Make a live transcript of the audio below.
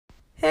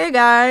Hey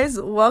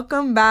guys,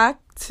 welcome back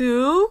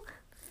to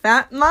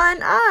Fatma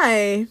and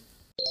I.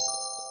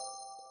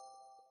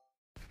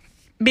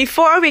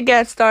 Before we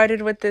get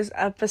started with this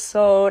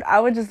episode,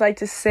 I would just like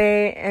to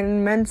say an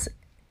immense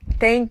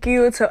thank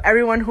you to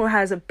everyone who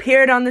has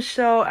appeared on the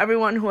show,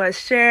 everyone who has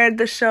shared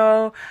the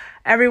show,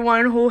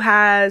 everyone who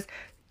has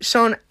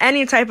shown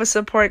any type of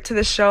support to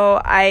the show.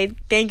 I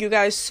thank you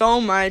guys so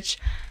much,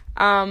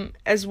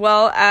 as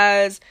well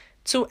as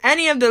to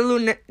any of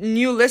the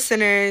new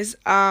listeners.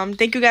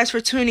 Thank you guys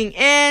for tuning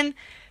in.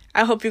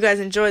 I hope you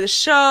guys enjoy the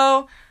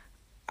show.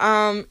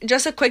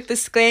 Just a quick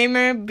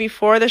disclaimer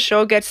before the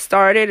show gets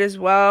started as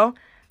well.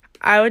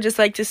 I would just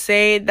like to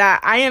say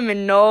that I am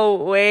in no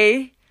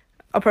way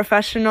a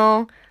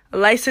professional, a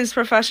licensed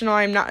professional.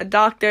 I'm not a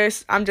doctor.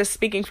 I'm just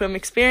speaking from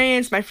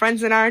experience. My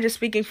friends and I are just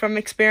speaking from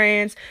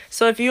experience.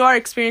 So if you are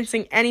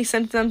experiencing any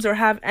symptoms or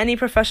have any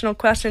professional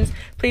questions,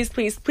 please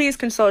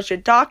consult your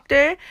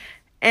doctor.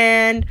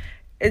 And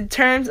in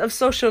terms of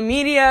social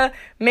media,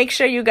 make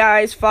sure you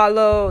guys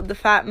follow the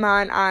Fatma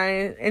and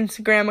I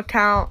Instagram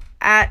account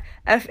at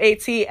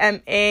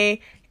FATMAAND.I.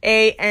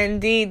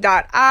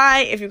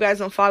 If you guys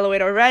don't follow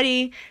it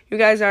already, you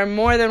guys are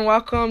more than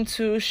welcome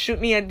to shoot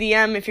me a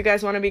DM if you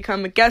guys want to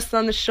become a guest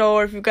on the show,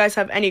 or if you guys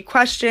have any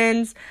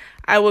questions.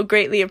 I will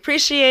greatly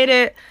appreciate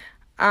it.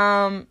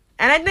 And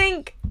I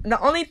think the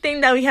only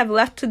thing that we have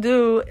left to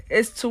do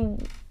is to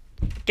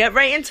get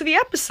right into the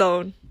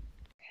episode.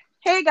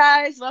 Hey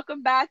guys,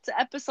 welcome back to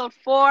episode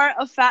 4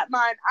 of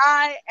Fatma and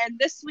I. And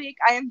this week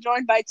I am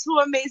joined by two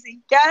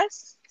amazing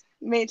guests.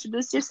 You may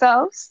introduce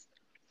yourselves.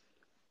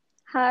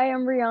 Hi,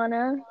 I'm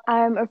Rihanna.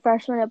 I'm a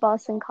freshman at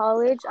Boston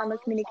College. I'm a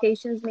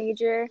communications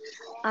major.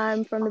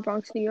 I'm from the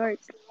Bronx, New York.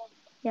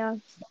 Yeah.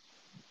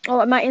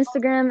 Oh, my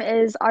Instagram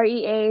is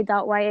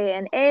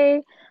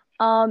rea.yana.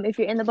 If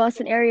you're in the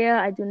Boston area,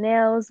 I do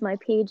nails. My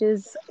page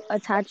is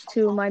attached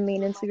to my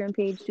main Instagram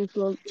page. Do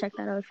go check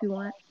that out if you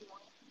want.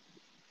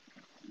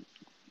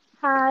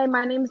 Hi,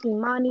 my name is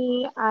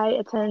Imani. I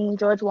attend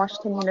George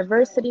Washington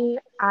University.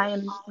 I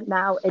am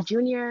now a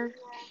junior.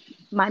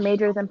 My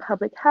major is in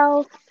public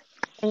health.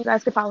 And you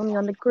guys can follow me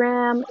on the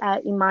gram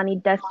at Imani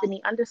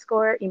Destiny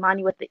 _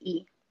 Imani with the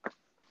E.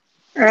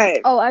 All right.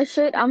 Oh,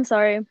 I'm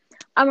sorry.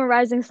 I'm a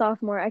rising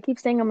sophomore. I keep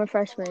saying I'm a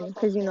freshman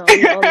because, we all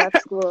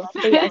left school.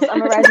 But yes,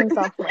 I'm a rising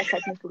sophomore,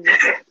 technically.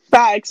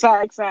 Facts.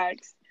 All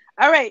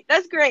right,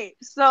 that's great.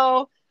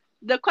 So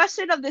the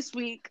question of this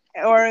week,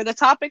 or the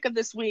topic of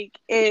this week,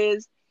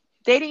 is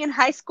dating in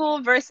high school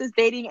versus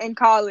dating in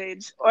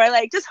college, or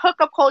like just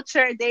hookup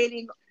culture,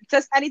 dating,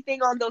 just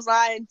anything on those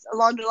lines,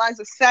 along the lines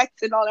of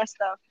sex and all that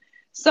stuff.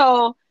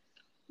 So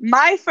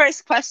my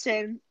first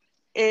question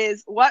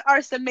is, what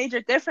are some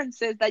major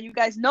differences that you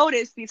guys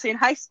noticed between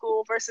high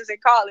school versus in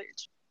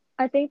college?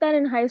 I think that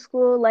in high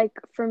school, like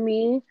for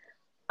me,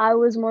 I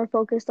was more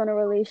focused on a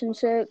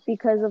relationship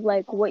because of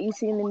like what you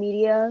see in the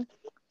media.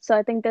 So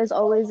I think there's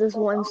always this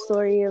one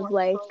story of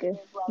like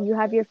you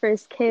have your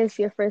first kiss,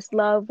 your first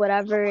love,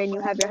 whatever, and you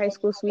have your high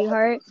school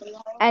sweetheart.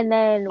 And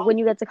then when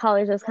you get to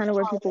college, that's kind of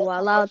where people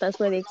wild out. That's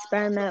where they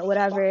experiment,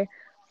 whatever.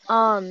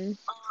 Um,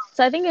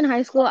 so I think in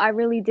high school, I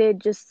really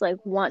did just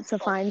like want to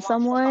find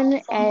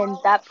someone, and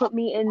that put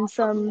me in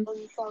some,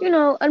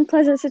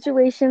 unpleasant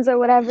situations or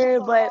whatever.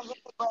 But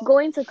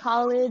going to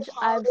college,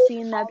 I've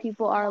seen that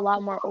people are a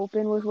lot more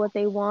open with what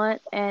they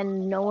want,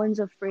 and no one's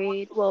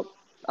afraid. Well,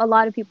 a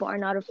lot of people are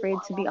not afraid,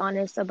 to be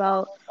honest,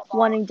 about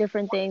wanting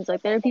different things.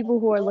 Like, there are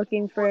people who are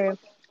looking for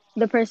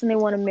the person they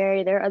want to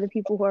marry. There are other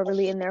people who are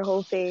really in their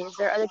whole phase.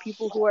 There are other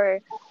people who are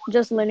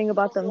just learning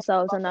about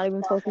themselves and not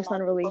even focused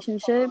on a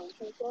relationship.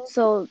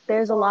 So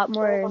there's a lot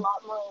more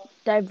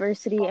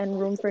diversity and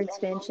room for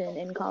expansion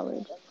in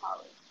college.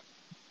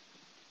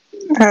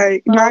 All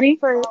right, Nani?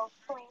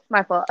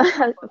 My fault.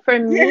 For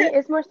me,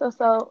 it's more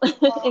so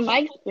in my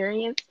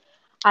experience,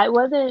 I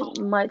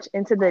wasn't much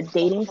into the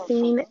dating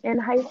scene in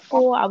high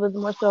school. I was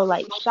more so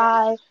like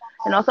shy,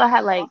 and also I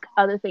had like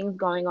other things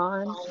going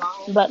on.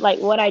 But like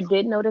what I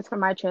did notice from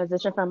my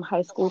transition from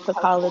high school to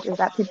college is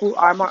that people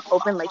are more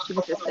open, like she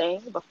was just saying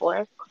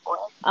before.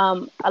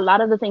 A lot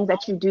of the things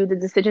that you do, the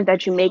decisions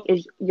that you make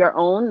is your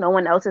own. No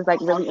one else is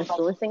like really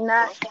influencing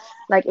that.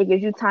 Like it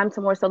gives you time to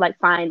more so like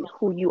find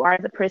who you are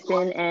as a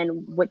person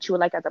and what you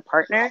would like as a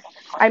partner,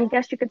 I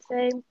guess you could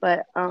say.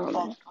 But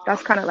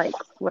that's kind of like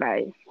what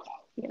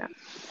you know.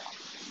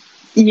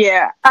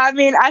 Yeah, I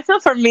mean, I feel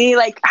for me,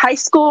 like high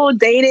school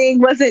dating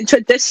wasn't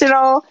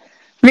traditional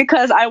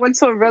because I went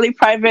to a really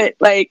private,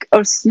 like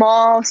a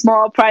small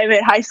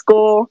private high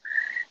school,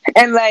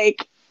 and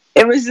like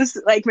it was just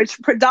like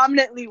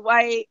predominantly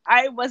white.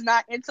 I was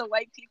not into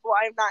white people.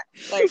 I'm not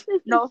like,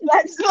 no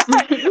offense,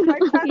 but my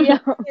Yeah.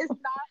 family is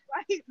not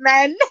white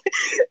men,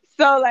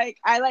 so like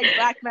I like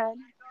black men.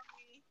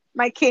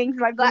 My kings,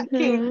 my black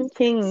kings.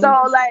 King.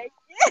 So like,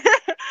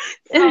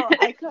 so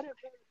I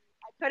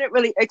couldn't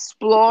really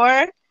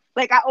explore.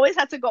 Like I always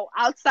had to go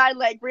outside.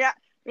 Like Rihanna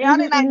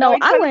and I know No,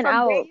 each I other went from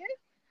out. dating.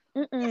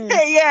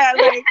 Yeah,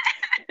 like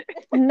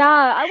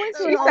Nah, I went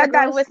to an She all said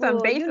that girls with some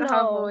school, bass in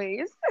her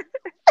voice.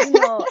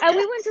 and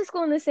we went to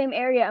school in the same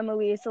area,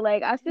 Emily. So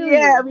like, I feel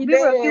Yeah, you. we We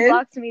were a few did.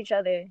 blocks from each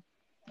other.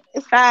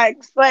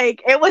 Facts.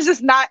 Like it was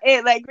just not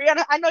it. Like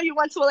Rihanna, I know you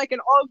went to like an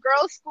all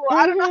girls school.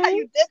 I don't know how Mhm.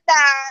 you did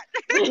that.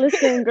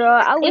 Listen,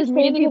 girl, I was It's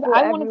meeting crazy because people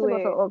I wanted to go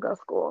to everywhere. all girls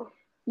school.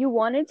 You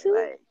wanted to?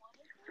 Like,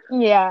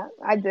 Yeah,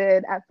 I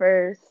did at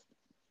first.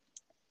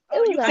 It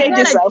oh, was you I'm saved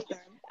glad alright. yourself then.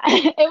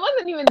 it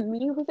wasn't even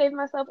me who saved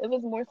myself. It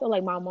was more so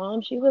like my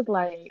mom. She was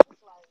like,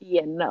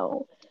 "Yeah,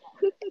 no."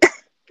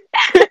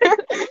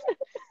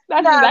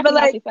 That's Nah, but exactly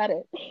how like she said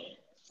it.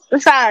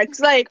 facts.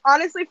 Like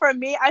honestly, for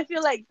me, I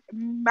feel like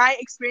my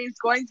experience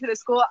going to the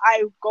school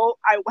I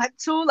went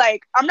to,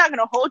 like I'm not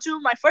gonna hold you.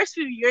 My first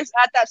few years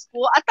at that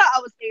school, I thought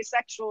I was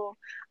asexual.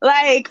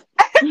 Like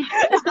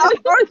I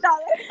first thought,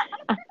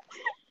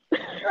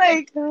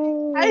 like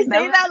I That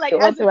say was that like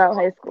all as a throughout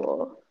high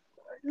school.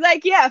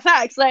 like yeah,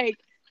 facts. Like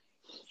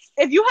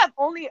if you have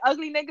only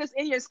ugly niggas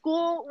in your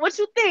school, what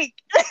you think?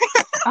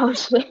 Oh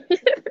shit!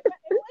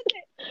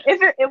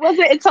 It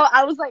wasn't until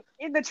I was like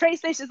in the train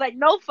stations, like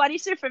no funny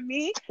shit for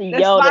me.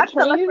 The Yo, the spots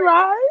to look train for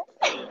ride.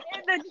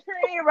 in the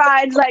train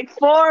rides, like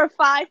 4 or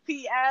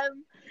 5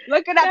 p.m.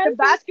 Looking at the That's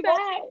a basketball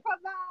team fact. come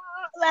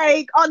out,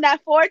 like on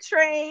that 4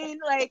 train,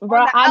 like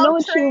on Bro, the I know L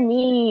what you train.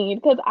 mean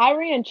because I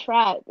ran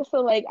track.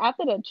 So like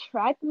after the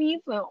track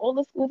meets when all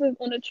the schools is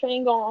on the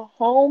train going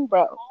home,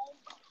 bro,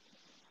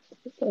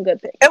 it's some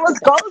good things. It was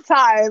go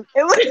time.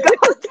 It was go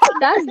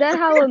That's time. that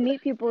how I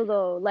meet people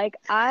though. Like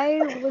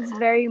I was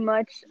very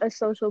much a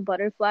social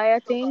butterfly, I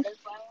think.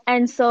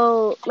 And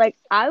so like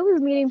I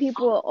was meeting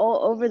people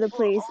all over the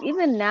place.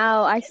 Even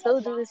now I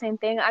still do the same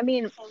thing. I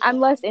mean, I'm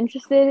less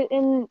interested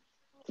in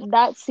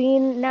that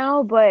scene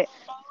now, but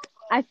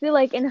I feel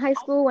like in high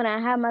school when I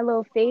had my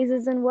little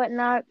phases and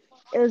whatnot,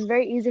 it was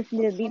very easy for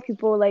me to meet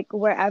people like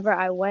wherever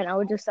I went. I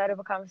would just start up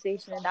a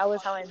conversation and that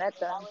was how I met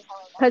them.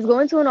 Because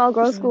going to an all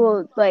girls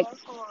school, like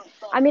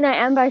I mean, I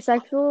am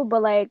bisexual,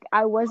 but like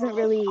I wasn't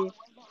really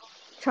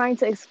trying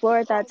to explore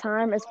at that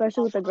time,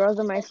 especially with the girls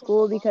in my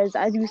school, because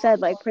as you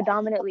said, like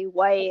predominantly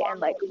white, and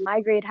like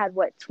my grade had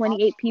what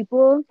 28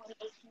 people.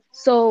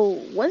 So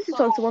once you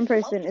talk to one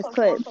person, it's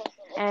good,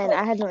 and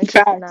I had no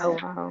interest in Facts. Oh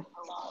that. wow.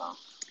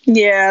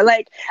 Yeah,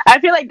 like I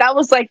feel like that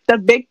was like the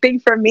big thing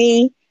for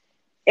me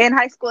in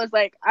high school is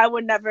like I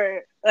would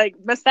never like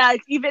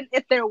besides even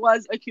if there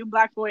was a cute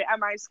black boy at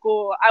my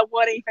school, I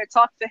wouldn't even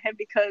talk to him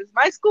because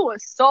my school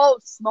was so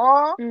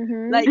small.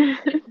 Mhm. Like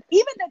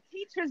even the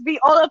teachers be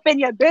all up in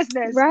your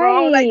business,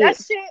 bro. Like that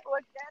Right. shit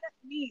would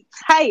get me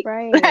tight.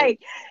 Right. Like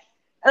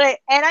like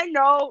and I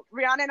know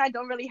Rihanna and I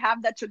don't really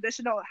have that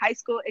traditional high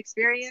school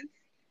experience.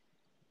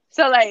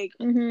 So like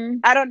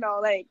Mhm. I don't know,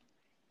 like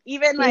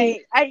even See,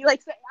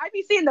 like I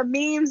be seeing the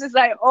memes. It's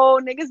like, oh,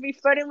 niggas be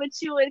flirting with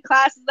you in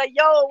class. It's like,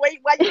 yo, wait,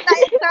 why you not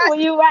in class? Where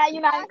you at?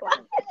 You not in class?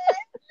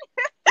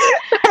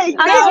 Like,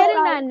 I'm Nah,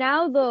 getting no, that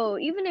now though.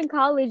 Even in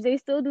college, they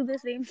still do the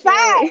same shit.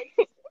 facts,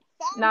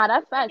 facts. nah,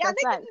 that's Like, facts. y'all That's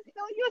niggas facts. is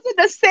still using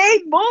the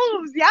same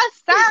moves. Y'all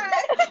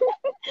sad.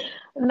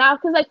 Nah,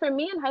 because like for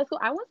me in high school,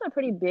 I went to a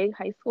pretty big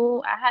high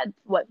school. I had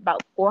what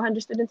about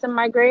 400 students in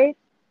my grade?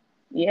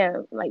 Yeah,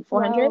 like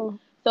 400. Wow.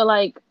 So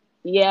like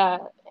yeah,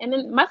 and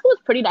then my school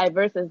was pretty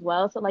diverse as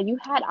well. So like you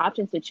had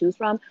options to choose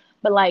from.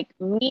 But like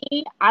me,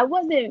 I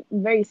wasn't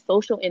very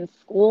social in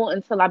school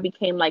until I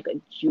became like a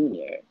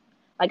junior.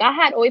 Like I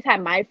had always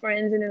had my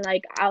friends, and then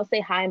like I'll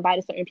say hi and bye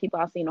to certain people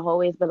I'll see in the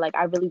hallways, but like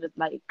I really was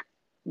like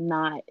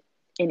not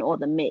in all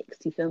the mix.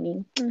 You feel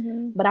me?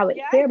 Mhm. But I would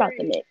Yeah, I hear about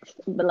the agree. mix,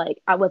 but like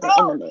I wasn't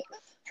in the Oh, mix.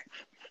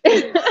 I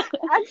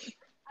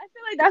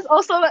feel like that's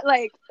also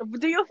like.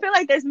 Do you feel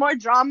like there's more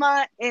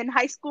drama in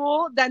high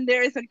school than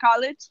there is in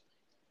college?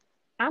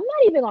 I'm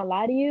not even gonna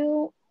lie to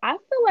you. I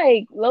feel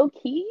like low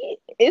key,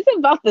 it's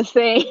about the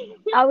same.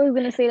 I was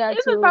gonna say that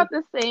It's too. about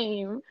the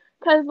same.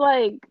 Cause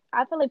like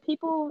I feel like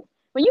people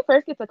when you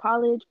first get to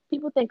college,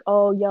 people think,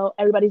 oh yo,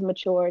 everybody's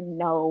mature.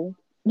 No.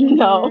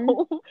 Mhm.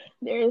 No.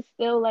 There is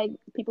still like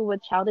people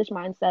with childish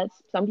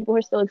mindsets. Some people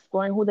are still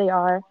exploring who they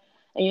are.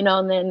 And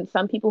and then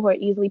some people who are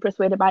easily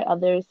persuaded by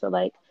others. So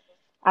like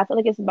I feel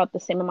like it's about the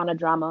same amount of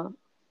drama.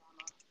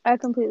 I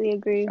completely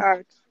agree.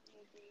 Facts.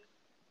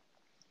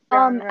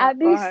 Yeah, yeah. At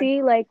Go ahead.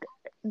 BC, like,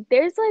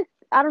 there's like,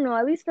 I don't know,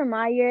 at least for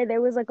my year,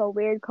 there was like a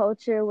weird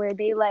culture where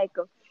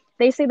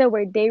they say that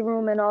we're day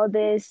room and all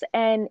this,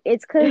 and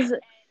it's because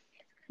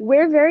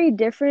we're very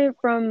different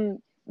from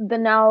the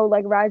now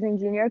like rising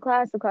junior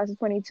class, the class of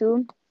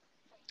 22.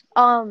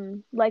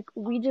 Like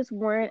we just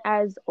weren't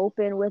as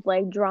open with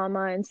like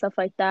drama and stuff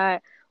like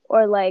that,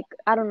 or like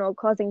I don't know,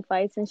 causing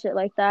fights and shit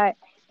like that.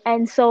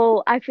 And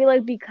so I feel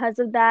like because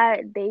of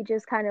that, they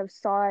just kind of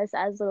saw us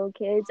as little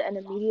kids, and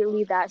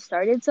immediately that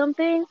started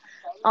something.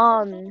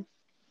 um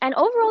and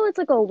overall it's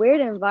like a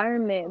weird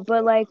environment,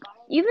 but like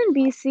even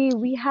BC,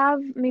 we have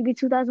maybe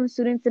 2,000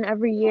 students in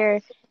every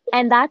year,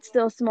 and that's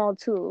still small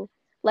too.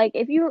 Like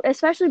if you,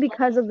 especially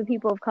because of the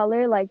people of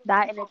color, like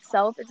that in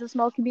itself is a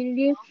small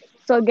community.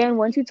 So again,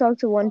 once you talk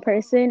to one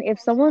person, if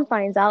someone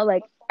finds out,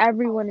 like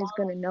everyone is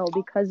gonna know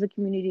because the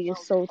community is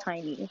so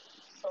tiny.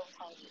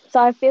 So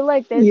I feel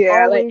like there's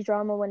Yeah, like always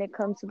drama when it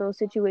comes to those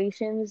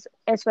situations,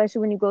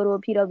 especially when you go to a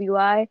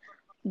PWI,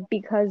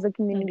 because the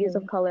communities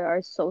of Mhm. color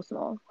are so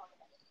small.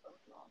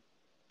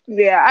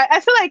 yeah, I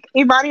feel like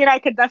Imani and I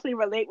could definitely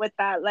relate with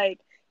that. Like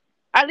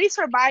at least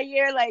for my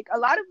year, like a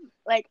lot of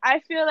like I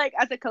feel like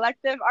as a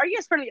collective, our year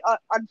is pretty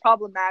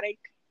unproblematic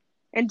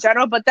in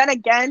general. But then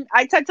again,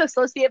 I tend to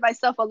associate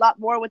myself a lot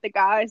more with the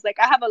guys. Like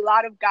I have a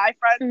lot of guy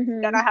friends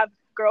than I Mhm. have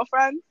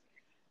girlfriends.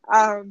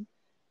 Um,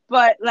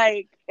 but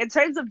like in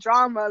terms of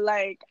drama,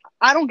 like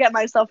I don't get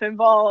myself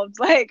involved.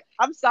 Like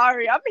I'm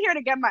sorry, I'm here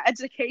to get my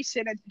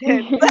education and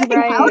dip.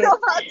 Like I don't Right. know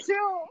about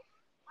you.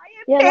 I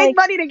Yeah, get paid like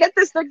money to get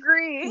this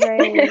degree.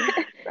 right.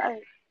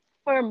 Like,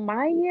 For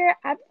my year,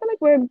 I feel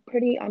like we're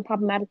pretty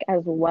unproblematic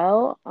as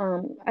well.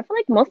 I feel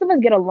like most of us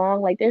get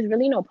along. Like, there's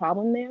really no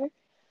problem there.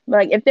 But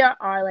like, if there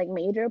are like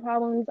major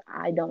problems,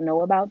 I don't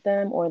know about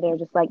them, or they're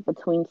just like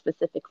between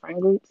specific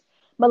friend groups.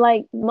 But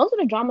like, most of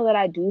the drama that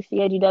I do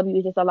see at GW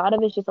is just a lot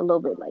of it's just a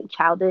little bit like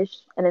childish,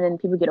 and then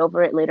people get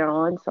over it later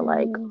on. So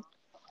like, Mhm.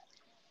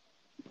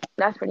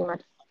 that's pretty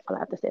much all I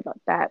have to say about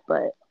that.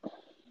 But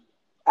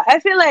I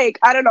feel like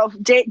I don't know.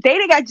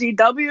 Dating at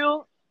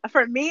GW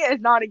for me is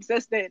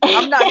non-existent.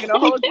 I'm not gonna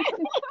hold you.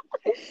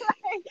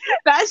 Like,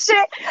 that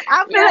shit.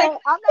 I feel like yo,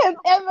 I'm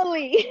it's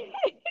Emily.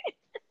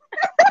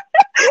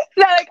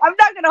 like I'm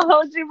not gonna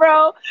hold you,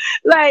 bro.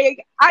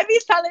 Like I be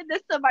telling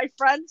this to my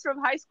friends from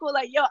high school.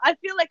 Like, yo, I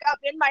feel like I'm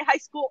in my high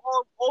school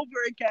all over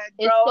again,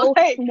 bro. It's so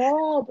Like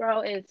small,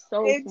 bro. It's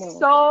so it's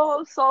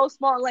small. so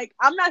small. Like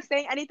I'm not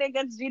saying anything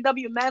against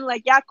GW men.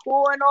 Like yeah,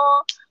 cool and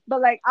all,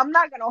 but like I'm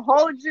not gonna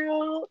hold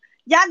you.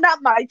 Yeah, not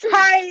my type.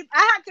 I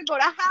had to go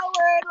to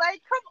Howard.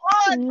 Like,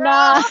 come on,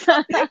 Nah.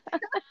 bro.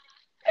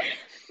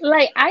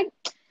 Like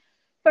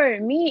for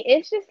me,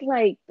 it's just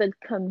like the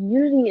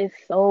community is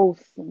so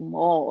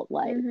small.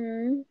 Like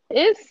Mhm.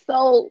 it's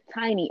so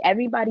tiny.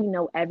 Everybody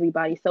know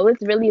everybody. So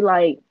it's really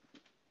like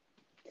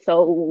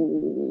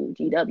so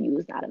GW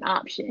is not an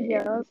option.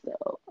 Yep.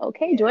 So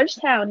okay,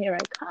 Georgetown, here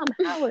I come.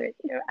 Howard,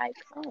 here I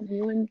come.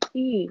 UNT,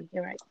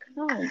 here I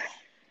come.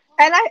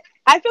 And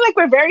I feel like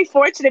we're very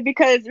fortunate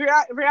because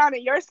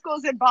Rihanna, your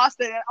school's in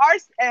Boston and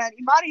ours and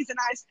Imani's in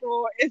high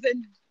school is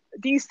in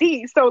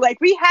DC. So like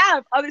we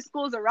have other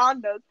schools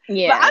around us.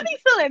 But I Yeah, be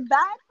feeling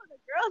bad for the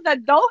girls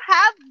that don't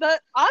have the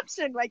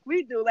option like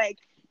we do. Like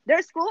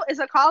their school is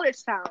a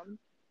college town.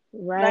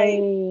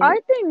 Like right. Our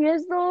thing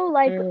is though,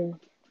 like Mm.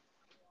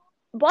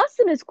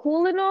 Boston is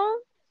cool and all.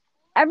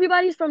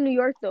 Everybody's from New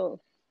York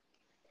though.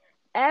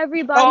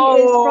 Everybody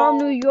is from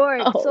New oh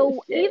York. Oh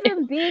So shit.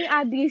 even being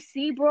at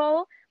BC,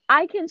 bro,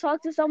 I can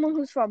talk to someone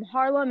who's from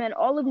Harlem and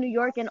all of New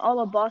York and all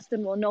of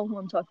Boston will know who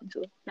I'm talking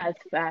to.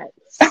 That's facts.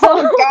 So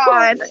oh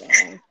God.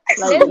 Yeah.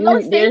 Like there's no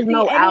there's safety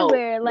no out.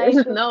 anywhere.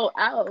 There's Like, no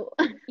out.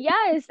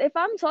 yes, if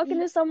I'm talking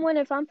to someone,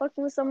 if I'm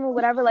fucking with someone,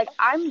 whatever, like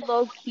I'm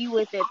low key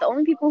with it. The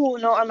only people who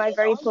know are my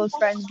very close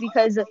friends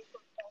because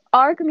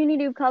our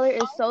community of color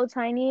is so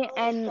tiny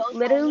and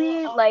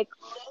literally like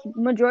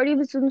majority of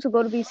the students who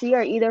go to BC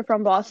are either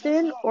from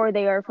Boston or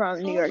they are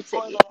from New York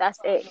City. That's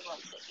it.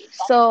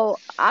 So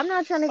I'm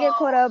not trying to get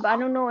caught up. I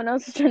don't know one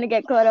else is trying to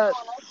get caught up.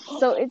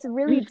 So it's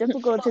really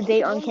difficult to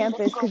date on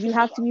campus because you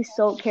have to be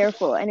so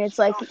careful. And it's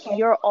like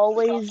you're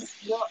always,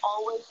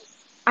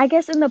 I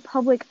guess, in the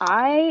public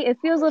eye. It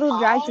feels a little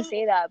drag to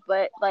say that,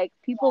 but like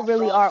people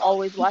really are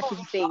always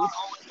watching face.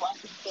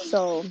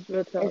 So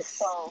Real talk.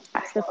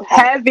 it's difficult.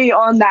 Heavy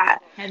on that.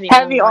 Heavy on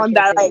Heavy on watching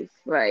that. Like face.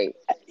 Right.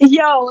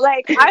 yo,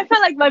 like I feel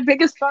like my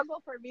biggest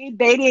struggle for me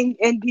dating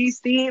in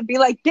DC be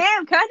like,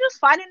 damn, can I just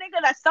find a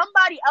nigga that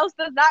somebody else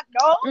does not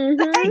know?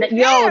 Mhm. Like,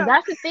 Yo, damn.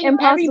 that's the thing.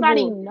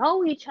 Everybody Impossible.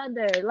 know each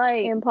other.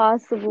 Like,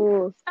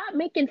 Impossible. stop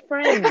making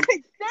friends.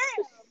 Like,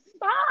 damn.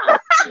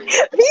 Stop.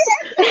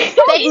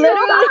 Don't Stay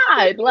Literally.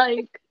 inside.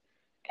 Like,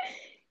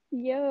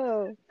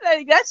 Yo.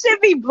 like that should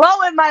be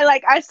blowing my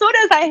like as soon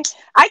as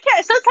I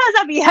can't sometimes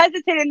I be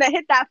hesitating to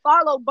hit that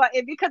follow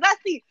button because I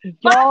see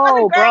five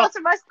other yo, bro. girls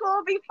from my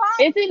school be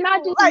Is following it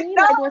not you. just Like, me?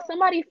 no. Like when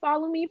somebody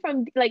follow me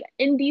from like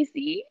in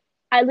DC,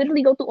 I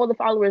literally go through all the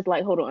followers.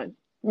 Like, hold on,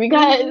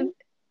 because Mhm.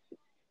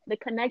 the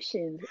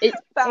connections. It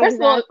Facts. first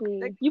of all,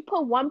 Exactly. you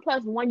put 1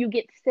 + 1, you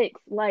get 6.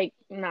 Like,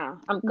 nah,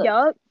 I'm good.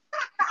 Yup.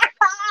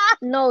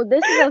 No,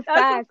 this is a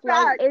That's a fact.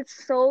 Like, fact.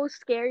 it's so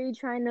scary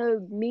trying to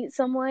meet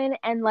someone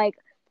and like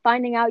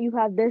finding out you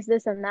have this,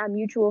 and that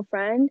mutual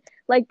friend.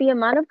 Like the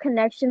amount of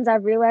connections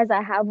I've realized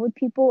I have with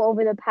people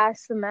over the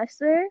past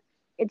semester,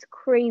 it's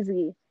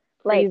crazy.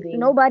 Like Crazy.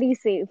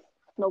 nobody's safe.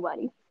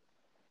 Nobody.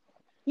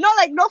 No,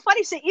 like no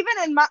funny shit. Even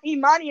in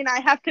Imani and I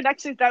have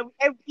connections that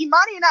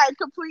Imani and I are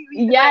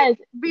completely like Yes,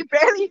 we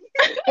barely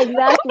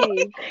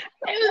Exactly.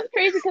 it was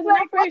crazy because when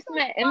I like what first the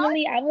met fuck?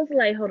 Emily, I was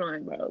like, hold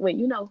on, bro. Wait,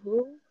 you know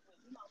who?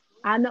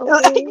 I know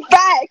Like who.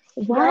 facts.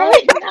 Yup.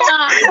 What?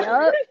 Nah.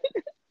 Yup.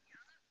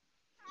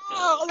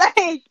 Oh,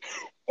 like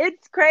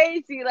it's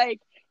crazy.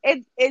 Like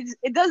it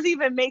doesn't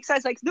even make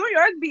sense. Like New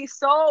York be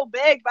so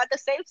big, but at the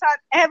same time,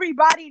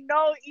 everybody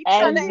know each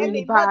other and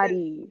they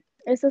mothers. Everybody.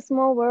 It's a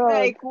small world.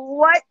 Like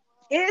what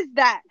is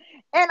that?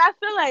 And I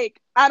feel like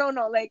I don't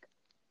know. Like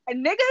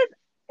niggas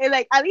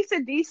like at least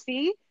in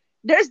DC,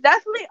 there's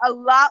definitely a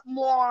lot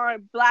more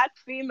black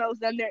females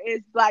than there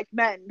is black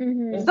men.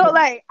 Mhm. So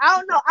like I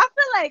don't know. I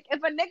feel like if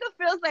a nigga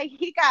feels like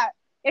he got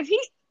if he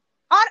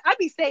I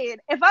be saying,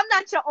 if I'm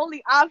not your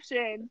only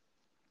option,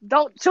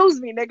 don't choose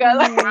me, nigga.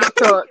 Like, Mhm.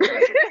 So,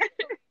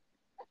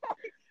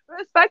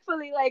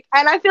 respectfully, like,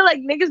 and I feel like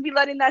niggas be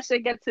letting that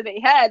shit get to their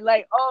head.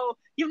 Like, oh,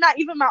 you're not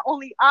even my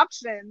only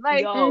option.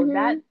 Like, yo,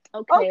 that Mhm.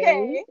 okay.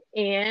 okay,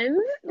 And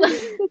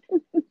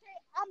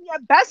I'm your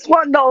best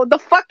one though. The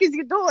fuck is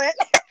you doing?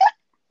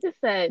 just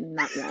said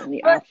not your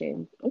only But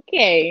option.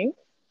 Okay.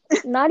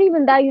 Not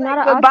even that. You're not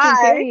like, an option. goodbye.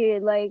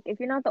 Period. Like if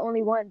you're not the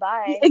only one,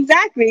 bye.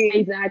 Exactly,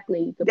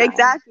 Exactly. Goodbye.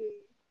 exactly.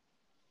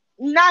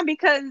 Not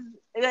because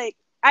like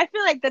I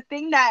feel like the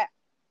thing that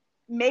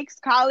makes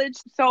college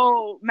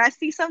so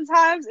messy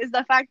sometimes is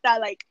the fact that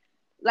like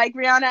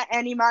Rihanna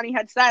and Imani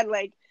had said,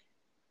 like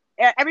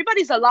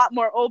everybody's a lot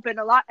more open,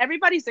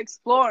 everybody's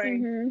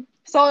exploring. Mhm.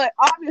 So like,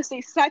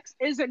 obviously sex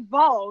is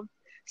involved.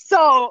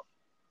 So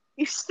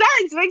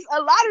sex makes a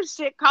lot of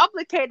shit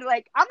complicated.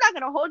 Like I'm not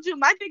gonna hold you.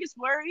 My biggest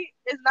worry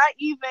is not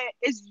even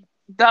is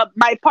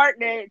my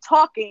partner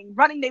talking,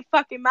 running their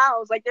fucking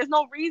mouths. Like there's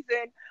no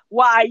reason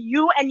why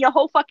you and your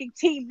whole fucking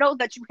team know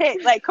that you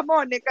hit. Like come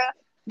on, nigga.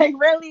 Like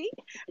really,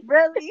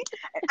 really.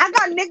 I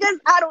got niggas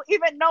I don't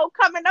even know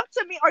coming up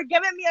to me or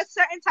giving me a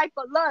certain type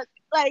of look.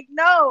 Like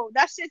no,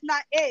 that shit's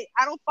not it.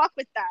 I don't fuck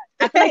with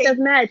I that. feel like Like that's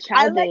mad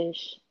I like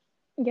childish.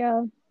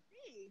 Yeah.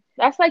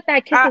 That's like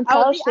that kiss and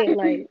tell I shit.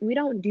 Like we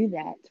don't do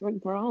that. We're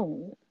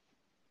grown.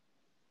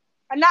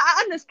 now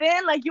I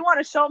understand, like you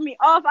want to show me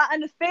off. I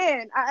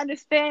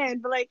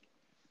understand, but like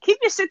keep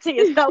your shit to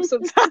yourself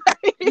sometimes.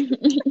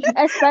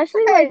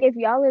 Especially like Like, if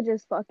y'all are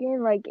just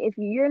fucking. Like if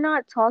you're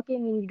not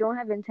talking and you don't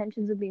have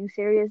intentions of being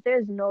serious,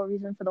 there's no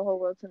reason for the whole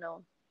world to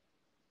know.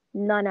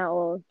 None at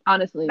all.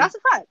 Honestly, that's a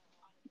fact.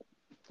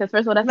 because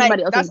first of all, that's Like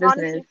somebody else's that's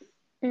business. honestly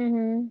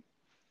Mhm.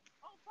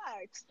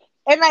 facts.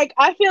 And like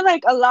I feel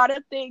like a lot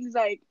of things,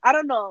 like I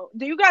don't know.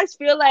 Do you guys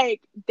feel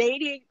like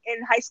dating in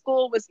high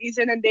school was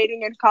easier than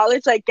dating in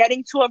college? Like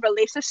getting to a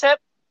relationship?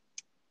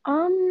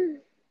 Um.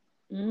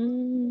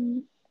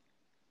 Mm,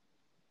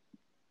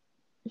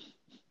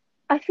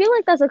 I feel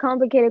like that's a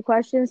complicated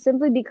question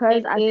simply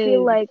because it I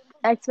feel is. like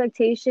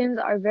expectations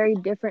are very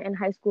different in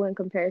high school in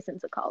comparison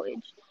to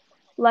college.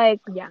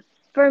 Like Yeah.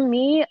 for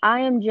me,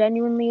 I am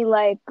genuinely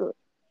like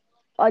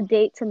a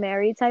date to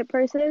marry type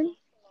person.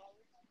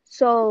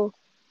 So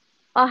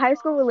a high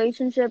school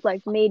relationship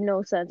like made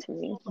no sense for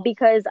me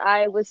because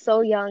I was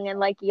so young and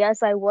like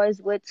yes, I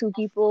was with two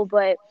people,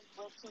 but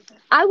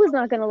I was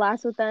not gonna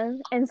last with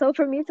them. And so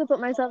for me to put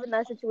myself in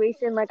that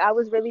situation, like I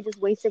was really just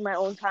wasting my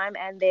own time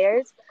and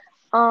theirs.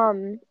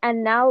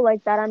 And now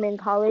like that I'm in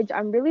college,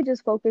 I'm really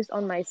just focused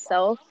on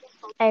myself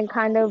and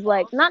kind of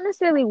like not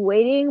necessarily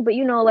waiting, but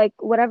you know, like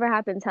whatever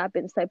happens,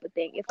 happens type of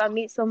thing. If I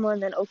meet someone,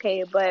 then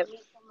okay, but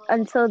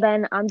until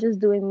then, I'm just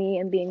doing me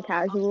and being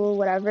casual,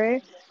 whatever.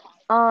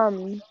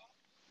 Um,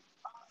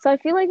 so I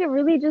feel like it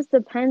really just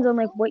depends on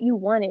like what you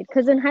wanted.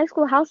 Because in high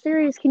school, how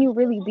serious can you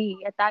really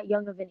be at that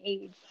young of an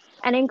age?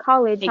 And in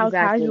college, how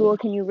Exactly. casual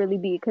can you really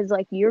be? Because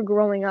like you're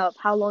growing up,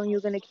 how long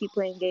you're gonna keep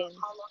playing games?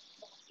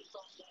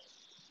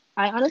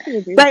 I honestly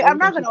agree with Like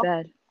everything she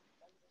said.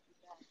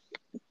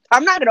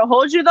 I'm not gonna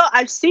hold you though.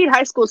 I've seen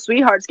high school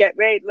sweethearts get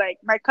married. Like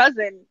my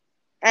cousin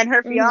and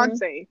her Mhm.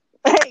 fiance.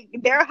 Like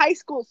they're high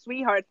school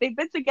sweethearts. They've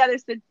been together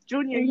since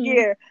junior Mhm.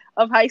 year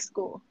of high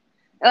school.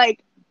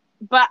 Like,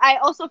 but I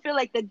also feel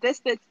like the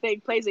distance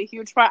thing plays a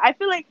huge part. I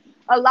feel like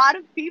a lot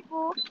of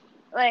people,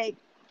 like,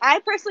 I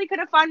personally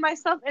couldn't find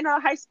myself in a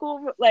high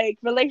school like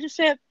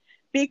relationship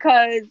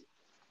because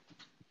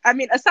I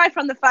mean, aside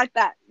from the fact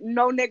that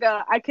no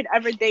nigga I could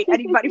ever date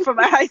anybody from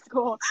my high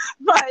school,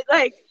 but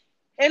like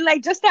in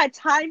like just that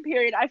time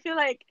period, I feel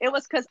like it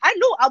was because I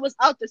knew I was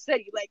out the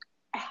city. Like,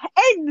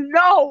 ain't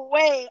no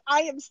way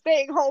I am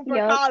staying home for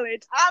Yep.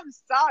 college. I'm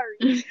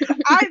sorry,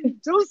 I'm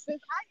deuces.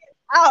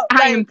 I am out.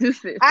 I am Like,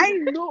 deuces. I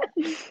knew,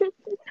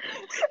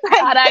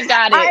 God, like, I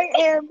got it. I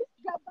am.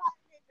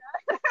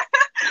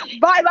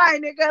 Bye bye,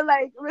 nigga.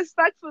 Like,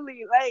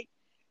 respectfully, like.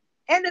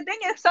 And the thing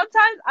is,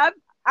 sometimes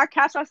I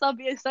catch myself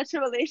being such a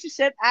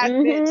relationship ass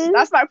bitch. Mhm.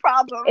 That's my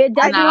problem. It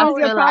I Nah, definitely I is know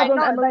your it. feel I that. problem,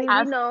 know it. Emily.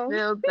 I We know.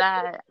 feel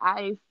that.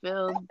 I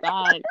feel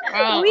that,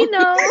 girl. We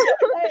know.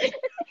 Like,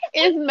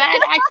 It's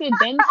mad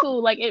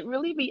accidental. Like it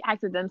really be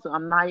accidental.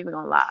 I'm not even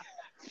gonna lie.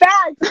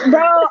 facts,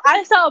 bro.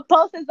 I saw a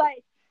post that's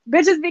like,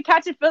 bitches be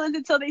catching feelings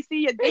until they see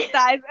your dick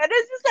size. And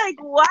it's just like,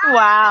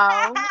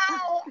 wow.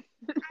 Wow.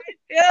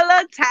 Feel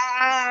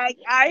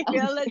attacked. I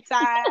feel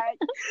attacked.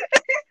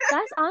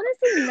 That's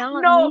honestly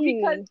not No,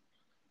 because, me.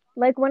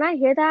 Like when I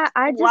hear that,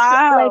 I just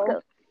like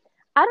wow.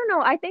 I don't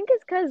know. I think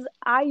it's because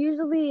I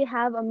usually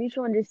have a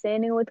mutual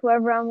understanding with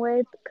whoever I'm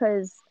with.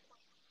 Because,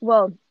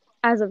 well,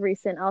 as of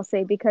recent, I'll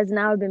say because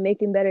now I've been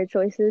making better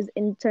choices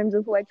in terms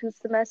of who I choose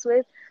to mess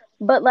with.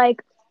 But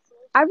like,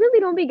 I really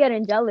don't be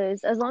getting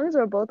jealous as long as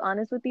we're both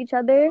honest with each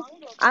other.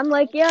 I'm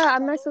like, yeah,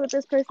 I'm messing with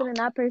this person and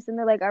that person.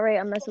 They're like, all right,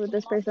 I'm messing with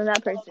this person and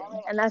that person,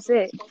 and that's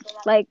it.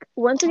 Like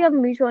once we have a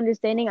mutual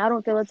understanding, I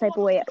don't feel a type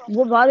of way.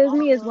 What bothers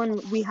me is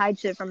when we hide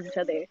shit from each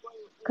other,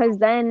 because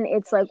then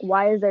it's like,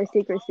 why is there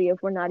secrecy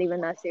if we're not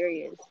even that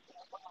serious?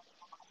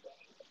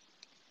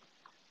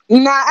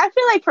 Nah, I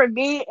feel like for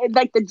me,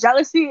 like the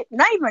jealousy,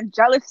 not even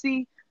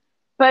jealousy,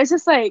 but it's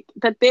just like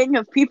the thing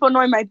of people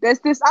knowing my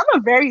business. I'm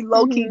a very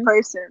low key Mhm.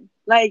 person.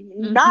 Like,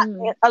 not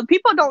Mhm.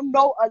 people don't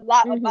know a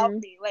lot about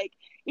Mhm. me. Like,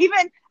 even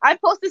I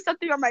posted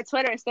something on my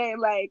Twitter saying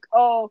like,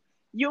 "Oh,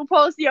 you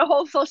post your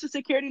whole social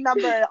security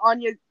number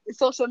on your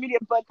social media,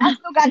 but I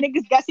still got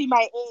niggas guessing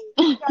my age.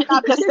 We are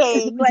not the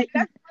same. Like,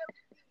 that's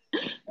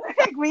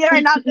like we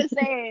are not the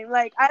same.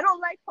 Like, I don't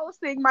like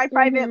posting my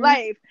private Mhm.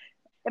 life.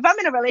 If I'm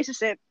in a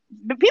relationship,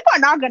 the people are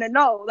not gonna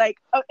know. Like,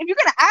 if you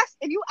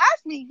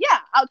ask me, yeah,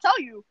 I'll tell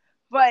you.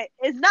 But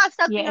it's not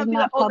Yeah, something I'll it's be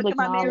like, not oh, look at public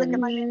my man, look at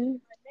my knowledge. man, Mhm.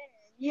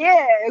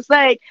 yeah, it's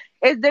like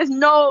it's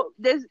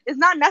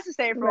not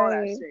necessary for all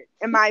that Right. shit,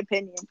 in my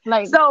opinion.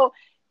 Like, So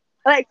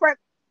like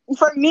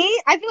for me,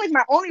 I feel like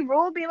my only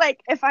rule would be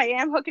like if I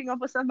am hooking up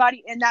with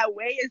somebody in that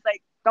way is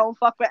like don't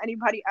fuck with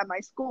anybody at my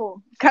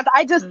school because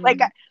I just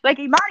mm, like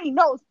Imani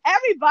knows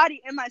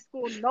everybody in my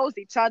school knows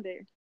each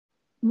other.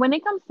 when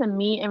it comes to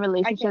me in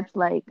I can't. relationships,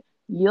 like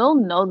you'll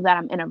know that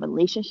I'm in a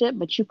relationship,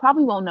 but you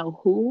probably won't know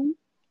who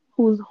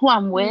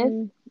I'm with,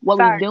 Mhm. what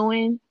we Facts.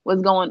 doing,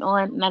 what's going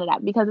on, none of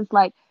that. Because it's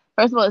like,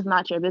 first of all, it's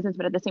not your business,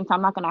 but at the same time,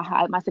 I'm not gonna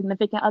hide my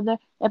significant other.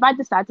 If I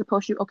decide to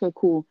post you, okay,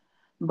 cool.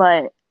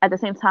 But at the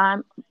same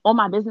time, all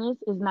my business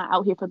is not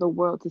out here for the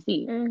world to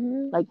see.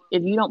 Mhm. Like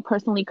if you don't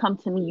personally come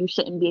to me, you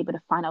shouldn't be able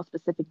to find out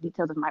specific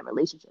details of my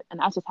relationship. And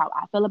that's just how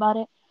I feel about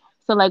it.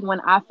 So like when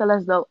I feel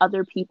as though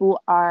other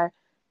people are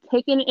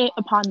taking it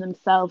upon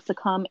themselves to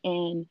come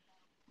and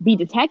be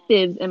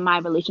detectives in my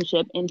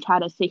relationship and try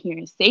to sit here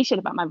and say shit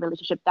about my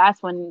relationship,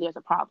 that's when there's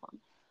a problem.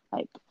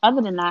 Like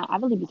other than that, I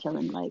really be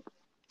chilling. Like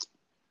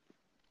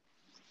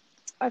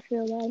I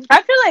feel that.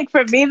 I feel like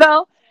for me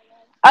though,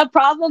 a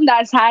problem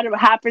that's had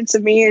happened to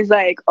me is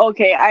like,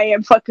 okay, I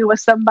am fucking with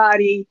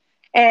somebody,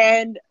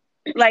 and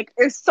like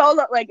it's so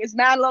like it's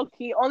not low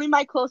key. Only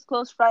my close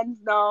friends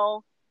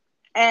know,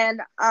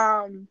 and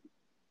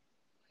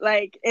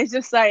like it's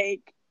just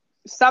like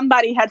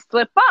somebody had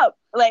slipped up.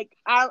 Like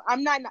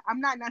I'm not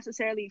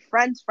necessarily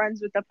friends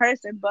with the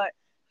person, but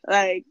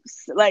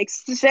like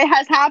shit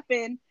has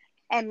happened,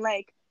 and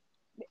like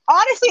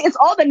honestly, it's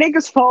all the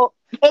niggas' fault.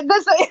 In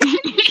this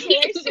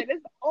situation,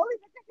 it's only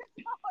the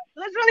niggas' fault.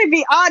 Let's really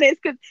be honest,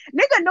 because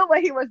nigga knew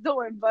what he was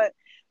doing, but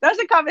that's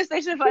a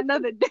conversation for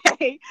another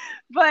day.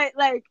 But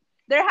like,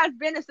 there has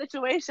been a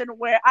situation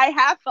where I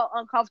have felt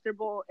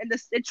uncomfortable in the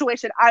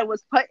situation I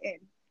was put in.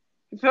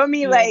 You feel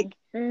me? yeah. Like,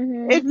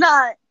 Mhm. it's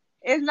not.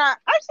 It's not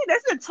actually.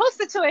 There's a two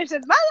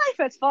situations. My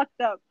life is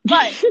fucked up,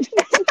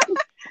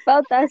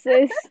 Felt that,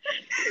 sis.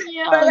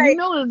 Yeah, but you like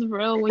know it's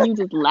real when you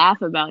just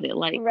laugh about it.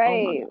 Like, oh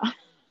my Right. god.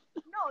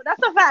 no,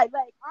 that's a fact.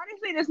 Like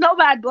honestly, there's no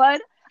bad blood.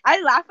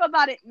 I laugh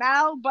about it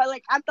now, but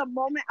like at the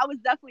moment, I was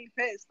definitely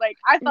pissed. Like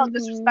I felt Mhm.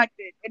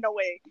 disrespected in a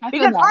way I feel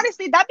because that.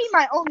 honestly, that be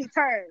my only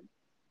term.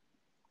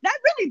 That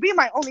really be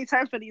my only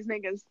term for these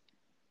niggas.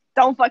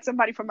 Don't fuck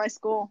somebody from my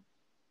school.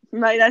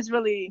 Like that's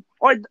really,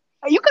 or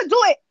you could do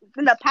it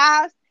in the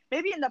past,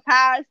 maybe in the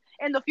past.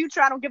 In the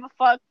future, I don't give a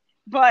fuck.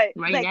 But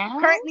Right like now?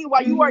 currently,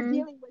 while you are Mhm.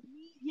 dealing with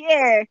me,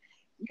 yeah,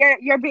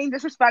 you're being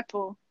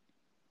disrespectful.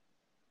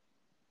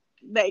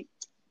 Like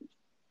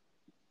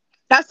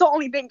that's the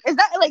only thing. Is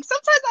that like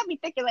sometimes I be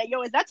thinking like,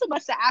 yo, is that too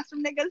much to ask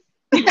from niggas?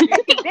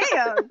 Like,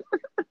 damn,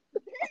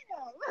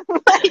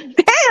 like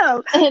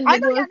damn. And I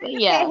nigga know will y'all say,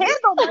 niggas yeah, can't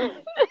handle my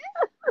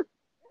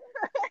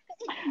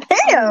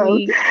I'm damn.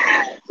 weak.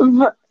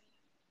 But,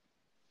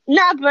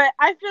 nah, but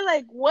I feel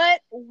like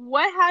what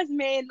has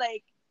made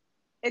like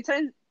in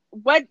terms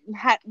where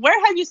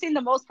have you seen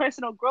the most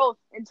personal growth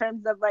in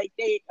terms of like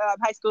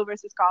high school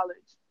versus college?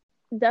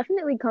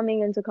 Definitely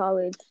coming into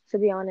college, to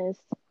be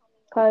honest,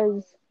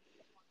 because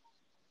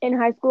in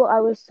high school I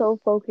was so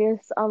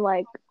focused on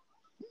like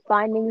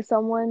finding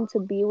someone to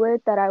be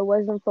with that I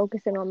wasn't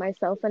focusing on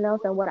myself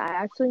enough and what I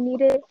actually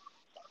needed.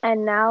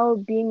 And now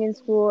being in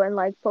school and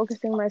like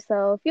focusing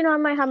myself, I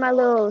might have my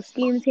little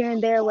schemes here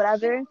and there,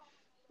 whatever,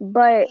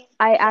 but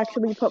I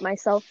actually put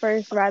myself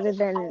first rather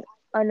than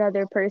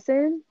another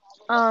person.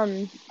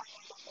 Um,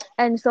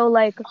 and so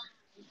like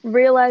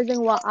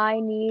realizing what I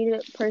need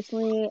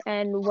personally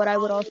and what I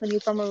would also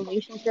need from a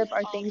relationship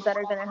are things that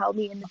are going to help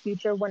me in the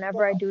future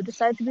whenever I do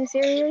decide to be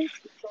serious.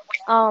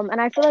 And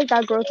I feel like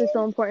that growth is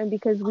so important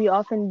because we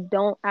often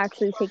don't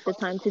actually take the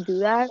time to do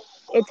that.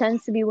 It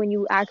tends to be when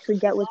you actually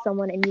get with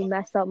someone and you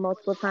mess up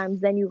multiple times,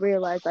 then you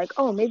realize, like,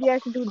 oh, maybe I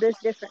should do this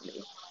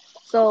differently.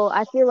 So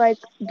I feel like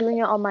doing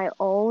it on my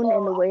own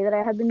in the way that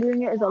I have been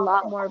doing it is a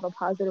lot more of a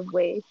positive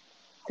way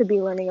to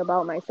be learning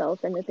about myself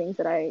and the things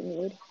that I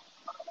need.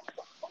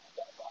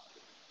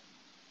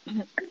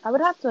 I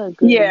would have to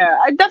agree. Yeah,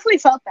 I definitely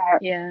felt that.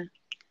 Yeah.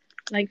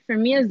 Like for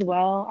me as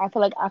well, I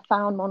feel like I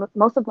found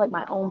most of like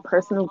my own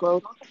personal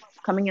growth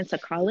coming into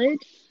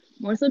college.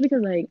 More so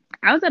because like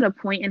I was at a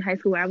point in high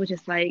school where I was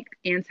just like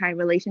anti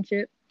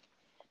relationship.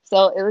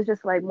 So it was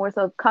just like more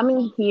so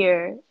coming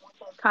here,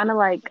 kind of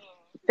like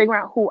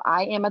figuring out who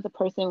I am as a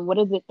person. What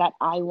is it that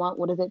I want?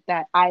 What is it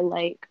that I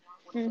like?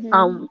 Mhm.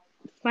 Um,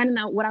 Finding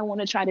out what I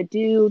want to try to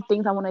do,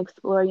 things I want to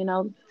explore,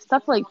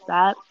 stuff like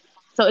that.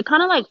 So it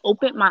kind of like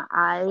opened my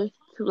eyes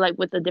to like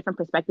with a different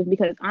perspective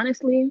because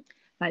honestly,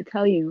 I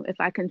tell you, if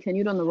I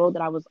continued on the road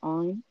that I was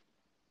on,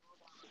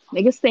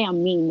 niggas say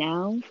I'm mean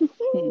now.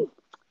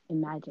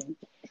 Imagine.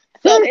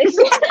 So it's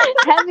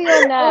Heavy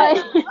on that.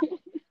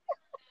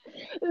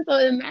 like so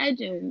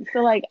imagine. So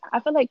like I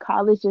feel like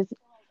college just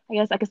I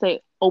guess I could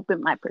say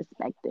opened my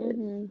perspective.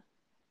 Mhm.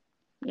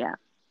 Yeah.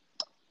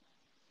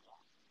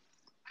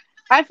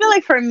 I feel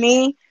like for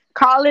me,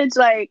 college,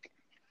 like,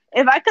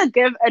 if I could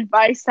give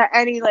advice to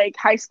any like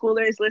high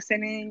schoolers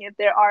listening, if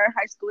there are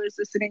high schoolers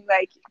listening,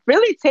 like,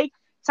 really take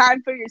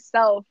time for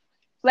yourself.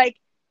 Like,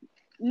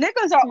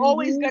 niggas are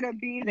always Mhm. gonna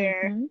be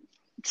there. Mm-hmm.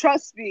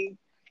 Trust me.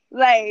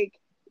 Like,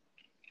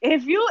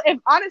 if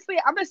honestly,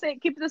 I'm gonna say,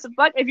 keep this a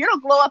buck. If you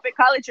don't glow up in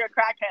college, you're a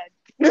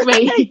crackhead.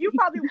 Wait. You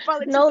probably fell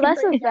into No, some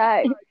that's a crazy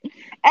ass fact. college.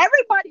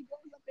 Everybody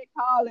glows up in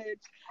college.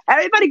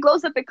 Everybody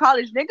glows up in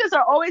college. Niggas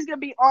are always gonna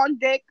be on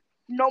dick,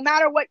 no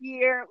matter what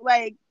year.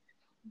 Like,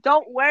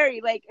 don't worry.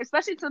 Like,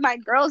 especially to my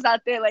girls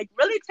out there, like,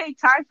 really take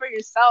time for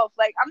yourself.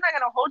 Like, I'm not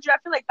gonna hold you. I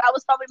feel like that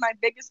was probably my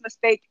biggest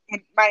mistake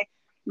in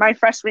my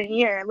freshman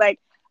year. Like,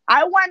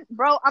 I went,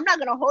 bro. I'm not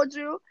gonna hold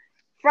you.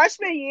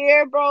 Freshman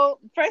year, bro.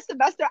 First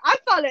semester, I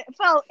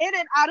fell in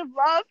and out of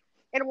love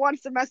in one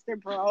semester,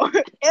 bro.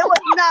 It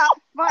was not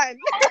fun.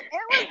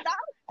 It was not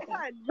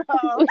fun,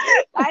 bro.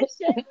 That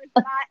shit was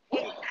not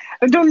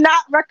it. Do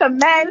not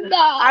recommend.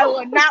 I No.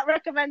 would not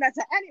recommend that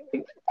to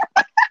anyone.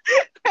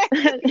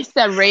 It's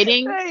the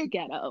rating Like,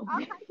 ghetto.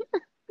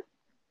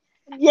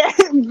 yeah,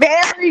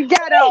 very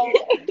ghetto.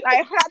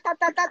 Like,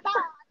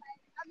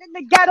 I'm in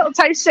the ghetto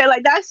type shit.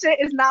 Like, that shit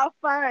is not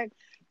fun.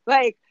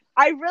 Like,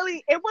 I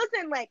really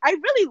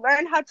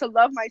learned how to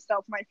love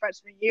myself my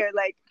freshman year.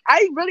 Like,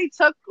 I really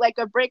took like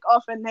a break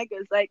off of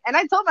niggas. Like, and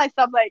I told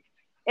myself, like,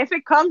 if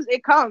it comes,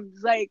 it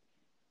comes. Like,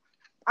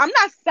 I'm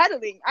not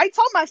settling. I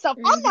told myself,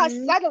 I'm not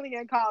Mhm. settling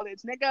in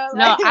college, nigga.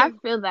 No, Like, I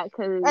feel that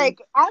because,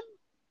 I'm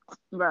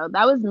bro,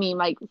 that was me.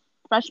 Like,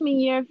 freshman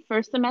year,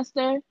 first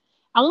semester,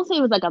 I won't say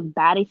it was like a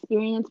bad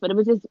experience, but it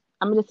was just,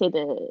 I'm going to say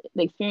the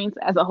experience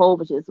as a whole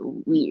was just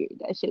weird.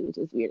 That shit was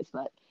just weird as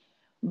fuck.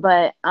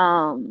 But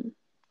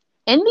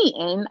in the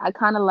end, I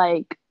kind of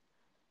like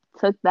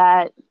took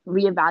that,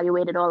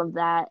 reevaluated all of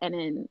that, and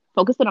then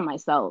focused it on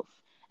myself.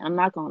 And I'm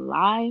not going to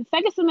lie,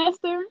 second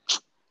semester,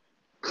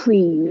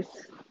 please,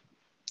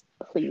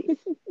 please.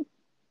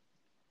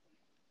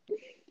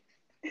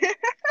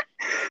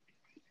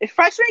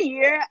 freshman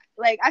year,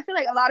 like, I feel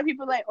like a lot of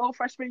people like, oh,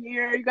 freshman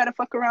year, you gotta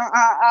fuck around,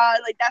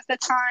 like, that's the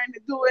time to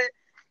do it.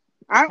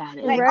 I That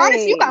is. like,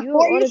 honestly, you Right. got You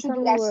 4 all the years to time do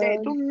in the that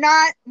shit. world. Do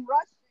not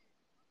rush.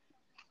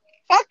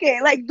 Fuck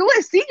it, like, do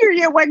it senior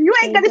year when you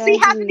ain't gonna see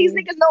half of these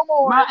Exactly. niggas no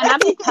more. Bro, and I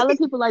be telling Like,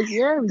 people like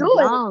you're do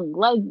it. young,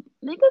 like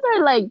niggas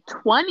are like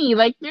 20,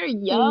 like you're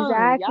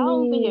young, y'all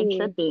over here Exactly.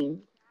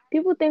 tripping.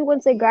 People think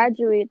once they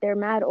graduate, they're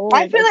mad I old.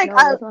 feel Like, like, no,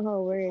 that's not how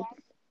it works.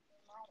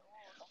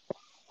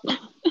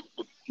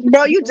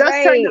 bro, you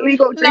just turned the Right.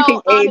 legal No,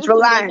 drinking age. honestly,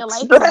 like your Relax.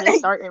 life is just Like,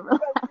 starting. Bro.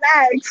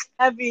 relax.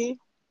 Heavy.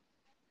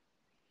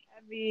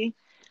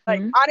 Like,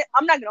 Hmm.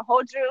 I'm not gonna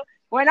hold you.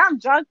 When I'm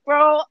drunk,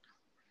 bro,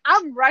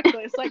 I'm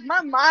reckless. Like,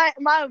 my mind,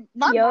 my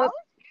mouth Yup.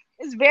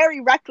 is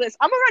very reckless.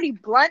 I'm already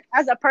blunt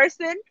as a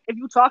person. If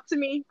you talk to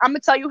me, I'm gonna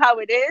tell you how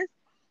it is.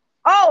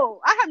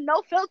 Oh, I have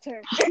no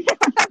filter.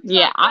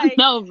 Yeah, I Like,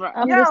 know, bro.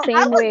 yo, I'm the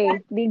same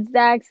way. The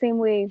exact same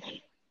way.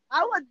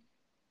 I would,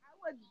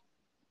 would,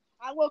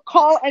 I would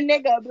call a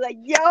nigga, be like,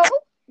 yo,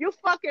 you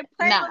fucking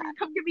playing Nah, with me?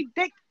 Come give me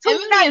dick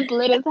Emily tonight. is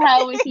lit as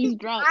hell when she's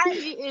drunk. I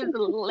She is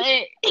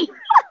lit.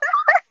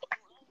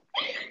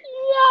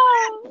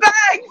 Yo.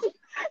 Thanks,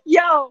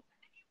 yo.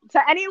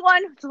 To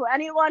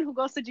anyone who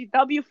goes to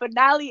GW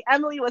finale,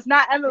 Emily was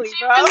not Emily,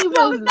 She bro. really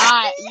That was was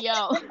not not, me.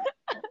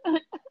 yo.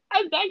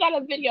 I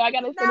got a video. I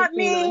gotta send it Not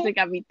to you. me. It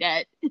got me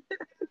dead.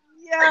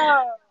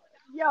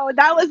 Yo,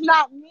 that was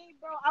not me,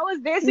 bro. I was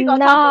dancing on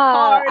top of Nah,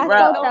 cars, I like,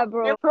 felt Bro. no, that, it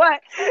bro.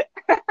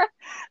 was.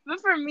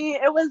 But for me,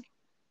 it was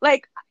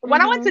like,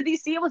 when I went to Mhm.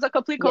 DC, it was a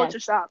complete Yes. culture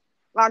shock.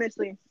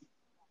 Honestly,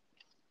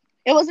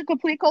 it was a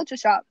complete culture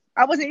shock.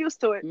 I wasn't used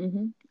to it.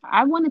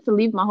 I wanted to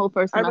leave my whole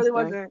first I really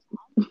semester.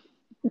 wasn't.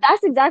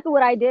 That's exactly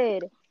what I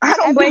did. I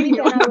don't Every blame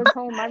you. weekend I was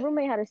home. My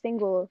roommate had a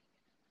single.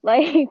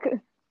 Like,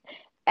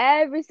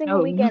 every single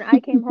Oh. weekend I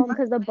came home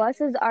because the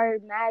buses are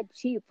mad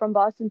cheap from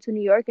Boston to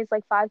New York. It's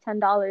like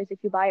 $5-10 if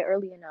you buy it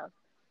early enough.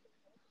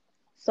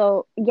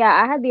 So yeah,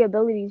 I had the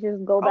ability to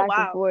just go Oh back and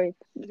wow. forth.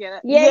 Yeah,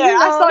 Yeah, yeah. you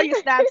I saw know, your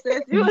snap,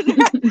 sis. You was.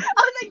 I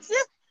was like,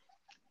 sis,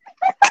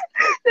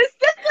 the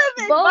sis live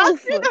in both,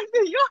 Boston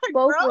or New York,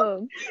 both bro. of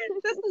them.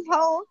 This is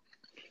home.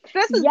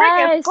 This is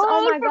bringing Yes.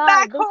 Oh food my from God,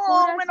 back the food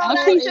home at and all How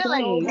that school she is shit.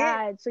 Like, so slay? damn.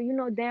 bad. So you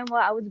know damn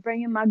well I was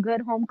bringing my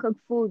good home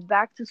cooked food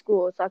back to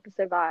school so I could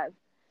survive.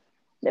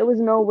 There was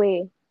no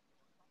way.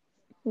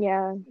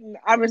 Yeah.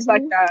 I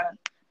respect Mhm. that.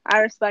 I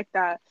respect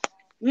that.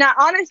 Now,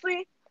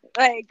 honestly,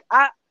 like,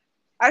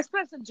 I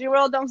spent some G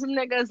World on some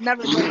niggas,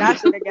 never doing that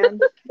shit again.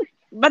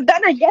 But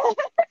then again,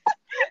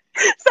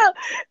 So,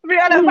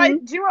 Brianna, my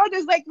Mhm. G World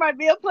is like my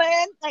meal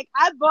plan. Like,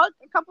 I booked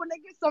a couple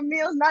niggas some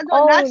meals, not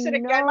doing Oh that shit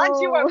again. My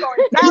G World no.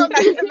 going down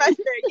next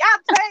semester. Y'all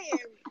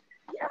playing.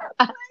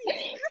 Y'all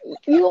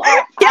You playing.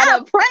 are out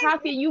Y'all of playing.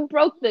 pocket. You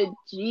broke the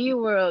G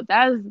World.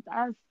 That's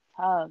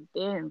tough.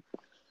 Damn.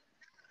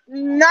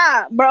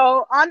 Nah,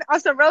 bro. On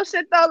some real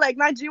shit though, like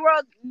my G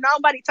World,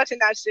 nobody touching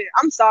that shit.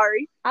 I'm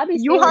sorry. I be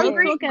You No stealing.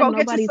 hungry? fuck, Go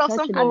get nobody yourself some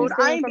touching I be food. it.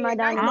 I stealing ain't from my being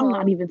dining nice. I'm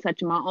not hall. even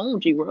touching my own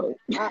G World.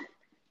 Uh,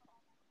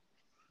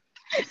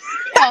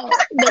 Yo,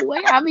 the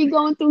way I be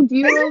going through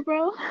G World,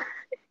 bro.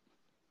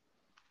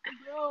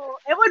 bro,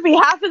 it would be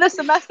half of the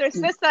semester.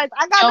 Sis says,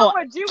 I got no Yo,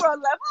 more G World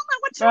left. I'm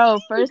like, what you bro,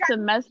 mean you first got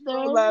no G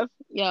World semester. left?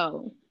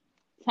 Yo,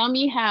 tell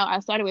me how I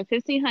started with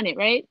 1,500,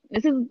 right?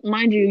 This is,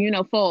 mind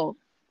you, fall.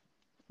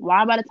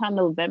 Why by the time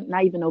November,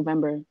 not even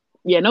November,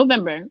 yeah,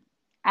 November,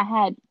 I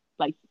had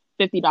like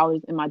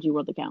 $50 in my G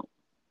World account,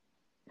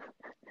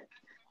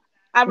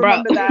 I bro.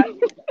 remember that.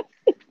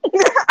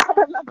 I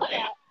remember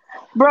that.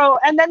 Bro,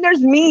 and then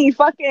there's me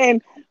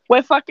fucking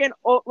with fucking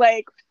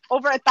like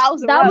over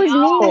 1,000 That left. was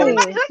Yo,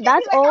 Everybody me. look at me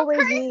That's like I'm always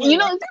you crazy. me.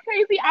 know it's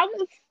crazy. I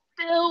was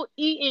still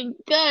eating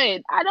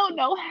good. I don't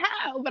know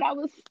how, but I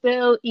was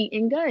still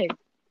eating good.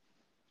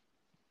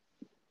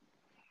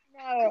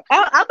 No,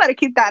 I better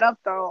keep that up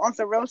though on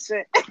some real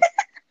shit.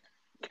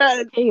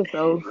 Cause Pay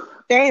yourself.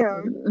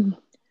 damn.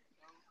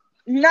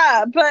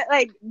 Nah, but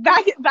like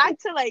back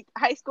to like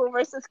high school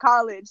versus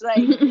college.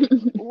 Like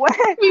what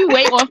We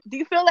way off, do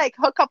you feel like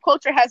hookup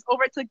culture has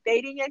overtook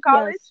dating in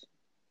college? Yes,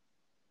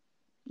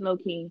 low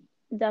key.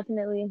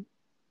 definitely.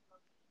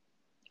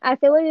 I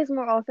feel like it's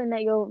more often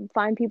that you'll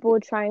find people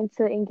trying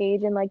to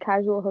engage in like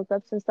casual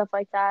hookups and stuff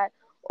like that,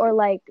 or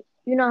like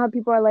you know how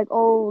people are like,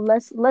 oh,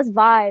 let's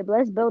vibe,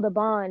 let's build a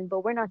bond,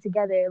 but we're not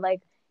together.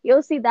 Like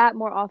you'll see that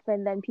more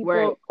often than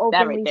Word. people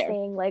That right openly there.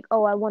 saying like,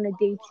 oh, I want to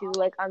date you,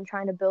 like I'm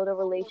trying to build a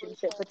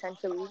relationship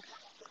potentially.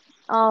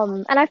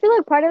 And I feel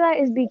like part of that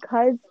is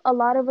because a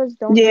lot of us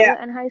don't do Yeah.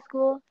 it in high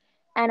school,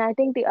 and I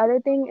think the other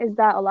thing is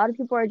that a lot of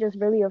people are just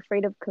really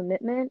afraid of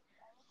commitment.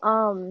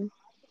 Um,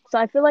 so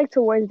I feel like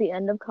towards the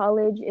end of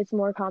college, it's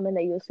more common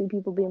that you'll see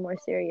people being more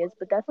serious,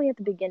 but definitely at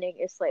the beginning,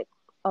 it's like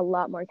a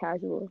lot more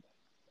casual.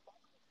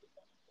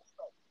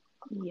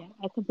 Yeah,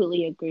 I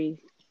completely agree.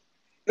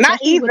 Not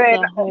Especially with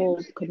even the whole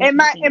in commitment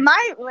my thing.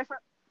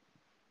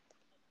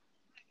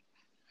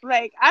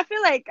 like I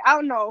feel like I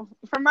don't know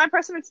from my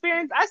personal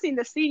experience I've seen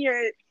the senior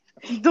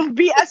to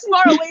be as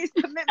far away as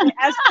commitment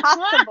as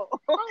possible.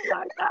 Oh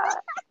my god.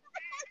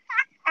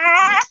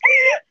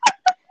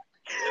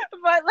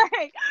 But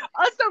like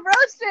on some real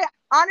shit,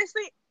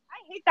 honestly,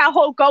 I hate that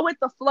whole go with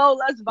the flow,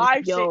 let's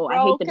vibe shit, Yo, I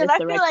hate bro. the Because I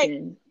feel like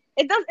misdirection.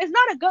 it's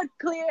not a good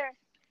clear.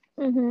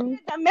 Mm-hmm.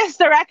 The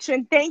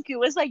misdirection, thank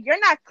you. It's like you're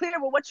not clear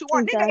with what you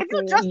want, nigga. If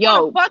you Exactly. just want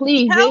to Yo, fuck,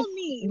 please, tell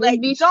me. just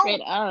Like, be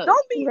straight up.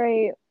 don't be,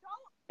 Right.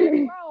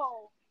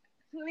 bro.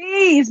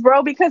 Please,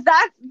 bro, because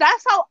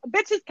that's how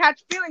bitches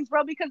catch feelings,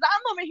 bro. Because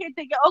I'm over here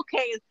thinking,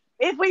 okay,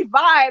 if we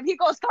vibe, he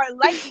gonna start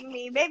liking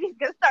me. Maybe he's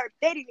gonna start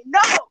dating me. No,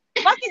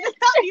 fucking just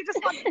tell me you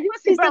just want the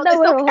pussy, She bro. said that It's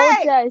with her whole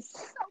okay. chest.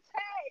 It's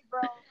okay,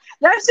 bro.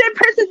 That shit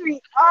pisses me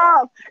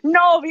off.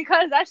 No,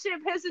 because that shit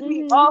pisses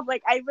me Mm-hmm. off.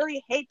 Like I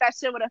really hate that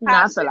shit with a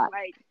Nah, I feel passion. like.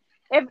 Like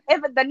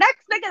if the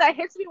next nigga that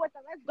hits me with the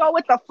let's go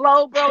with the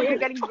flow, bro, you're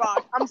getting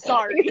blocked. I'm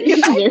sorry.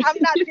 Like, I'm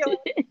not dealing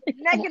with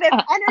negative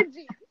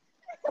energy.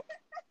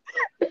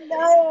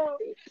 No,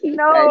 Keep that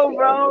no, shit on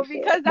bro, the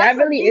shit. because that's That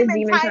some really is demon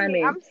demon timing.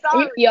 timing. I'm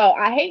sorry. Yo,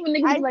 I hate when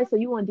niggas be I like, so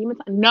you want demon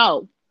time?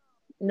 No,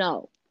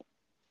 no,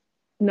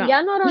 no.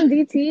 Y'all not on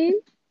DT? leave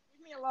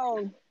me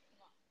alone.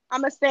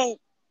 I'm a saint.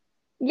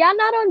 Y'all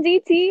not on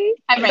DT?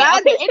 All right,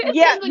 That okay. It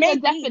yeah, depends on your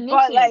maybe,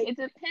 but definition. like It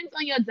depends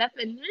on your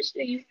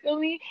definition. You feel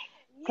me?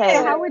 And Cause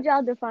how yeah. would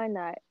y'all define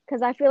that?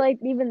 Because I feel like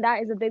even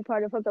that is a big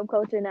part of hookup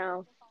culture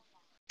now.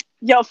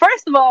 Yo,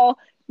 first of all,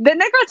 the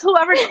niggas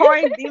whoever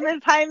coined demon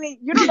timing,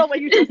 you don't know what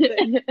you just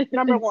did.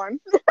 Number one.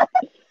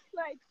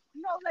 Like,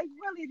 no, like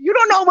really, you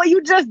don't know what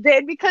you just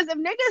did because if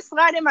niggas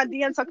slide in my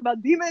DM talk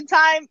about demon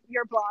time,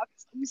 you're blocked.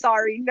 I'm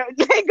sorry. No,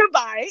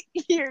 goodbye.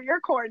 You're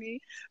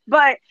corny.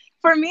 But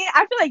for me,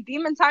 I feel like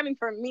demon timing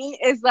for me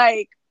is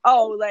like,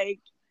 oh, like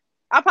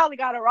I probably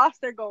got a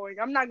roster going.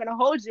 I'm not gonna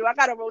hold you. I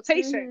got a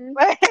rotation.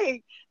 Mm-hmm.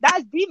 Like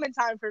that's demon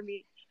time for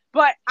me.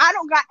 But I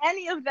don't got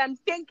any of them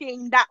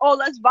thinking that oh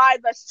let's vibe,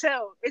 let's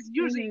chill. It's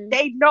usually Mm-hmm.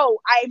 they know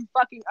I'm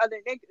fucking other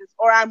niggas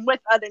or I'm with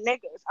other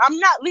niggas. I'm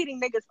not leading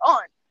niggas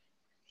on.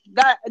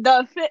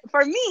 The fit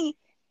for me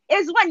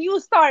is when you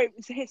start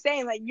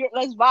saying like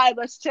let's vibe,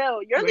 let's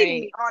chill. You're leading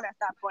me right. on at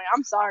that point.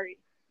 I'm sorry.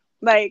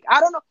 Like I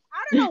don't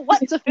know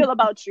what to feel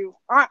about you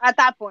at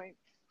that point.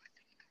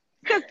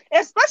 Because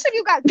especially if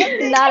you got good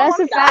thing, Nah, oh, that's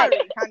I'm a fact.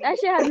 sorry, honey. That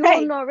shit has you Like,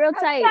 holding on real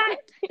tight.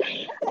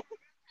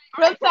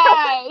 Real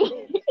time.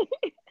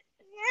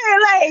 yeah,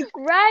 like,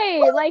 who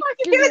Right. the Like, fuck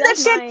you excuse me, giving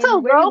that's this shit to,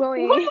 mine. Where you bro? Who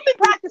going? you be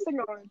practicing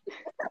on?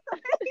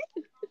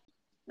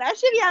 That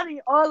should be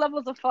having all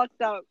levels of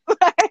fucked up.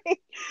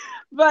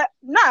 But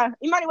nah,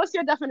 Imani, what's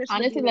your definition of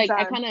Honestly, demon like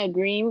I time? kind of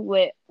agree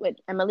with what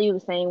Emily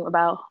was saying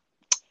about.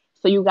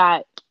 So you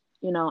got,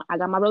 I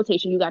got my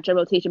rotation. You got your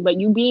rotation, but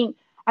you being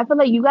I feel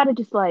like you gotta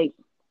just like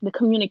the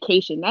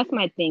communication. That's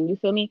my thing. You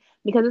feel me?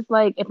 Because it's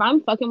like if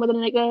I'm fucking with a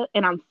nigga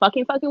and I'm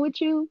fucking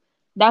with you,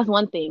 that's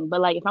one thing.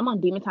 But like if I'm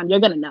on demon time, you're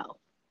gonna know.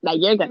 Like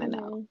you're gonna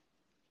know. Mm-hmm.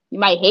 You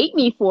might hate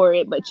me for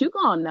it, but you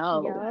gonna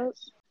know. Yup.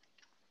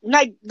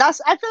 Like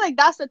I feel like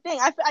that's the thing.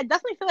 I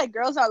definitely feel like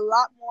girls are a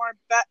lot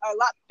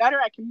better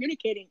at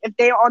communicating if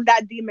they're on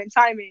that demon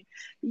timing.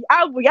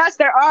 Yes,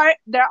 there are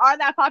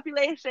that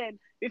population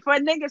before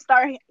niggas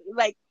start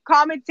like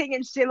commenting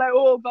and shit like,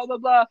 oh, blah blah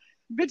blah,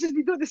 bitches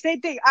be doing the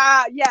same thing.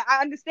 Yeah,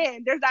 I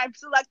understand. There's that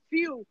select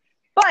few,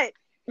 but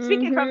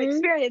speaking from Mm-hmm.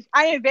 experience,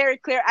 I am very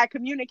clear at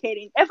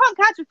communicating. If I'm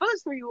catching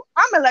feelings for you,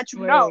 I'm gonna let you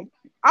know. Right.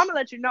 I'm gonna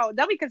let you know.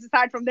 Then we can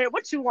decide from there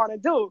what you want to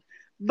do.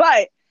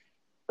 But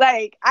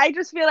like, I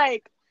just feel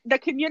like the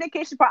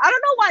communication part. I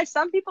don't know why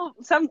some people,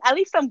 at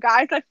least some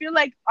guys, I feel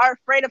like are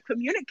afraid of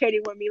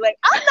communicating with me. Like,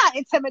 I'm not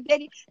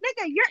intimidating,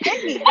 nigga. You're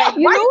in me. Like,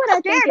 You why know you what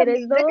I think scared it of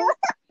is me, though?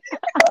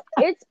 nigga?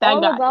 It's That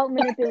all guy. about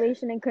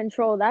manipulation and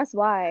control. That's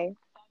why.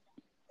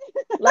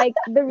 Like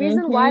the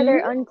reason why Mm-hmm.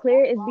 they're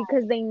unclear is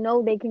because they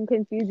know they can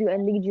confuse you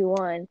and lead you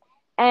on.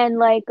 And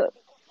like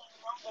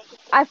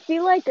I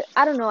feel like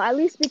I don't know, at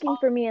least speaking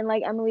for me and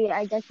like Emily,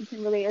 I guess you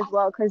can relate as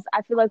well because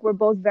I feel like we're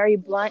both very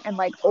blunt and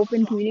like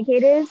open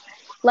communicators.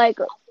 Like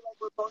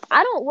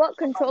I don't want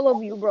control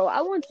over you, bro.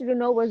 I want you to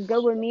know what's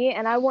good with me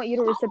and I want you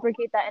to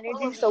reciprocate that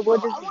energy so we'll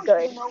just be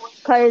good.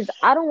 Cause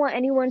I don't want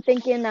anyone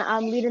thinking that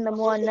I'm leading them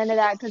on, none of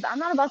that, because I'm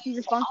not about to be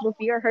responsible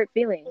for your hurt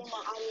feelings.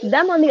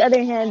 Them, on the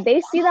other hand,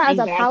 they see that as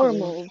a power Exactly.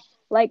 move.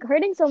 Like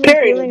hurting someone's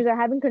Period. feelings or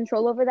having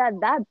control over that,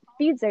 that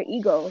feeds their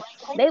ego.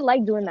 They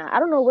like doing that. I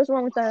don't know what's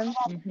wrong with them.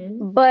 Mm-hmm.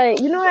 But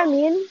you know what I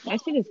mean?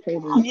 That shit is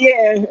crazy.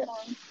 Yeah.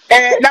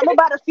 And I'm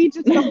about to feed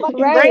you to the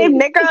fucking grave, Right.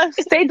 nigga.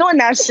 Stay doing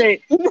that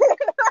shit.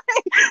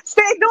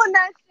 Stay doing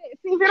that shit.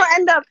 See if you don't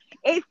end up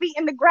 8 feet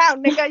in the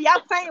ground, nigga.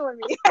 Y'all playing with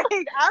me.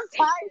 Like, I'm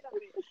tired of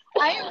it.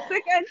 I am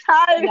sick and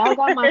Y'all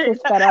got my tired.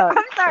 shit fed up.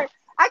 I'm sorry.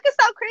 I could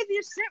sound crazy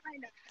as shit right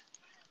now.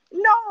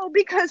 No,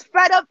 because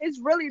fed up is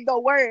really the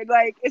word.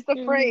 Like, it's the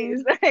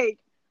phrase. Mhm. Like,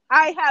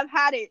 I have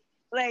had it.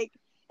 Like,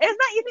 it's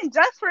not even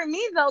just for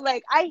me though.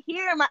 Like, I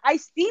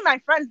see my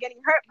friends getting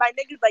hurt by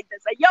niggas like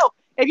this. Like, yo,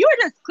 if you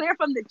were just clear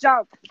from the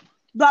jump,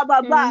 blah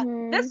blah blah,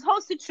 this Mhm.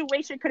 whole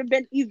situation could have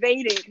been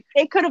evaded.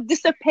 It could have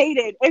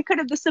dissipated. It could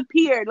have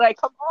disappeared. Like,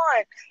 come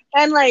on.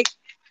 And like,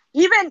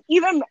 even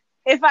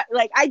if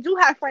I do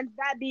have friends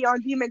that be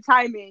on demon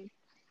timing,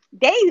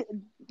 they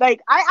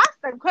like I ask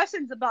them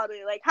questions about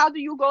it, like how do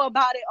you go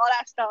about it, all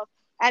that stuff,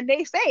 and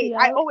they say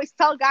I Yep. always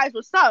tell guys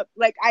what's up,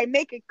 like I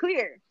make it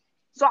clear.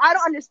 So I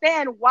don't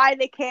understand why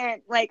they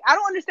can't, like I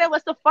don't understand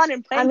what's the fun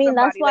in I playing mean,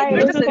 that's somebody. Like why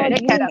you're it's just a called dickhead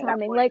demon at that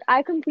timing. point. Like,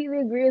 I completely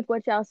agree with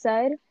what y'all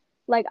said.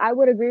 Like, I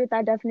would agree with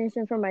that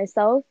definition for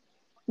myself.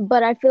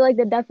 But I feel like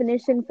the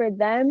definition for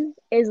them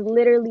is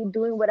literally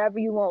doing whatever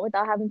you want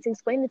without having to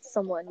explain it to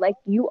someone. Like,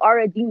 you are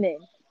a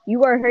demon.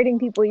 You are hurting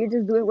people. You're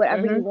just doing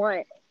whatever you Mm-hmm.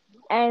 want.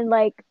 And,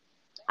 like,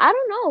 I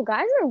don't know.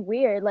 Guys are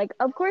weird. Like,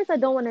 of course, I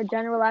don't want to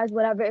generalize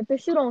whatever. If the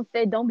shoe don't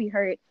fit, don't be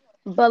hurt.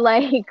 But,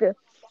 like,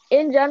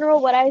 in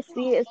general, what I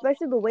see,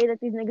 especially the way that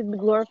these niggas be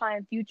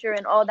glorifying Future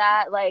and all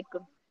that, like,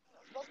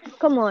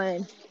 come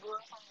on.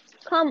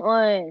 Come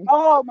on.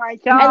 Oh my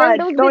And then god,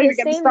 those be don't the even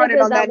get me same started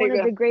niggas on that that want to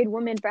nigga. degrade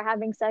women for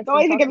having sex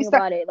Don't and even get me talking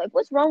started. about it. Like,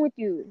 what's wrong with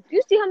you? Do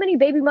you see how many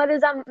baby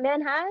mothers that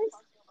man has?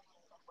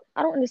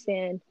 I don't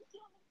understand.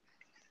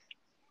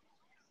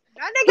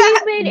 That He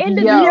nigga made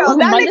yo, Yo, individual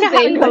that pieces Mother's nigga for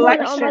had a Day baby was boy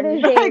on collection.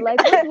 Mother's Day. Like,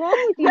 Like, what's wrong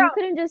with you? yo, You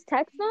couldn't just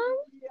text them?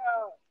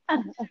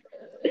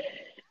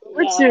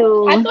 with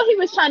Yo, I you. thought he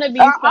was trying to be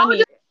I was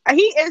funny.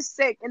 he is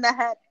sick in the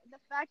head. The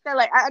fact that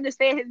like I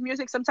understand his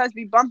music sometimes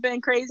be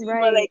bumping crazy, but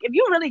Right. like if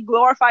you really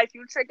glorify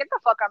Future, get the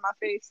fuck out my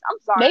face. I'm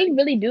They sorry.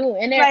 really do,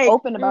 and they're Like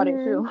open about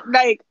it Mm-hmm. too.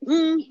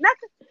 not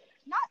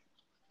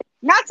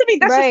not to be Right.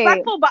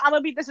 disrespectful, but I'm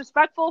gonna be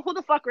disrespectful. Who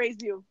the fuck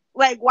raised you?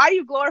 Like why are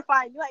you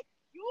glorifying? Like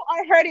you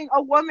are hurting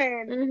a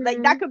woman.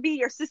 Like Mm-hmm. that could be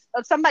your sister,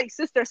 somebody's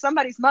sister,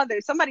 somebody's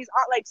mother, somebody's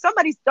aunt, like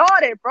somebody's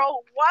daughter, bro.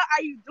 Why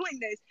are you doing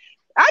this?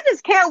 I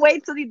just can't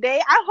wait till the day.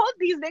 I hope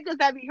these niggas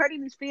that be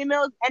hurting these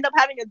females end up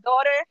having a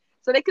daughter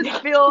so they can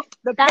feel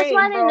the That's why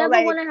pain, they bro. never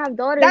Like want to have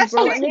daughters, that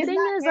bro. shit And the is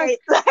thing not is, like, right.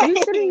 you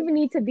shouldn't Like, even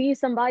need to be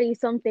somebody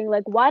something.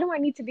 Like, why do I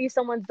need to be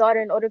someone's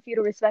daughter in order for you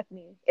to respect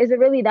me? Is it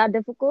really that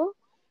difficult?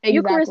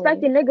 You can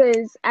respect Exactly. the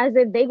niggas as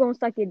if they gonna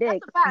suck your that's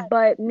dick, a fact.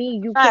 but me,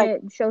 That's a you fact.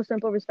 couldn't show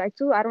simple respect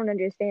to. I don't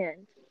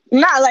understand.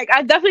 Nah, like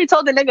I definitely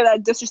told the nigga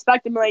that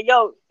disrespected me, like,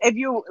 yo, if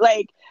you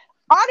like,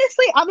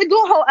 honestly, I'm gonna do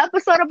a whole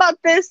episode about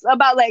this,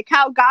 about like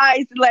how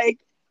guys like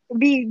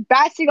be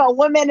bashing on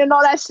women and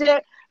all that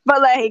shit.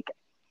 But like,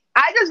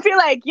 I just feel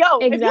like,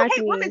 yo, if you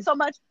hate women Exactly. so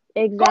much,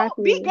 go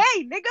be Exactly.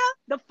 gay, nigga.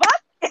 The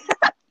fuck,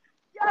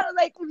 yo,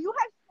 like if you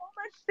have so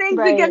much things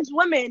Right. against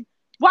women,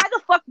 why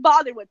the fuck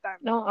bother with them?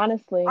 No,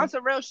 honestly, On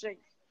some real shit.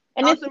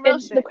 and On some real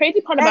it's the shit.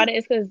 crazy part And about it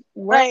is because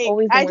we're like,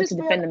 always the I ones to just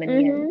feel defend them in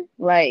the end.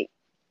 Mm-hmm. Like,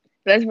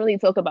 let's really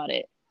talk about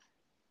it.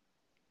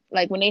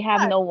 Like when they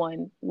have like, no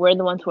one, we're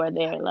the ones who are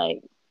there.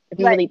 Like, if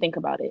you like really think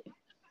about it.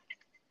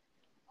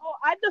 oh,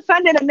 I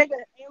defended a nigga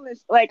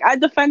aimless. Like I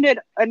defended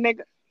a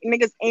nigga.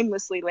 niggas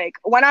aimlessly. Like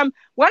when I'm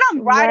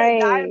ride or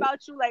die Right.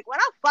 about you, like when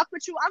I fuck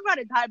with you, I'm ride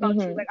or die about you.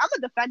 Mm-hmm. Like I'm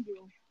gonna defend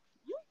you.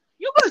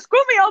 You could screw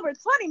me over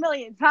 20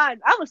 million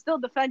times. I will still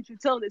defend you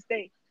till this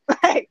day.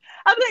 Like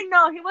I'm like,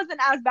 no, he wasn't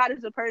as bad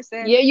as a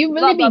person. Yeah, you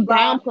Blah really blah be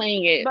blah.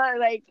 downplaying it. But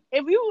like,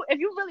 if you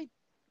really,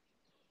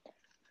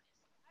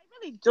 I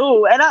really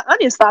do, and I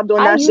need to stop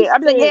doing I that shit. used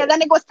I'm like, yeah, to. that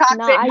nigga was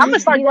Nah, toxic. I I'm gonna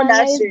used to start be doing that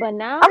that nice, shit. but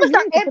now I'm gonna you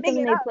start need to put them amping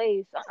in it their up.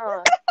 place.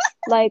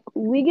 Like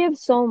we give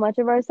so much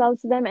of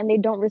ourselves to them, and they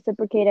don't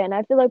reciprocate it. And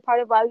I feel like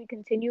part of why we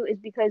continue is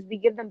because we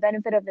give them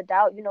benefit of the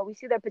doubt. You know, we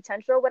see their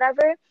potential, or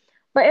whatever.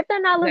 But if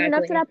they're not living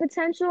up to Exactly. that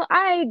potential,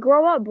 I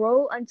grow up,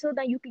 bro. Until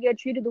then, you can get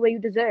treated the way you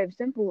deserve.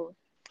 Simple.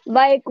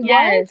 Like what?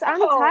 Yes. I'm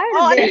Oh, tired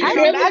of oh, it. he's I on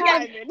fully that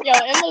have. diamond. Yo,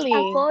 I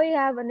Emily, fully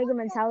have a nigga I'm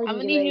mentality to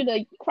gonna be need you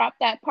like. to crop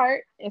that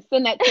part and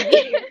send that to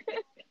me.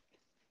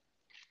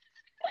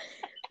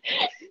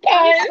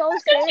 I'm Cause so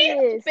she's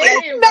serious. Like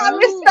spitting, Not bro. you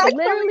respectfully.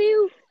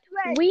 literally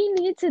Like, we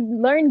need to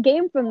learn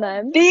game from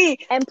them D,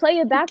 and play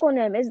it back on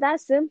them. It's that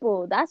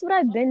simple. That's what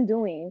I've been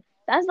doing.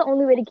 That's the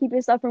only way to keep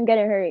yourself from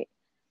getting hurt.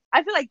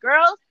 I feel like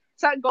girls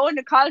start going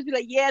to college, be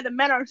like, yeah, the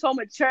men are so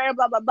mature,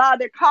 blah blah blah.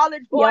 They're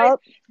college boys.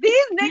 Yup.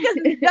 These niggas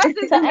is just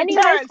as To any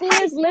high immature as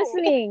high schoolers school.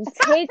 listening,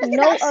 Stop take thinking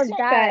note that of shit.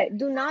 Fact. that.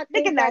 Do not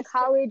Thinking think that that shit.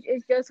 college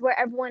is just where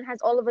everyone has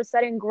all of a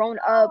sudden grown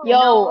up. No,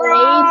 Yo,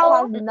 age No.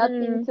 has bro.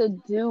 nothing Mm-mm. to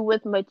do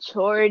with Yup.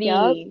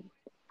 maturity.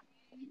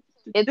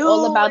 It's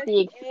all Do about with the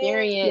it.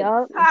 experience.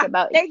 Yup. It's Ha,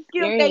 about thank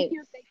you, thank experience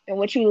you, thank and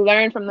what you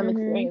learn from them Mm-hmm.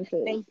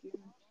 experiences. you.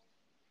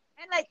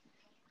 And like,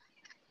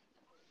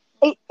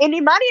 and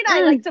Imani and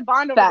I like Mm. to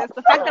bond over this. Facts.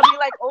 The fact that we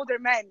like older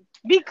men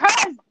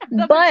because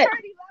the But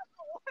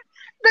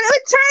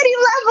maturity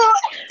level,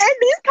 and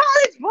these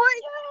college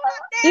boys not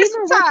there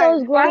even with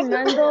those sometimes. grown It's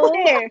men not though,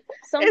 there.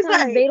 It's sometimes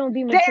like, they don't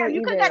be mature damn,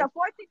 you could get either. a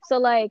 14. So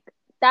like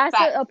that's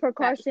Facts. a Facts.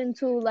 precaution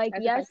to like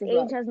That's a yes, fact as age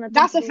well. has nothing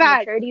That's to a do with fact.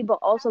 maturity, but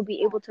also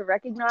be able to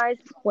recognize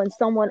when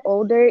someone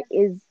older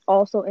is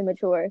also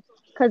immature.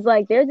 Cause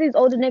like there's these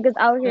older niggas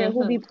out here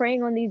who be Mm-hmm.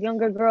 preying on these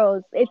younger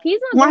girls. If he's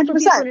not going for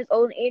people 100%. in his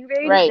own age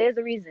range, Right. there's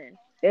a reason.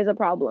 There's a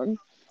problem.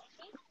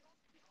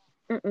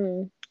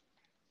 Mm-mm.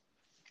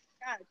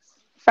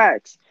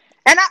 Facts.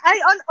 And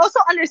also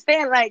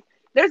understand, like,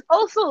 there's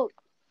also,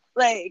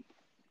 like,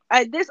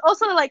 there's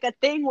also, like, a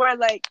thing where,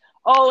 like,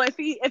 oh, if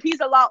he's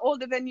a lot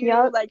older than you,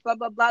 Yup. like, blah,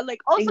 blah, blah.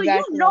 Like, also,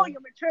 you know Exactly.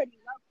 your maturity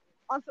level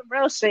on some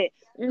real shit.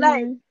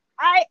 Like, Mm-hmm.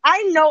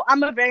 I know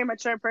I'm a very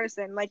mature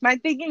person. Like, my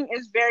thinking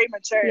is very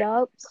mature.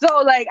 Yup.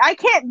 So, like, I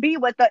can't be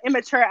with the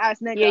immature ass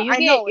Yeah, nigga. you I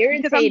get know it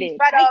because I'm irritated.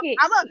 fed I up. get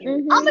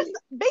Mm-hmm.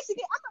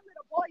 Basically, I'm a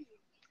little boy.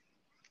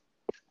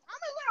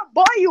 I'm a little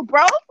boy, you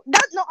bro.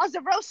 That's no on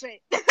some real shit.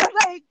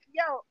 Like,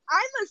 yo,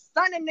 I'm a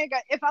son of nigga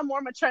if I'm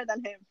more mature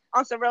than him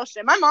on some real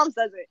shit. My mom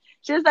says it.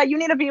 She was like, you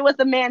need to be with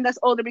a man that's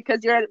older because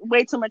you're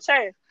way too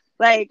mature.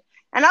 Like,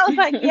 and I was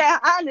like, yeah,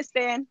 I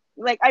understand.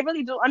 Like, I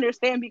really do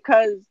understand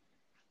because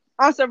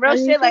on some real As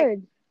you shit, like,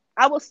 should.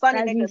 I will son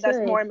a As you nigga that's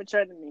should. more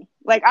immature than me.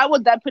 Like, I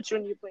will that put you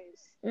in your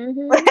place.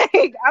 Mm-hmm.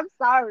 Like, I'm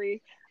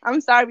sorry.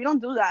 I'm sorry. We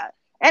don't do that.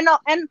 And no,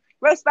 and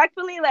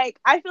respectfully, like,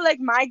 I feel like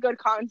my good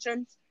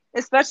conscience,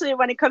 especially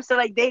when it comes to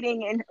like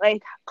dating and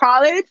like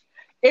college,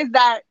 is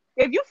that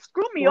if you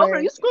screw me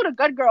over, you Word. screwed a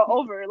good girl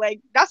over.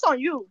 Like, that's on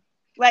you.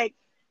 Like,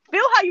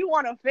 feel how you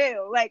want to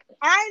feel. Like,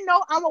 I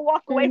know I'm gonna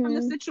walk away from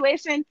the Mm-hmm.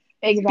 situation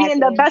being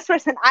the exactly. best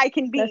person I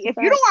can be. That's a If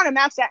you don't fact. want to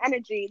match that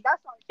energy,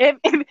 that's on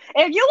you.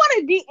 If you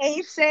want to be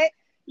a shit,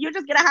 you're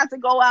just gonna have to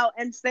go out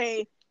and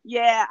say,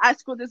 yeah, I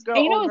screwed this girl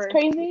And you know over, what's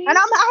crazy? and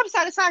I have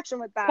satisfaction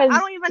with that. I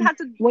Because don't even have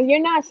to when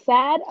you're not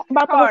sad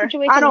about the whole car.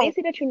 situation, I when they don't,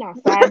 see that you're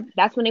not sad,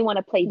 that's when they want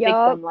to play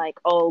Yup. victim, like,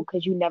 oh,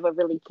 because you never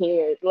really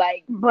cared.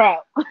 Like, bro,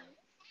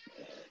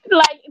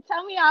 like,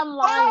 tell me I'm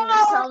lying.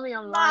 oh Tell me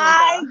I'm lying,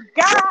 my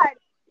though. god,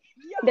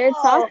 They're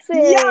yo, toxic.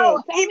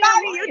 Tell me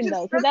I'm Imani, you lying, just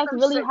though, because spit that's some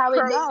really shit how it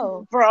crazy,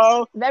 go.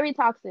 bro. Very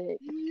toxic.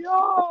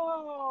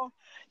 Yo,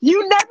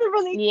 you never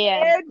really Yeah,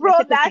 cared, bro.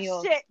 that shit pisses That me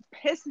off. shit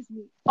pisses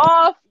me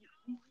off.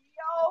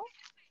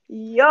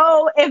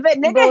 Yo, if a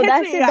nigga Bro, hits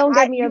that me, shit don't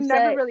get me you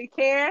never upset. really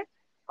care.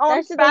 Oh, I'm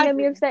That shit don't get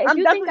me spazzing. upset. If I'm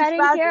you think definitely I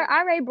didn't care, spazzing.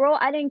 all right, bro,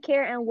 I didn't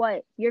care, and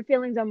what? Your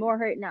feelings are more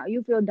hurt now.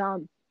 You feel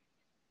dumb.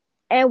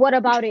 And what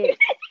about it?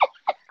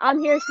 I'm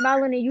here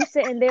smiling and you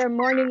sitting there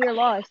mourning your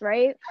loss,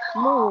 right?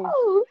 Move.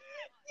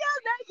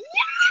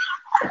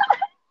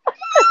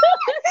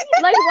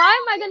 Like,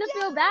 why am I gonna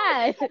feel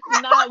bad?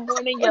 Not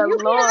wanting If your you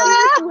can't loss. see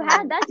what you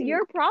had, that's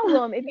your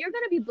problem. If you're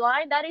gonna be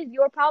blind, that is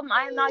your problem.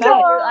 I am not getting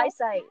Facts. your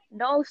eyesight.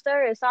 No,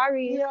 sir.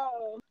 Sorry.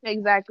 Yo.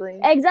 Exactly.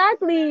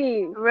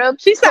 Exactly. Real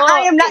She said, I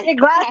talk. am not your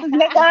glasses,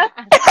 nigga.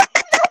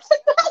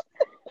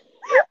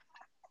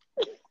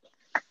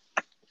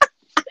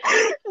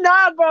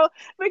 Nah, bro.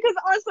 Because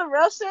on some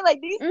real shit,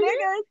 like these Mhm.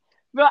 niggas,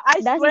 bro,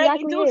 I That's swear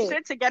exactly they do it.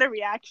 shit to get a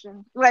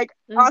reaction. Like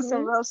on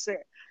some Mhm. real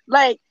shit.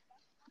 Like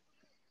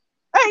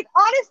Like,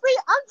 honestly,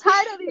 I'm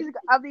tired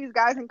of these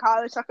guys in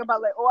college talking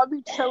about like, oh, I'll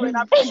be chilling,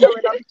 I'll be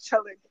chilling, I'll be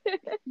chilling.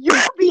 You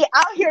be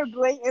out here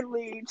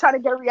blatantly trying to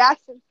get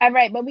reactions. All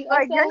right, but we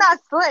Like, also, you're not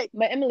slick.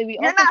 but Emily, we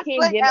You're also not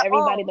can't slick give at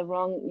everybody all. the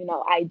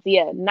wrong,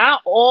 idea.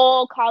 Not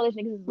all college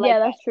niggas is like Yeah,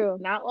 that. that's true.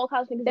 Not all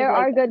college niggas is There like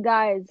are that. good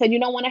guys. So you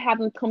don't want to have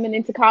them coming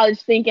into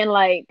college thinking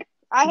like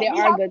there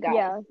are good guys.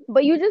 Yeah,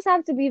 but you just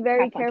have to be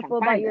very Have fun trying to careful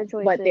about find your them.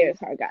 choices. But there's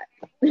hard guys.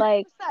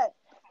 Like,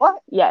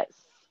 What? Yes.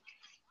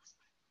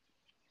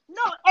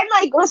 No, and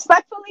like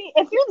respectfully,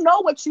 if you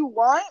know what you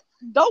want,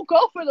 don't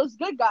go for those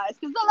good guys.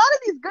 Because a lot of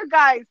these good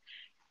guys,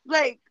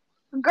 like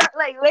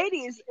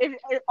ladies,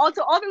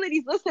 also all the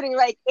ladies listening,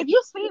 like if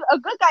you see a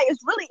good guy is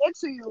really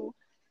into you,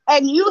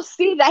 and you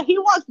see that he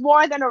wants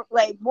more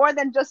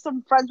than just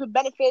some friends with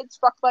benefits,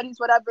 fuck buddies,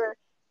 whatever,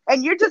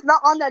 and you're just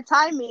not on that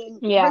timing,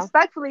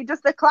 respectfully,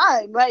 just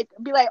decline. Like,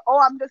 be like, oh,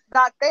 I'm just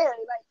not there.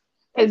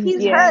 Like, if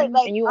he's hurt,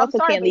 like, and you I'm also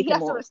sorry, can't but lead he them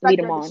has to on. respect Lead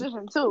your them on.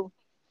 decision too.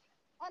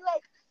 And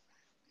like,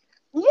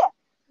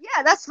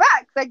 yeah, that's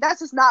facts. Like,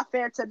 that's just not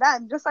fair to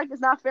them. Just like it's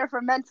not fair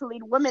for men to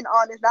lead women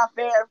on, it's not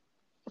fair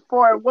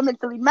for women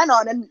to lead men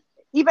on. And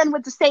even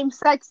with the same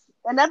sex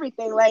and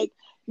everything, like,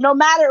 no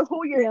matter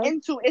who you're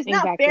into, it's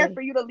not fair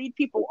for you to lead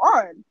people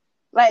on.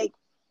 Like,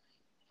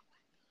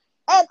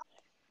 and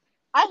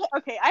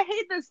I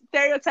hate this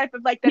stereotype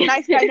of like the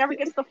nice guy never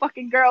gets the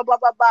fucking girl, blah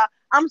blah blah.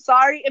 I'm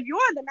sorry, if you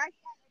are the nice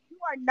guy, if you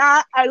are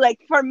not, like,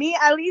 for me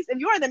at least, if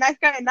you are the nice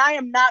guy and I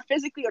am not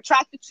physically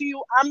attracted to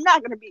you, I'm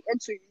not gonna be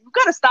into you. You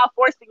gotta stop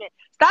forcing it.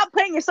 Stop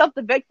playing yourself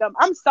the victim.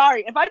 I'm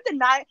sorry if I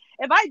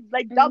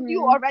like dubbed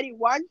you already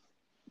once.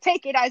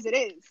 Take it as it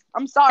is.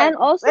 I'm sorry. And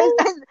also,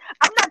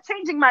 I'm not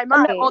changing my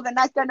mind. Oh, the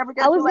nice guy never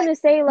gets. I was gonna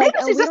say, like,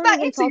 and we just don't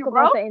even talk you,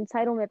 about the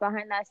entitlement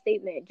behind that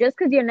statement. Just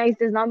because you're nice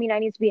does not mean I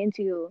need to be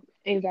into you.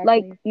 Exactly.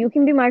 Like, you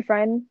can be my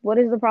friend. What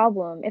is the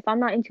problem? If I'm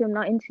not into you, I'm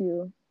not into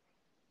you.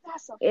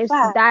 It's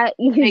that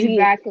easy.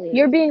 Exactly.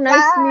 You're being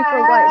nice to me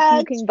for what? So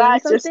you can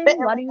gain something?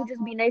 Why don't you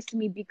just be nice to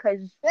me because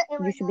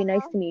you should be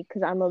nice to me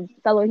because I'm a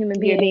fellow human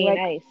being? You're being like,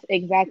 nice.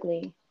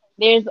 Exactly.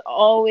 There's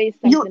always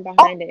something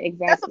behind it.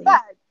 Exactly.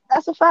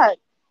 That's a fact.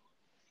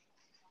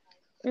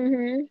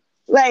 Mm-hmm.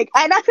 Like,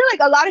 and I feel like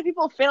a lot of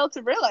people fail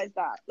to realize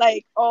that.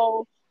 Like,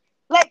 oh,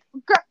 like,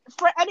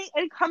 for any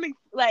incoming,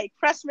 like,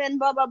 freshmen,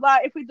 blah, blah, blah,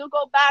 if we do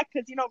go back,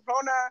 because,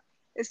 Rona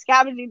is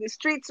scavenging the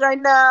streets right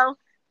now,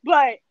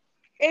 but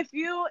if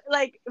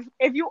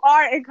you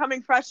are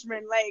incoming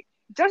freshmen, like,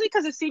 just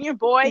because a senior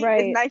boy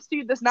is nice to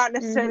you does not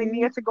necessarily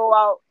mean to go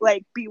out,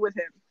 like, be with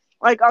him.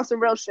 Like, on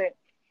some real shit.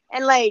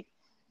 And, like,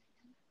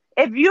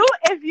 if you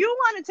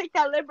want to take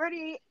that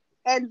liberty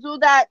and do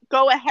that,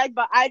 go ahead,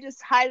 but I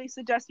just highly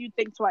suggest you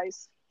think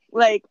twice,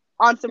 like,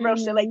 on some real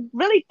shit. Like,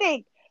 really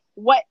think,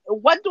 what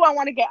do I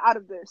want to get out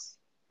of this?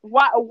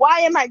 Why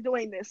am I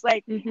doing this?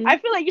 Like, I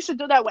feel like you should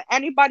do that with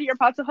anybody you're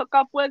about to hook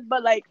up with,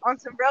 but, like, on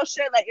some real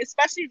shit, like,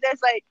 especially if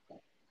there's, like,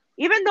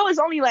 even though it's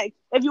only, like,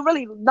 if you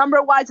really,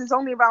 number-wise, it's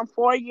only around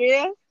 4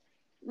 years,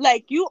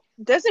 like,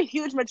 there's a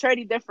huge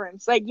maturity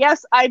difference. Like,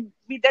 yes,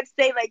 we did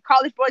say, like,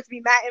 college boys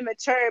be mad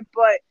immature,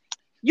 but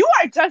you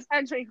are just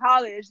entering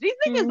college. These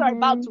niggas are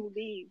about to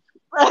leave.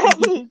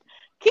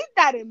 Keep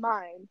that in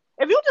mind.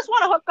 If you just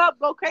want to hook up,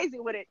 go crazy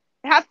with it.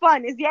 Have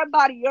fun. It's your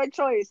body, your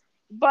choice.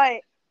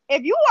 But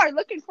if you are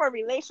looking for a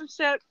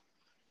relationship,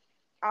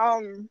 I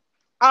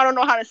don't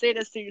know how to say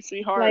this to you,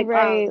 sweetheart.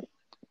 Like,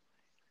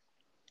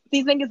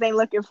 these niggas ain't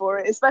looking for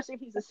it, especially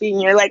if he's a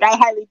senior. Like, I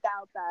highly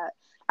doubt that.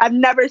 I've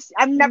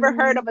never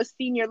heard of a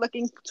senior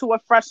looking to a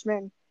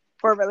freshman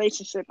for a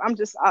relationship. I'm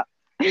just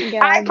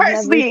I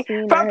personally,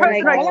 from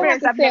personal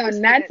experience, I've never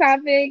on that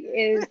topic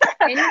is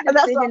any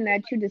decision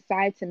that you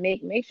decide to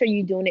make sure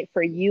you're doing it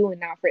for you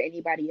and not for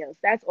anybody else.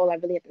 That's all I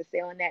really have to say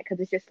on that,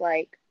 because it's just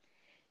like,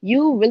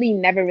 you really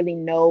never really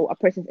know a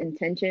person's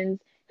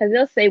intentions, because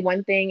they'll say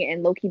one thing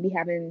and low-key be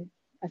having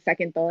a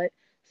second thought.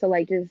 So,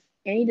 like, just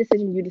any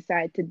decision you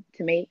decide to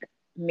make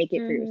it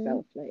for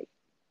yourself. Like,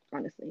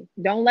 honestly,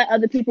 don't let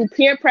other people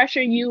peer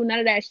pressure you. None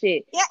of that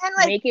shit. Yeah, and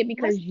like, make it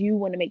because you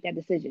want to make that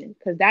decision.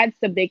 Because that's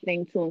the big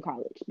thing too in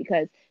college.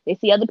 Because they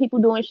see other people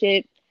doing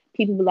shit.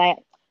 People be like,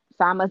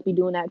 so I must be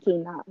doing that too.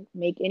 Nah,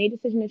 make any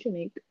decision that you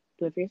make,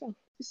 do it for yourself.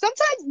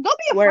 Sometimes don't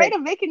be afraid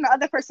of making the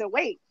other person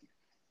wait.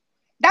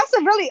 That's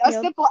a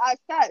simple ass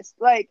test.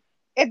 Like,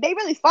 if they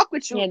really fuck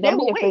with you, don't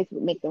be afraid to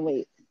make them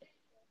wait.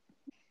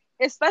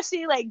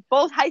 Especially, like,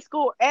 both high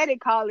school and in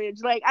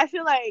college. Like, I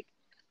feel like,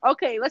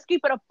 okay, let's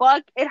keep it a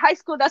buck. In high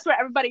school, that's where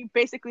everybody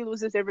basically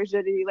loses their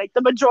virginity. Like,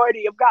 the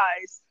majority of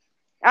guys.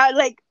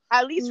 Like,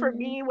 at least for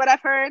me, what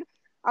I've heard,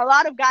 a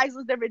lot of guys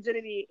lose their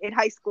virginity in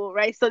high school,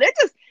 right? So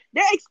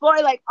they're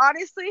exploring, like,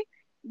 honestly,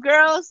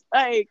 girls,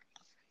 like,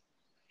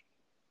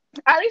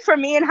 at least for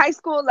me in high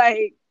school,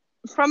 like,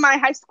 from my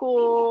high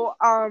school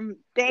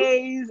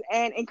days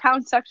and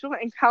sexual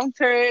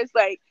encounters,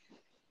 like,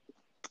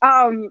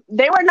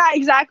 they were not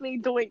exactly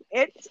doing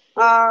it.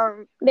 They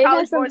college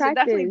had some boys practice. are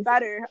definitely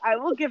better. I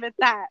will give it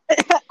that.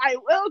 I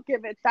will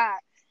give it that.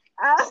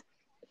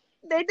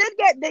 they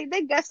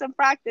did get some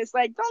practice.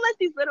 Like, don't let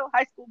these little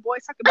high school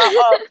boys talk about,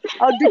 oh,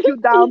 I'll dick you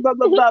down, blah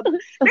blah blah.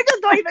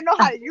 Niggas don't even know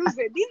how to use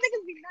it. These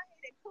niggas be not.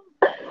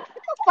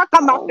 Get the fuck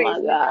out my Oh face.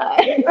 my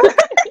god.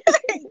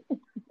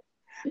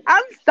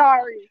 I'm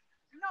sorry.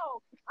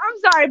 No,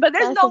 I'm sorry, but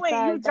there's That's no a way you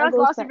fact. That just goes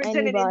lost for your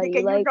virginity and anybody.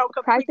 you Like, don't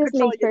complete practice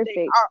control makes your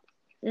thing.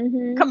 perfect.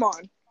 Mm-hmm. Come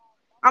on.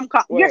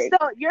 Word.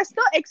 You're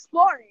still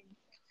exploring.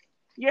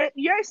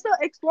 You're still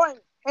exploring.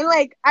 And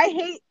like I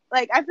hate,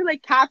 like I feel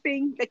like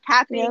capping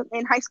Yep.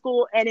 in high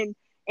school and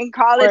in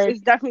college Word.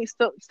 is definitely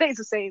still stays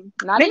the same.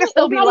 Not even, Niggas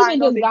still it's be not lying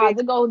even on just their guys.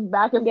 dick. It goes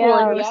back and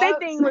Yeah. forth. The same Yep.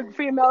 thing with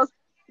females.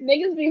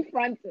 Niggas be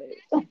fronted.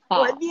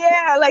 But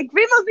yeah, like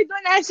females be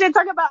doing that shit,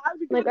 talking about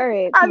Like, all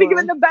right, I'll come be giving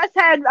on. the best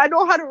head. I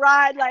know how to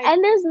ride. Like,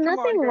 And there's come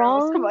nothing on,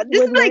 girls. Come wrong on.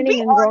 This with is like, be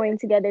learning and growing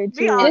honest. together Be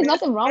too. There's honest.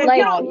 nothing wrong If with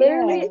you Like, that. don't,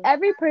 literally, Yeah.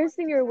 every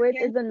person you're with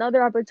is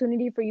another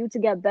opportunity for you to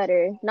get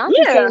better. Not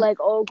to say yeah, like,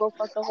 oh, go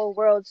fuck the whole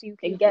world so you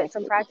can get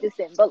some Exactly. practice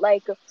in, but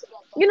like,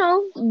 you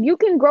know, you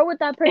can grow with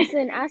that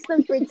person. Ask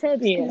them for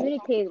tips. Yeah.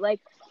 Communicate. Like,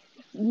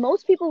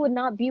 most people would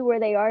not be where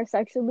they are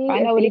sexually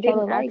Find if out what they each other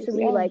didn't likes.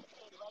 actually Yeah. like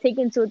take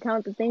into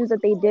account the things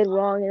that they did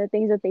wrong and the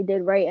things that they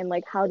did right and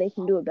like how they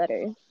can do it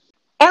better.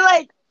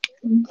 and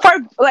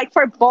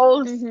for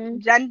both Mhm.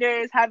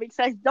 genders having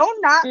sex,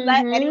 don't not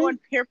let Mhm. anyone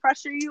peer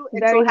pressure you into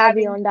Very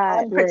heavy having on that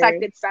word.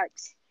 unprotected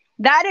sex.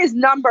 That is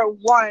number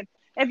one.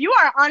 If you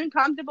are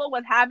uncomfortable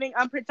with having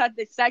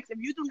unprotected sex, if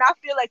you do not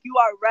feel like you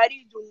are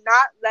ready, do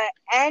not let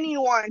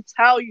anyone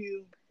tell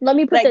you. Let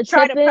me put Like the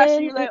try tip to pressure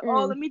in. you, like,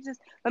 oh, Mm-mm.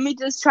 let me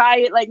just try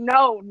it. Like,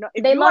 no.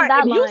 If They you love are,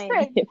 that if you line.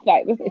 say, It's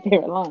like they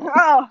were lying.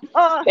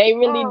 oh, They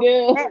really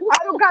do. hey, I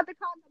don't got the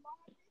condom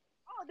on.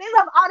 Oh, they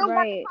love, I don't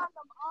got the Right.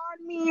 condom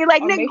on me.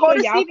 Like, Or nigga, make go sure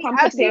to y'all come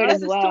CVS. prepared as CVS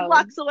is 2 well.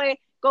 blocks away.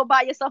 Go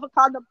buy yourself a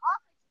condom.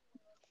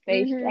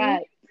 Stay Mhm.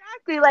 strapped.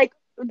 Exactly. Like,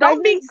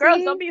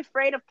 girls, don't be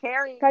afraid of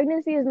carrying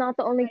Pregnancy is not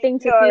the only thing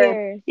to your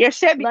fear. your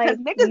shit, because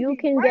Like, niggas you be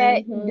can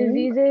burning. get Mhm.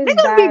 diseases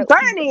Niggas be that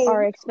burning.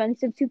 are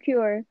expensive to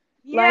cure.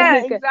 Yeah,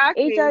 Like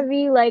exactly.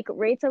 HIV, like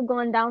rates have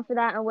gone down for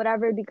that and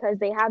whatever because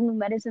they have no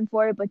medicine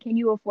for it. But can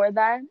you afford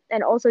that?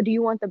 And also, do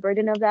you want the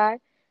burden of that?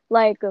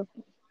 Like,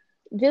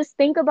 just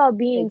think about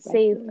being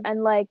safe Exactly.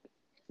 and like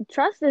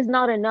trust is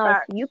not enough.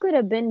 Facts. You could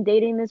have been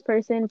dating this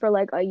person for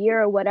like a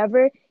year or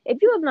whatever.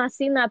 If you have not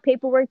seen that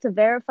paperwork to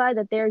verify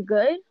that they're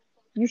good,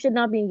 you should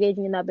not be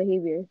engaging in that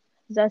behavior.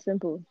 It's that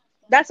simple.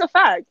 That's a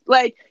fact.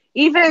 Like,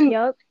 even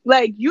Yep.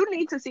 like you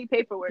need to see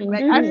paperwork.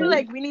 Like, I feel Mhm.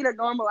 like we need to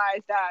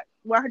normalize that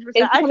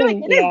 100%. It's I feel like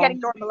becoming, it is yeah. getting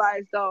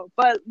normalized though,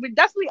 but we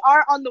definitely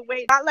are on the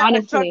way. Not let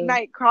a drunk Honestly.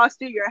 night cross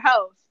through your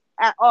health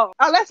at all.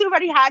 Unless you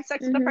already had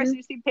sex with the person, Mhm.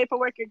 you see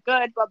paperwork, you're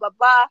good, blah blah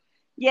blah.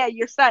 Yeah,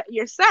 you're set.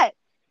 You're set.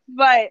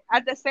 But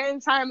at the same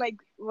time,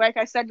 like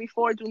I said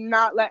before, do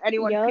not let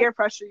anyone Yep. peer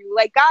pressure you.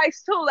 Like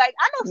guys too. Like,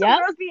 I know some Yep.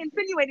 girls be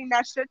insinuating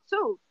that shit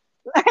too.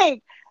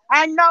 Like,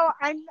 I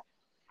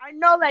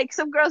know, like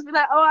some girls be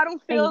like, "Oh, I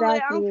don't feel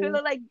Exactly.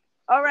 it." Like,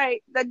 all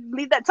right, then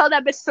leave that. Tell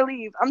that bitch to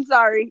leave. I'm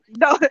sorry.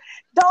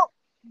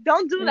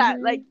 Don't do that.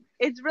 Mhm. Like,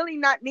 it's really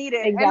not needed.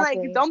 And like,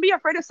 Exactly. don't be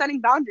afraid of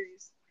setting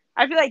boundaries.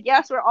 I feel like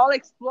yes, we're all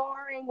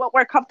exploring what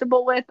we're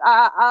comfortable with.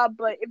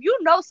 But if you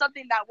know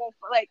something that won't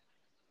like,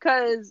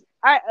 cause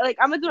I'm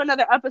gonna do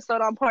another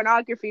episode on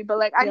pornography. But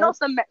like, I know Yep.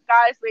 some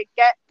guys like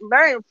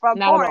learn from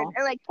Not at porn, all.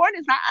 and like porn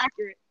is not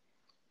accurate.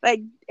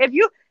 Like, if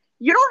you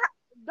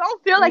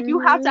don't feel like you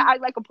have to Mhm.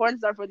 act like a porn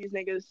star for these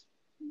niggas,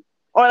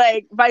 or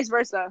like vice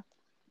versa.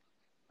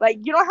 Like,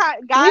 you don't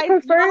have We guys. You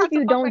don't prefer have if to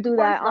you fuck don't like a do porn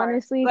that, star.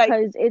 honestly, Like,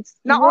 because it's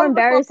not more all of us want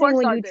embarrassing porn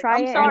when star you dick. try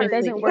I'm it and it sorry.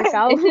 doesn't Honestly. work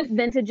out It's just,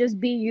 than to just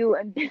be you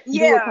and do what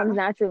Yeah. comes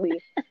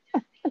naturally.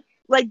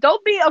 Like,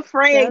 don't be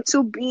afraid Yep.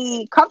 to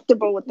be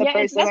comfortable with the yeah,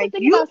 person. that's the Like,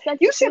 thing about sex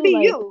you should too. be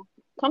Like, you.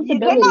 They're not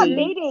comfortability. Mhm.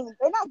 dating.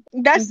 They're not.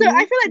 That's the. I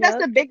Mhm. feel like that's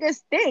Yep. the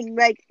biggest thing.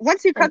 Like,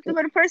 once you're And comfortable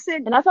with a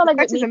person, and I feel like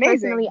with sex is me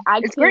personally, amazing. I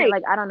It's can't, great.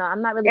 like, I don't know.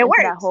 I'm not really It into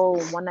that works. whole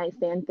one night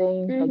stand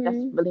thing. Like, that's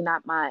Mhm. really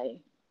not my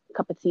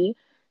cup of tea.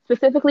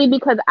 Specifically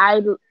because I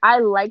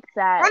like Oh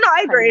that no,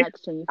 I agree.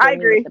 connection, you I feel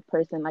me, with agree. the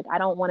person. Like, I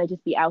don't want to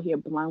just be out here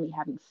blindly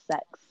having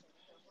sex.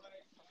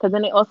 Because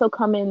then they also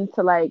come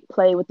into like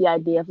play with the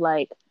idea of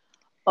like,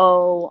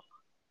 oh,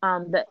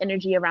 the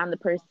energy around the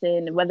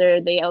person, whether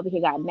they over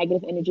here got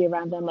negative energy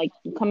around them. Like,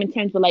 you come in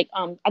terms with like,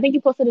 I think you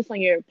posted this on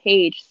your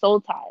page,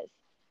 soul ties,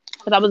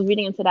 because I was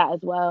reading into that as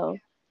well.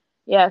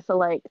 Yeah, so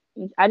like,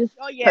 I just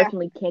Oh yeah.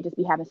 personally can't just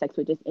be having sex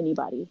with just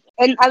anybody.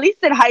 And at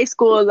least in high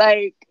school,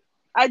 like,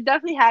 I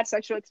definitely had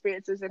sexual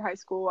experiences in high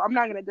school. I'm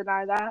not gonna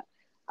deny that.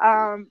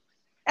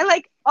 And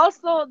like,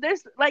 also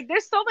there's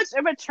so much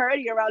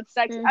immaturity around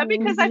sex,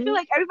 because I feel Mhm.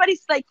 like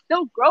everybody's like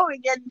still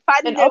growing and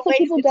finding And their also, ways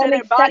people into don't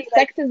their body. accept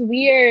Like, sex is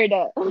weird.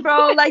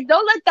 bro, like,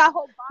 don't let that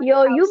whole body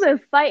Yo, count you've been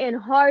shit. fighting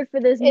hard for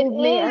this It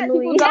movement, is.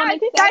 People Emily. don't Yeah,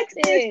 accept sex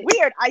is it.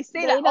 weird. I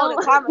say that They all the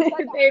don't. time. I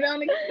said that. They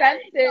don't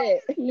accept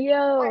it.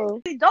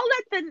 Yo, Don't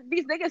let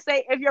these niggas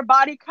say if your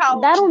body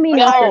count that don't mean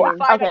like higher than Yo, nothing.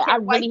 5, I okay, I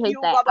can't wipe really hate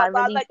you. that. Blah blah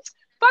blah. Like,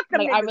 fuck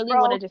them I niggas, really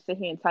want bro. to just sit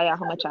here and tell y'all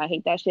how much I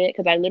hate that shit,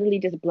 because I literally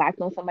just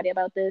blacked on somebody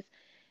about this.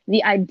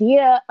 The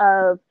idea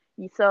of,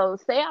 so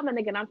say I'm a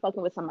nigga and I'm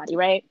fucking with somebody,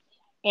 right?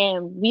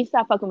 and we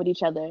stop fucking with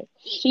each other.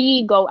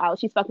 She go out,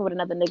 she's fucking with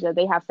another nigga,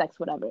 they have sex,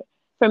 whatever.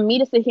 For me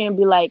to sit here and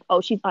be like,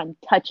 oh, she's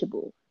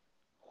untouchable.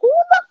 Who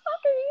the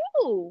fuck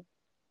are you?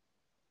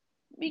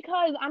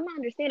 Because I'm not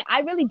understanding. I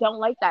really don't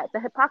like that, the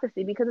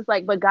hypocrisy, because it's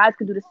like, but guys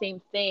could do the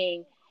same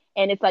thing,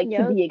 and it's like to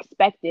Yep. be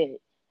expected.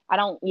 I'm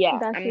That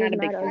not shit a is big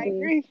mad fan. I ugly.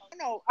 agree.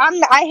 No,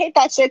 I hate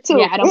that shit too.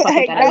 Yeah, I don't fuck with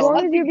Like, that As at that's long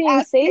all. as you're fucking being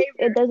ass safe, it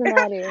behavior. doesn't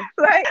matter.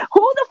 Like,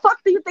 who the fuck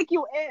do you think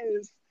you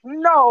is?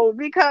 No,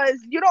 because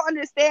you don't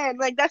understand.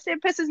 Like, that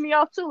shit pisses me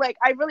off too. Like,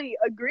 I really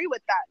agree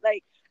with that.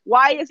 Like,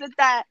 why is it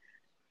that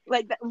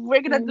like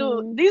we're gonna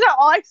do? Mhm. These are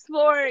all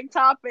exploring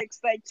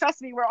topics. Like,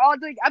 trust me, we're all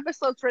doing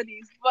episodes for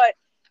these. But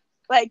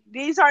like,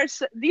 these are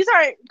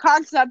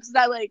concepts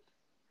that like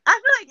I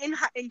feel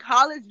like in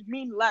college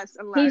mean less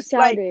and He's less.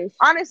 Like, childish.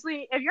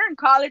 honestly, if you're in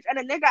college and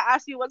a nigga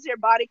asks you what's your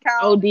body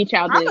count, OD I'm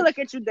childish. gonna look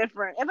at you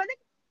different. If a nigga,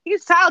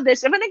 he's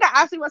childish. If a nigga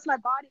asks me what's my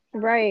body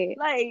count, Right.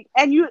 like,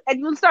 and you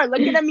start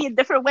looking at me a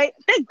different way,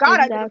 thank God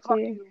I didn't fuck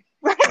Exactly. you.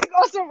 Like,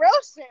 on some real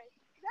shit.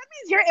 That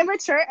means you're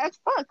immature as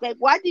fuck. Like,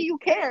 why do you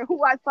care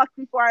who I fucked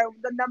before,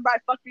 the number I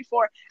fucked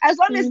before? As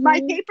long as my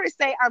Mhm. papers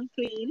say I'm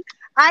clean,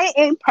 I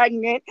ain't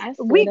pregnant, I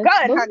swear, we good,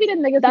 those be the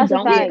honey. niggas who That's a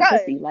don't get fact.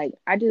 pussy. Like,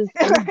 I just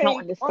don't Like, Or the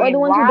understand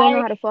ones who don't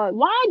know how to fuck.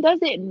 why does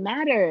it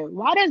matter?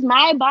 Why does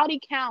my body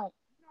count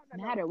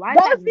no. matter? Why is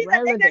that Those be the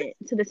niggas.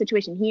 relevant to the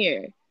situation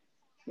here?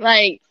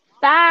 Like,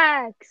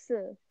 Facts.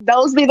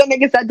 Those be the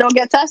niggas that don't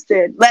get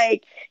tested.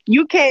 Like,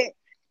 you can't.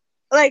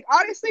 Like,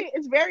 honestly,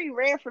 it's very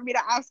rare for me to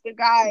ask a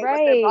guy what's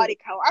their Right. body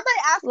count. I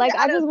might ask Like, it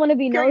I out just of want to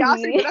be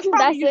curiosity, nosy. but that's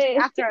probably That's usually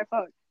it. after I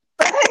fuck.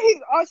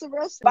 Like, on some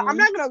real shit. But I'm Mm.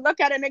 not gonna look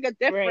at a nigga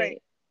different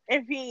right.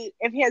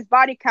 if his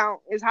body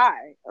count is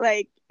high.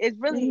 Like, it's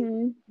really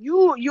Mhm.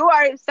 you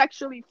are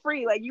sexually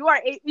free. Like,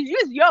 it's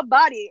just your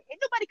body.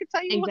 Ain't nobody can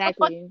tell you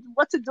Exactly.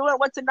 what to do and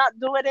what to not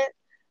do with it.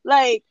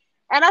 Like,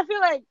 and I feel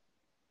like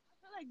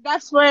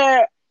that's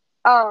where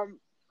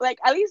like,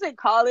 at least in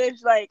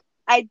college, like,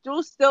 I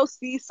do still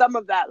see some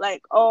of that.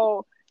 Like,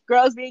 oh,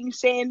 girls being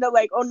shamed of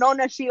like, oh,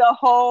 Nona, she a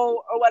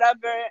hoe or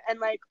whatever. And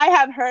like, I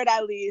have heard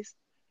at least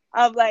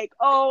of like,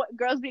 oh,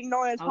 girls being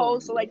known as Oh,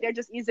 hoes, so like they're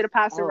just easy to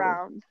pass oh,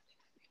 around.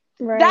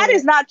 Right. That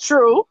is not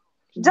true.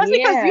 Just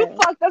because you yeah.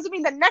 fuck doesn't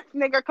mean the next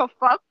nigga can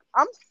fuck.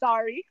 I'm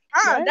sorry.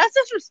 What? That's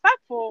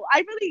disrespectful.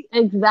 I really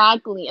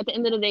Exactly. At the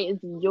end of the day,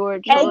 it's your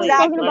choice. Everyone's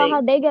talking Exactly. about how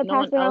Like, they get no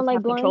one passed around else like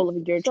have control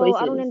blunts. of your So I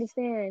don't choices.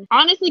 understand.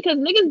 Honestly, because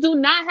niggas do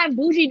not have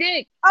bougie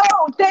dick.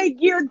 Oh, thank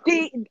you,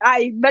 D.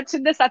 I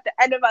mentioned this at the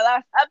end of my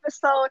last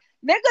episode.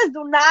 Niggas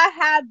do not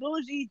have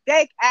bougie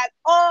dick at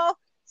all.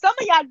 Some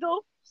of y'all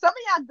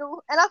do.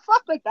 And I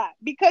fuck with that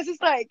because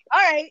it's like, all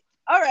right.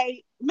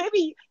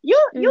 Maybe you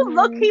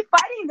low Mhm. key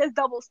fighting this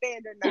double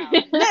standard now.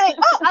 Like,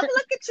 oh, I'm gonna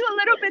look at you a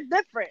little bit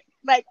different.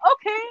 Like,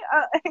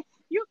 okay,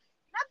 you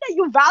not that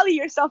you value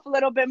yourself a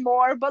little bit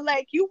more, but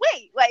like you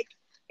wait, like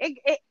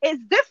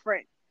it's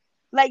different.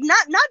 Like,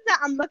 not that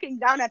I'm looking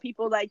down at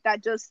people like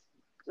that, just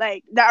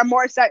like that are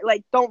more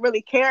like don't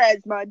really care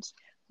as much,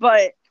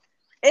 but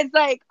it's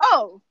like,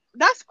 oh,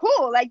 that's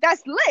cool, like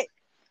that's lit.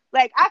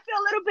 Like, I feel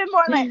a little bit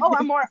more like, oh,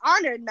 I'm more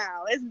honored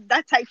now. It's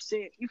that type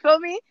shit. You feel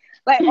me?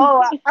 Like,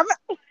 oh, I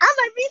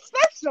might be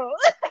special,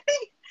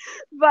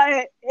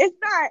 but it's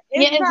not.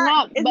 Yeah, it's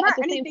not. It's But not at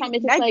the same anything time,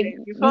 it's just like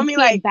negative. You feel you me?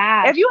 can't Like,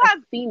 bash if you a have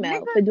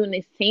female niggas, for doing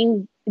the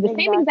same exact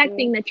Exactly.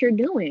 thing that you're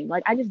doing.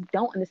 Like, I just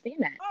don't understand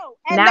that. oh,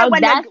 and Now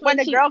then that's when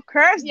the she, girl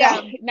cursed yeah.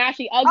 them, Now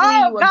she ugly.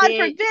 oh, You a God bitch.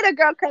 forbid a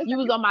girl cursed You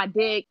them. was on my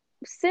dick.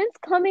 Since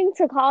coming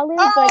to college,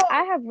 like, Oh,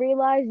 I have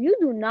realized you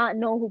do not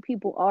know who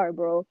people are,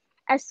 bro.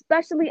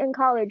 Especially in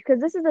college, because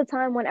this is a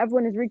time when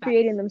everyone is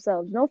recreating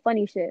themselves. No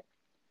funny shit.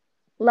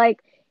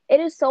 Like, it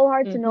is so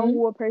hard to know Mm-hmm.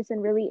 who a person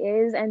really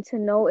is and to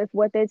know if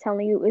what they're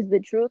telling you is the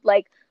truth.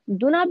 Like,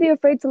 do not be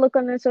afraid to look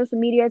on their social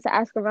media, to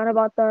ask around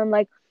about them.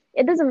 Like,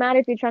 it doesn't matter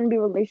if you're trying to be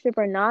in a relationship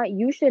or not.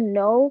 You should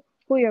know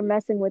who you're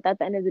messing with at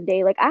the end of the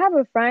day. Like, I have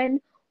a friend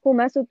who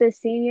messed with this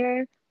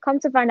senior. Come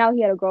to find out,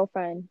 he had a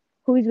girlfriend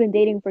who he's been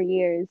dating for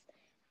years.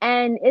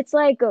 And it's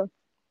like,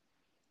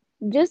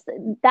 just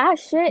that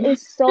shit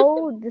is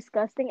so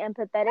disgusting and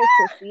pathetic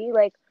to see.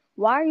 Like,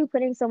 why are you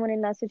putting someone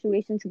in that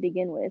situation to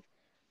begin with?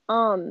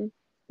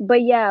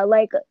 But yeah,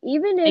 like,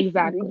 even if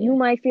Exactly. you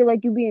might feel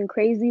like you being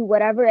crazy,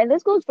 whatever, and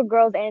this goes for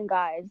girls and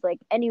guys, like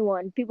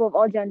anyone, people of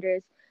all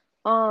genders,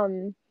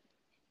 um,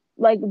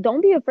 like, don't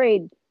be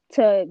afraid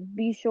to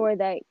be sure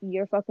that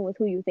you're fucking with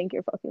who you think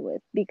you're fucking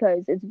with,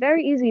 because it's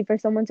very easy for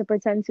someone to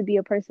pretend to be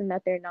a person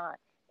that they're not,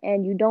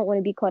 and you don't want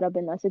to be caught up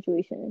in that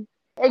situation.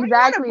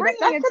 Exactly. bring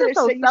That me into shit is this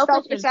so shit, you selfish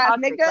selfish and ass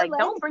toxic. nigga. Like, Like,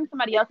 don't bring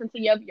somebody else into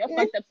your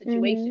fucked up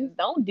situations.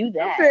 Don't do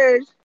that.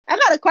 I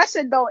got a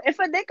question though. If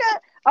a nigga,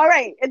 all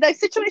right, in the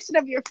situation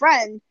of your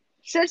friend,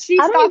 should she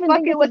I don't stop even think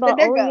fucking it's with the about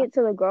owing nigga? it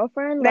to the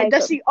girlfriend. Like, Like,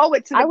 does she owe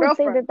it to the I would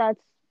say that girlfriend? that's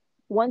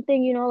one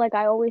thing, you know, like,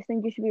 I always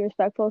think you should be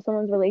respectful of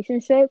someone's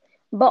relationship,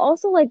 but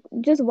also, like,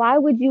 just why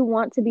would you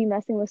want to be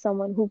messing with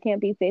someone who can't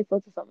be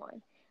faithful to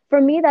someone?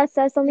 For me, that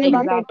says something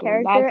about their Exactly.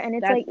 character, and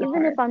it's That's like, the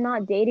even if part. I'm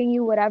not dating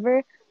you,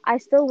 whatever, I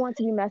still want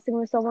to be messing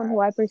with someone who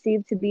I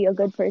perceive to be a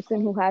good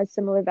person who has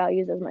similar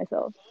values as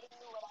myself.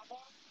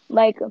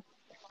 Like,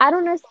 I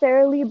don't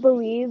necessarily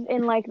believe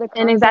in like the And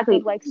concept exactly,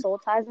 of like soul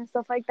ties and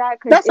stuff like that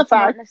because That's a it's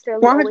not fact.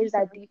 necessarily always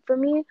 100%. that deep for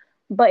me.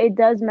 But it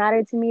does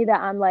matter to me that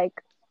I'm like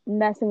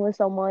messing with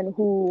someone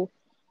who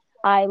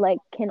I like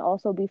can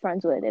also be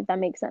friends with, if that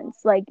makes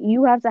sense. Like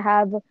you have to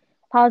have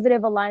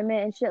positive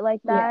alignment and shit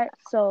like yeah, that.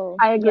 So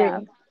I yeah,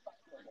 agree.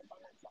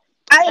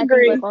 I I think like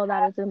agree. all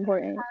that is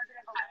important.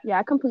 Yeah,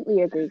 I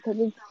completely agree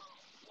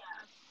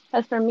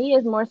because for me,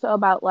 it's more so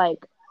about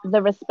like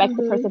the respect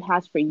the Mhm. person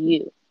has for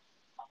you.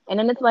 And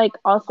then it's like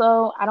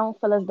also, I don't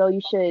feel as though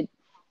you should.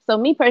 So,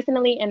 me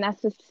personally, in that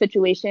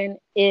situation,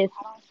 if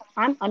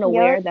I'm Yep.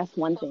 unaware, that's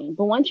one thing.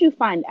 But once you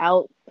find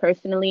out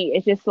personally,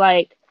 it's just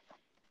like,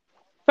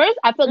 first,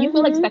 I feel you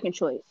feel like Mhm. second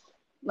choice.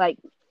 Like,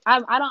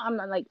 I'm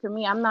not like, for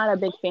me, I'm not a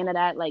big fan of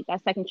that. Like,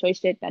 that second choice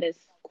shit, that is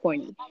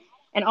corny.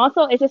 And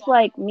also, it's just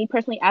like, me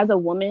personally, as a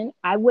woman,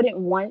 I wouldn't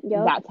want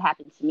Yep. that to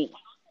happen to me.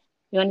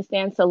 You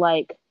understand? So,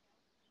 like,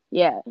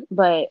 yeah.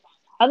 But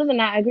other than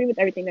that, I agree with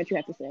everything that you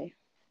have to say.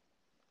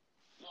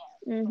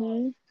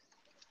 Mhm.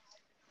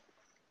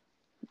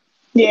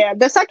 Yeah,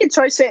 the second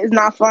choice shit is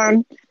not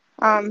fun.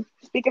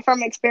 Speaking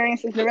from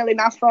experience, it's really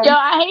not Yo, fun.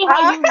 I hate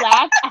how you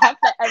laugh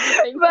after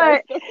everything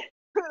But personal.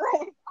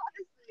 like,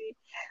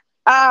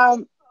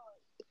 honestly,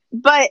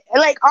 but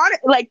like on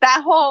like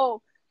that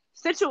whole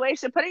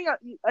situation, putting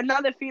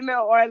another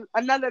female or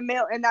another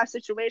male in that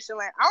situation,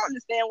 like I don't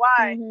understand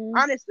why. Mhm.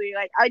 Honestly,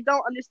 like I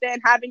don't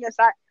understand having a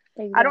side.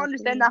 I don't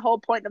understand Exactly. that whole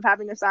point of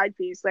having a side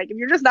piece. Like if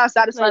you're just not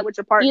satisfied Like with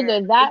your partner,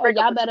 either that just or break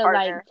up y'all with your better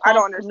like partner. I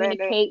don't talk, understand it.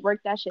 communicate, work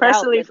that shit out.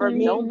 Personally, But for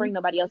me, don't bring Mhm.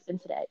 nobody else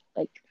into that.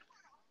 Like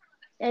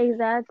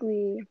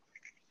Exactly.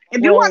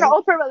 if you want an word.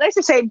 open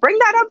relationship, bring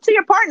that up to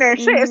your partner.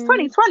 Shit, it's Mhm.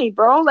 2020,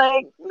 bro.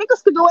 Like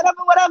niggas can do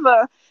whatever,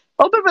 whatever.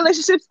 Open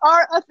relationships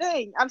are a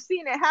thing. I've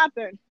seen it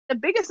happen. The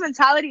biggest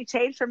mentality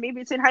change for me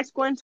between high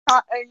school and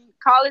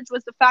college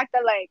was the fact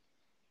that like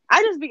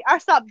I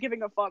stopped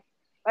giving a fuck.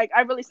 Like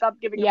I really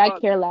stopped giving a Yeah, I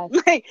fuck. care less.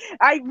 Like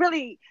I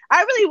really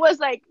was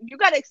like, you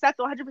gotta accept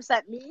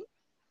 100% me.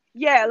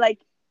 Yeah, like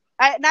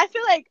and I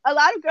feel like a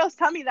lot of girls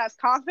tell me that's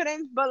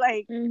confidence, but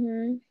like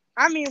Mhm.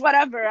 I mean,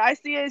 whatever. I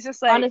see it as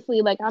just like,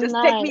 Honestly, like I'm just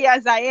take not me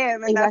as I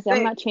am, and that's exactly. I'm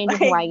it. not changing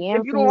who Like, I if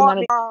am you for don't you. want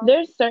Not me,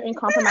 there's certain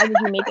compromises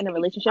you make in a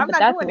relationship, I'm but not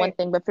that's doing one it.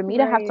 thing. But for me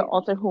to have to Right.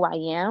 alter who I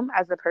am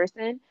as a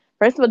person,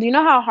 first of all, do you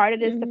know how hard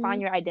it is to find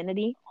Mhm. your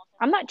identity?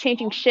 I'm not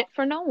changing shit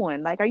for no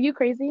one. Like, are you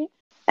crazy?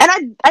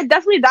 And I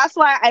definitely, that's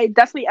why I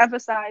definitely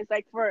emphasize,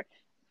 like, for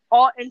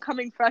all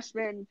incoming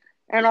freshmen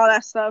and all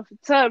that stuff,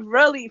 to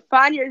really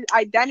find your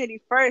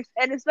identity first.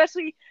 And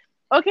especially,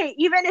 okay,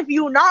 even if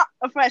you're not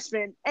a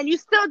freshman and you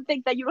still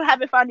think that you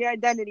haven't found your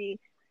identity,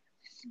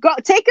 go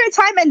take your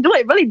time and do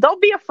it. Really,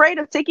 don't be afraid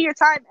of taking your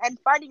time and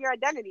finding your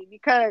identity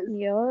because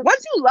Yep.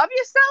 once you love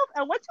yourself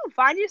and once you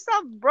find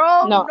yourself,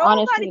 bro, No, nobody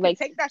honestly, can like,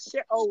 take that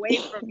shit away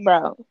from you.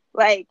 bro,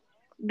 Like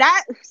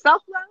that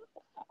self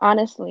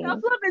honestly, love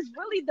is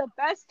really the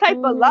best type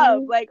of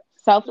love. Mhm. Like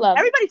self love.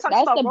 everybody talks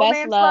That's about the best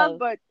romance love, love.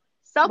 but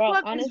self Bro,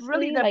 love is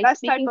really honestly, the like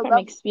best type speaking of from love you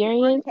really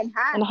experience, can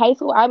in have. high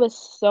school, I was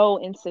so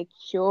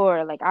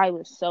insecure. Like I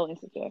was so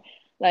insecure.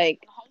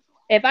 Like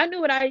if I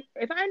knew what I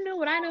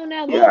know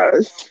now then,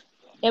 Yes.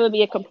 it would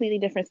be a completely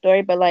different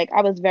story. But like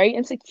I was very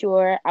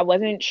insecure. I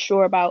wasn't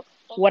sure about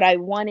what I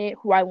wanted,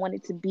 who I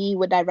wanted to be,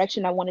 what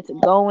direction I wanted to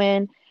go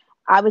in.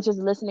 I was just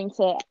listening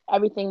to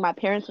everything my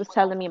parents was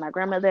telling me, my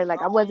grandmother.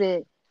 Like I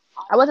wasn't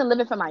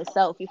living for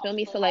myself. You feel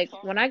me? So like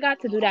when I got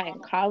to do that in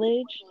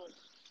college,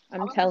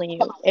 I'm telling you,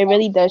 it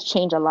really does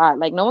change a lot.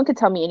 Like no one could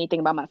tell me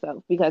anything about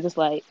myself because it's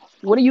like,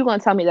 what are you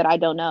gonna tell me that I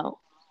don't know?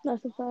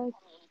 That's a fact.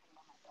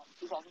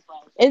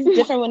 It's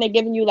different when they're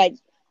giving you like,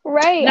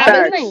 Right. nah, I but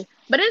it's like, knew. Facts.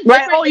 but it's Right?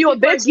 different Oh, if you a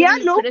people are bitch? Yeah,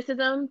 giving you no.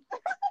 criticism.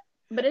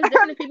 But it's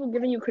different if people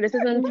giving you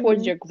criticism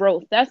towards Mhm. your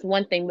growth. That's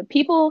one thing. But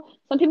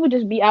some people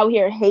just be out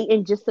here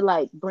hating just to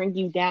like bring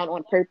you down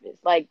on purpose.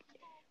 Like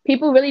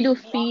people really do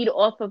feed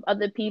off of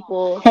other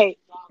people Hey,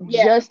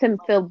 yeah. just to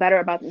feel better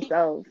about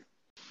themselves.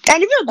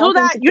 And if you do That's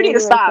that, you need to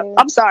insecurity right stop. there.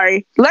 I'm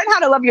sorry. Learn how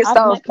to love I've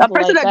yourself. met A people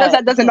person like that does that.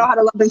 that doesn't know how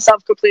to love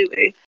themselves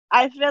completely.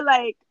 I feel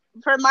like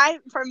for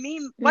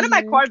me, one of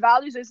my Mhm. core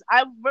values is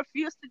I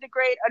refuse to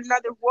degrade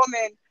another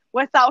woman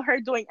without her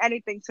doing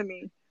anything to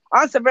me.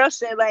 On some real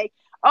shit, like,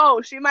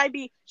 oh, she might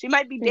be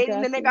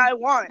dating the nigga Exactly. I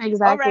want.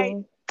 All right,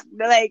 Exactly.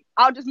 like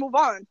I'll just move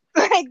on.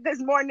 Like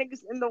there's more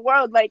niggas in the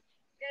world. Like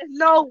there's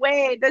no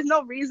way, there's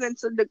no reason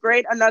to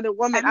degrade another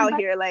woman out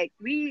Everybody. here. Like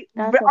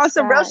That's a on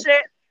some real fact.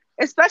 shit,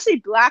 especially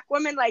black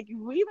women, like we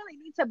really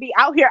need to be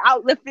out here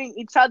uplifting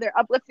each other,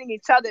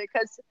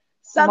 because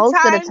Most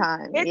of the sometimes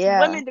time, it's yeah.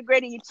 women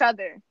degrading each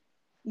other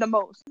the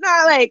most.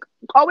 Not like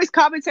always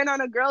commenting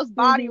on a girl's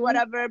body, Mhm.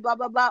 whatever, blah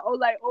blah blah. Oh,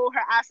 like, oh,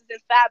 her ass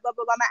is fat, blah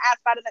blah blah. My ass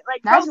fatter than,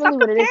 like, bro, That's stop really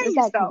what it is. comparing It's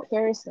that yourself.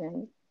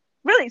 comparison.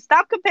 Really,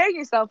 stop comparing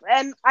yourself.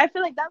 And I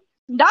feel like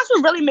that's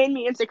what really made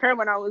me insecure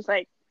when I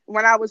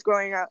was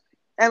growing up,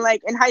 and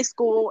like in high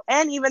school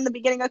and even the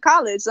beginning of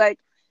college. Like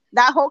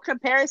that whole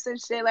comparison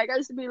shit. Like I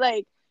used to be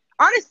like,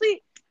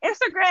 honestly,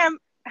 Instagram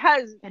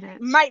has It is.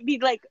 might be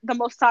like the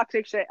most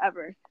toxic shit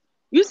ever.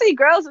 You see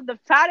girls with the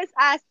fattest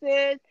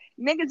asses,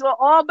 niggas with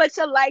all bunch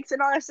of likes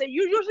and all that shit.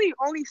 You usually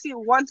only see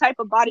one type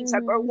of body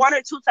type or one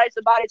or two types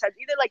of body types.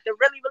 Either like the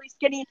really, really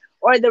skinny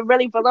or the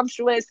really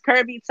voluptuous,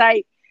 curvy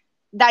type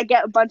that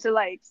get a bunch of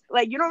likes.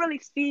 Like, you don't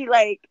really see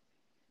like,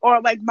 or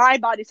like my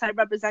body type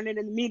represented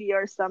in the media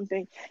or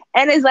something.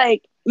 And it's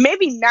like,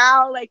 maybe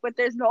now, like, but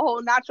there's no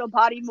whole natural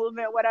body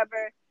movement,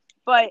 whatever.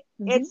 But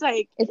it's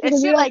like,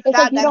 it's shit like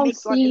that that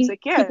makes one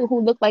insecure. People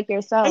who look like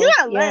yourself. And you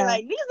gotta learn,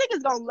 like, these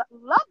niggas gonna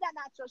love that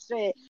natural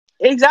shit.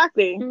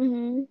 Exactly.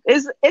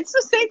 It's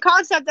the same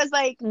concept as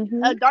like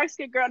a dark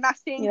skinned girl not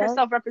seeing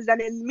herself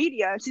represented in the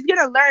media. She's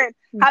gonna learn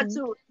how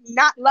to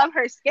not love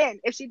her skin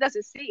if she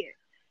doesn't see it.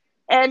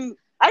 And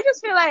I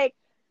just feel like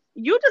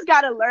you just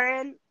gotta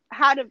learn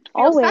how to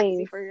feel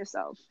sexy for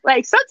yourself.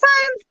 Like,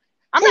 sometimes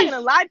I'm not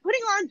gonna lie,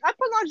 I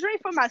put lingerie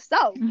for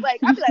myself. Like,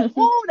 I'd be like,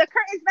 oh, the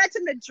curtains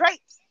matching the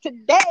drapes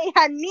today,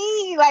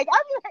 honey. Like,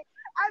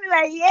 I'd be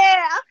like,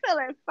 yeah, I'm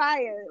feeling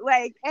fire.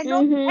 Like, and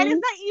and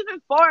it's not even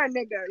for a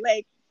nigga.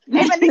 Like,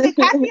 if a nigga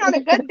catch me on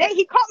a good day,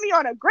 he caught me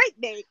on a great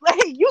day.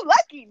 Like, you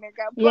lucky,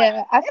 nigga.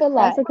 But I feel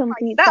like that's a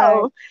complete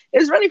fact.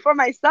 It's really for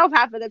myself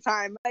half of the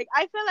time. Like,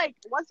 I feel like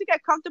once you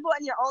get comfortable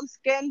in your own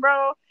skin,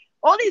 bro,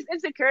 all these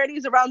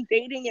insecurities around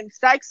dating and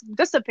sex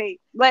dissipate.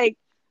 Like,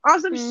 on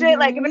some shit,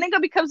 like, if a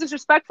nigga becomes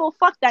disrespectful,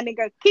 fuck that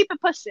nigga. Keep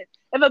it pushing.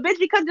 If a bitch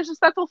becomes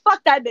disrespectful,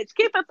 fuck that bitch.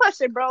 Keep it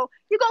pushing, bro.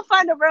 You gonna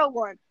find a real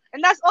one.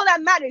 And that's all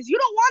that matters. You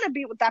don't want to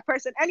be with that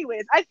person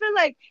anyways. I feel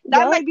like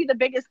that might be the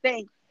biggest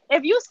thing.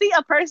 If you see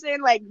a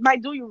person, like,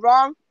 might do you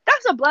wrong,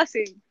 that's a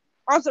blessing.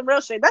 On some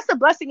real shit. That's a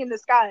blessing in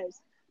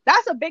disguise.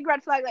 That's a big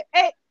red flag. Like,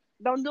 hey,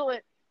 don't do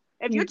it.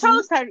 If you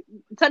chose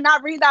to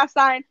not read that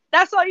sign,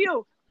 that's on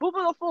you.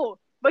 Boo-boo the fool.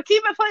 But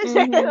keep it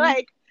pushing.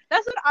 Like,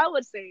 that's what I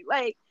would say.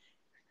 Like,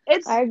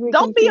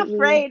 don't be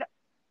afraid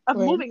of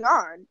moving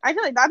on. I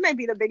feel like that might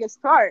be the biggest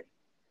part.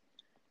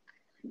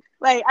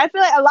 Like, I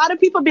feel like a lot of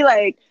people be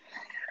like,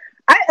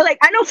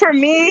 I know for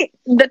me,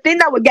 the thing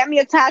that would get me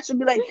attached would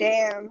be like,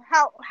 damn,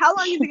 how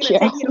long is it gonna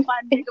take me to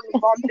find a nigga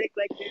with bomb dick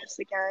like this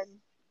again?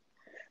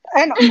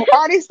 And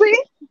honestly,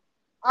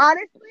 like,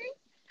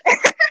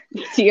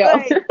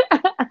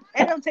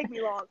 it don't take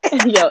me long.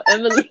 Yo,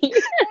 Emily.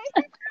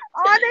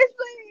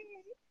 Honestly,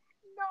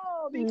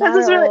 no, because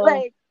it's really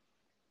like.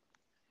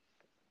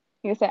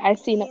 You said I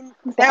seen.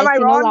 Am I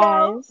wrong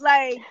though?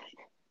 Like,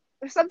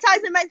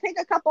 sometimes it might take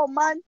a couple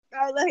months.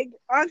 Like,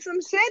 on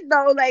some shit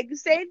though, like,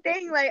 same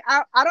thing. Like,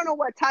 I don't know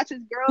what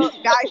attaches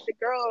guys to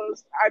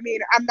girls. I mean,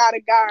 I'm not a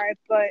guy,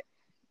 but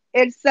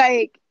it's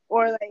like,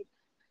 or like,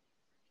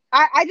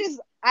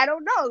 I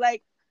don't know.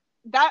 Like,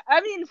 that.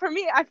 I mean, for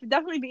me, I could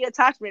definitely be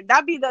attachment.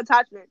 That'd be the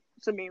attachment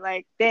to me.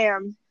 Like,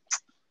 damn.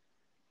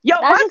 Yo,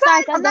 That's one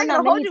time, I'm not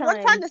gonna hold you.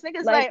 One time, this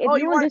nigga's like,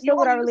 if you understood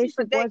what our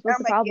relationship was, what's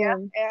the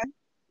problem? Yeah.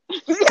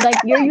 Like,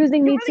 you're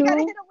using me too.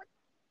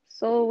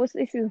 So what's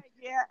the issue?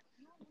 Yeah.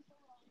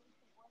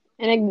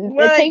 And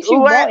it takes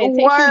you back to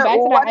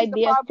that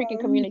idea of freaking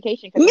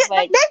communication. Because it's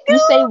like, you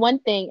say one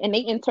thing and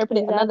they interpret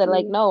it another.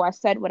 Like, no, I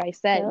said what I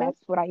said.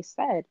 That's what I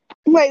said.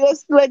 Like,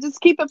 let's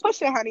just keep it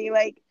pushing, honey.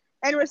 Like,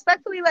 and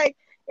respectfully, like,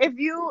 if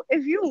you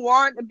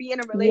want to be in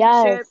a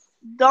relationship,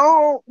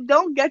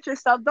 don't get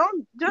yourself.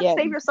 Don't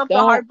save yourself the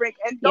heartbreak,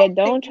 and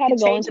don't try to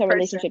go into a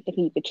relationship to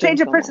keep it.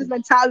 Change a person's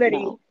mentality.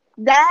 No.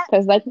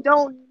 Because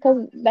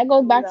that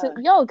goes back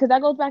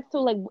to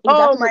like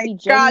exactly what we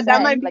just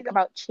said, like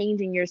about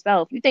changing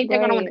yourself. You think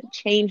they're gonna want to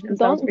change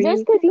themselves?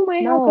 Just because you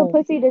might have good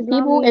pussy does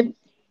not mean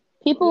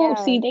people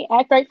see they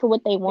act right for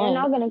what they want.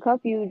 They're not gonna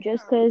cuff you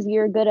just because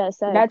you're good at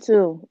sex. That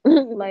too.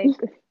 Like,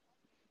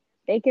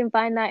 they can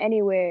find that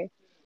anywhere.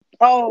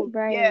 Oh,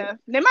 right. Yeah,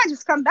 they might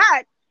just come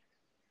back.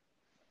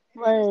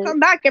 Right. Come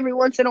back every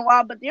once in a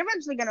while, but you're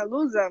eventually gonna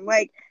lose them.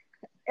 Like,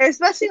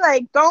 especially,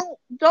 like, don't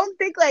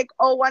think like,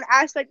 oh, one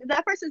aspect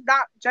that person's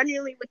not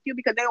genuinely with you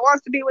because they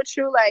want to be with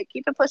you. Like,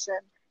 keep it pushing.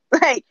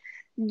 Like,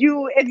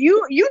 if you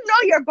know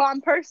you're a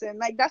bomb person.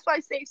 Like, that's why I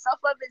say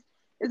self-love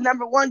is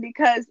number one,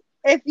 because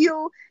if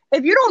you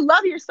don't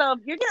love yourself,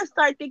 you're gonna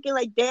start thinking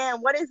like, damn,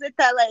 what is it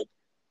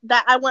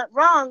that I went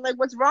wrong? Like,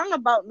 what's wrong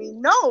about me?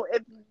 No,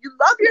 if you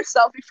love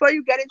yourself before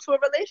you get into a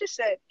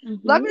relationship,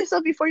 love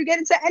yourself before you get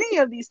into any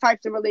of these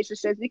types of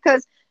relationships.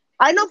 Because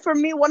I know for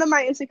me, one of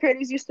my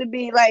insecurities used to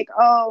be like,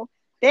 oh,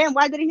 damn,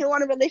 why didn't he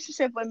want a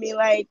relationship with me?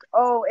 Like,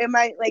 oh, am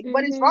I like,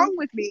 what is wrong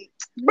with me?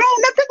 Bro,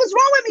 nothing was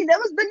wrong with me. That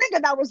was the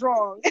nigga that was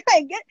wrong.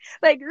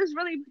 Like, just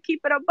really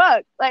keep it a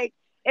buck. Like,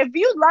 if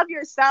you love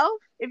yourself,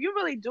 if you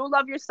really do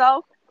love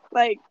yourself,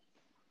 like,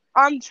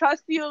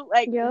 trust you,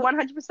 like,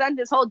 100%.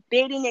 This whole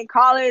dating in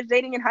college,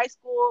 dating in high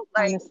school,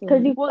 like,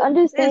 because you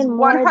understand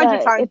more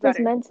that if it's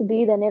meant to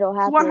be, then it'll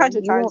happen.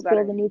 100 you won't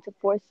feel the need to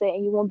force it,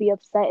 and you won't be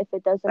upset if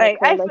it doesn't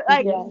occur,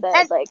 like you just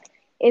said. Like,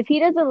 if he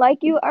doesn't like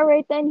you, all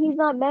right, then he's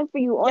not meant for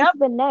you. On to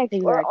the next,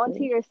 or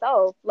onto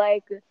yourself.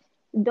 Like,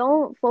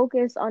 don't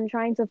focus on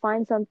trying to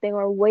find something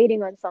or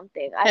waiting on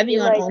something. I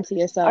feel like onto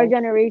yourself. Our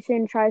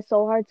generation tries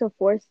so hard to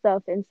force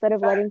stuff instead of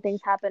letting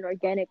things happen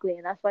organically,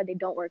 and that's why they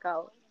don't work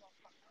out.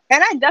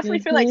 And I definitely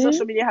feel like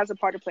social media has a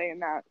part to play in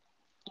that.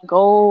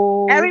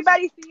 Goals.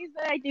 Everybody sees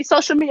like these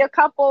social media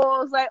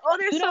couples, like, oh,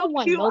 they're You so don't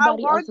want cute. I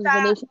nobody want else's that.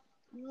 relationship.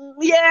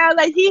 Yeah,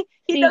 like he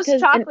See, does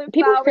because chocolate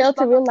people flowers. fail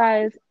Blah to blah blah.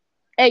 realize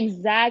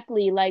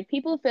exactly. Like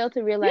people fail to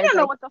You realize don't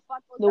know like what the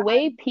fuck goes the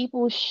way behind.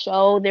 people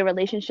show their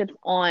relationships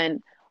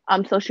on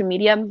social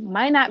media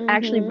might not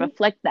actually Mhm.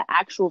 reflect the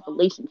actual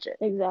relationship.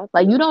 Like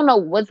Exactly. you don't know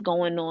what's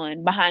going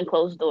on behind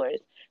closed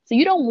doors. So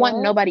you don't want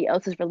Yep. nobody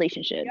else's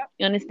relationship. Yep.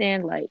 You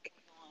understand? Like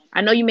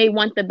I know you may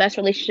want the best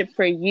relationship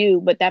for you,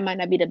 but that might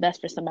not be the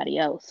best for somebody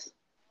else.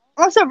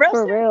 Also, real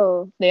For shit.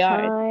 real. They are.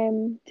 It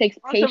Time. takes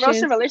Also, real shit.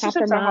 patience,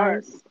 Relationships are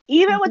hard. compromise.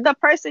 Even with Hmm. the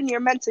person you're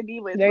meant to be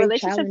with, Very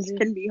relationships challenging.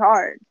 can be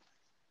hard.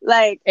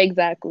 Like,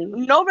 Exactly.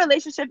 no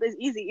relationship is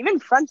easy. Even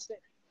friendship.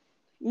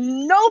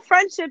 No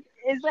friendship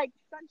is like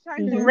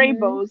sunshine and Hmm. Mhm.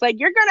 rainbows. Like,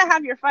 you're gonna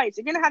have your fights.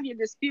 You're gonna have your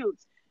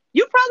disputes.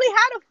 You probably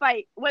had a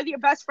fight with your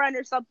best friend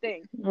or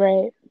something.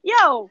 Right.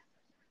 Yo,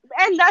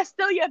 and that's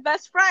still your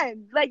best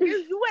friend. Like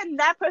you and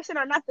that person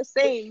are not the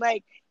same.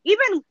 Like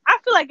even I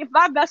feel like if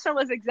my best friend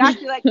was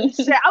exactly like me,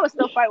 shit, I would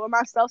still fight with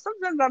myself.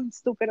 Sometimes I'm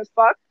stupid as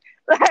fuck.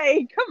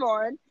 Like, come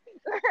on.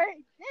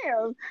 Like,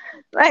 damn.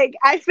 Like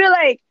I feel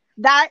like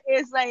that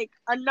is like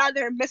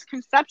another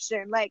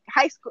misconception. Like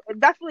high school,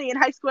 definitely in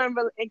high school and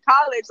in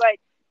college, like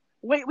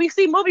we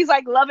see movies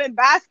like Love and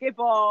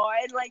Basketball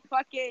and like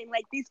fucking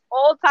like these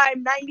old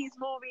time 90s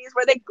movies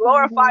where they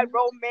glorify Mhm.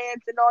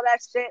 romance and all that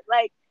shit.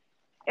 Like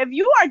if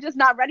you are just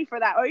not ready for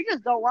that or you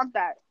just don't want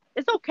that,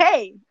 it's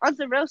okay. On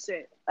some real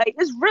shit. Like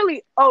it's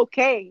really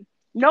okay.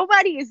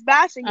 Nobody is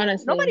bashing it.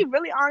 Honestly. Nobody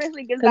really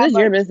honestly gives Because that it's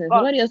your much business.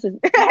 fuck. Nobody else is.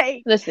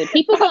 Like Listen,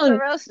 people on some gonna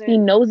real be shit.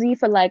 nosy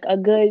for like a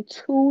good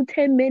 2,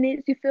 10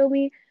 minutes. You feel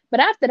me? But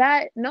after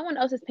that, no one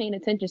else is paying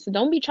attention. So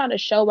don't be trying to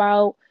show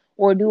out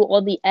or do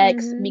all the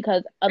X Mhm.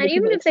 because other And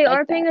even people if they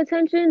are expect paying that.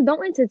 attention,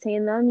 don't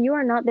entertain them. You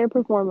are not their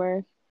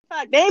performer.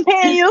 Fuck, they ain't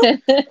paying you.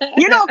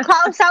 You know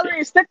college salary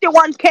is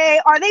 51K.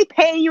 Are they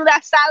paying you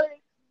that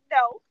salary?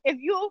 No.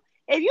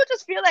 If you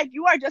just feel like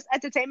you are just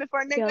entertainment for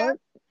a nigga Yep.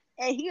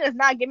 and he is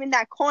not giving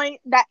that coin,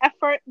 that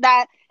effort,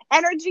 that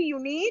energy you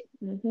need,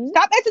 Hmm.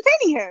 stop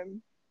entertaining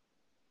him.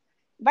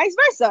 Vice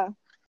versa.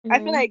 I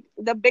feel Mhm. like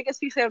the biggest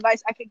piece of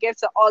advice I could give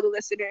to all the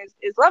listeners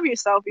is love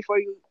yourself before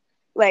you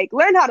like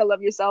learn how to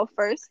love yourself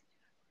first.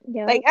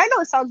 Like Yep. I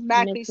know it sounds It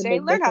mad makes a cliche.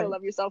 big Learn how to difference.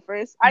 love yourself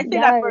first. I say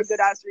that for a good Yes.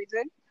 ass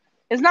reason.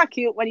 It's not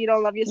cute when you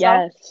don't love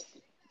yourself. Yes.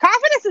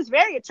 Confidence is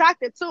very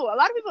attractive too. A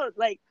lot of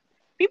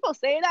people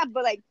say that,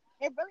 but like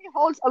it really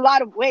holds a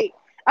lot of weight.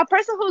 A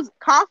person who's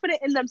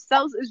confident in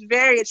themselves is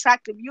very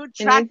attractive. You And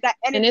attract that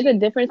there's a energy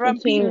difference from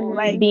between people.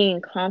 Like, Mhm.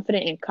 being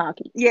confident and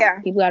cocky. yeah,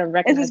 People got to this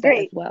recognize is that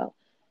as great. well.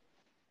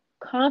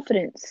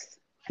 Confidence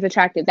is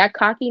attractive. That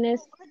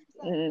cockiness,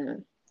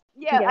 no.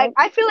 Yeah, Yep.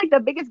 I feel like the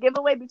biggest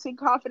giveaway between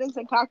confidence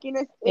and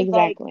cockiness is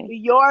like Exactly.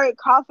 your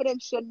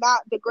confidence should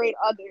not degrade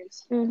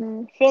others.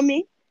 Mhm. Feel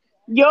me?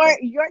 Your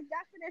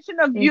definition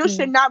of you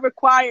should Hmm. not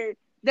require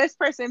this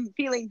person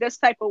feeling this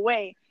type of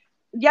way.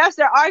 Yes,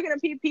 there are gonna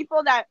be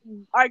people that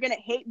are gonna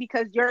hate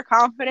because you're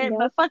confident,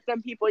 but Yep. fuck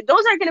them people.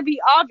 Those are gonna be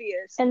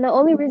obvious. And the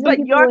only reason But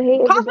people your will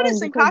hate is again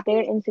confidence and because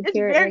they're cocky is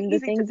insecure very in the easy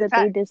to things that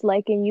they detect,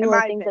 dislike in in you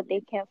or my things that they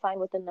opinion. can't find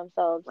within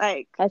themselves.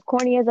 Like, As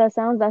corny as that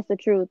sounds, that's the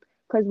truth.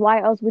 Because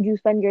why else would you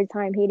spend your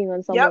time hating on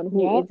yep. someone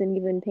who Yep. isn't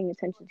even paying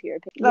attention to your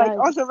opinion? Like Yes.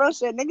 on some real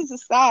shit, niggas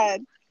is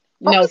sad.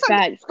 No Focus on,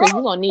 facts, bro. because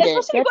you're gonna need it.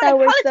 Especially Get going that to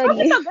work college. Focus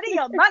study. on getting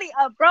your money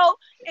up, bro.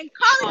 In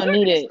You're college, gonna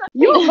need it.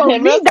 you gonna Real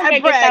need quick, that I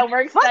get bread. that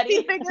work Fuck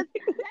these study. niggas.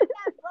 Get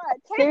that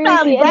bread. Take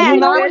Seriously, that and if Do you bread. don't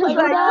not want to slow do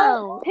Like, that,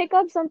 down. pick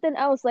up something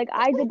else. Like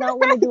I did not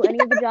want to do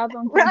any of the jobs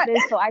on right,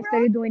 campus, so I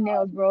started doing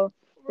nails, bro. real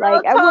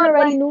Like everyone talk.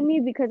 already Like, knew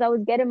me because I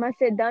was getting my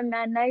shit done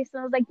man nice,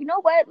 and I was like, you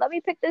know what? Let me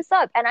pick this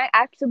up, and I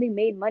actually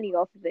made money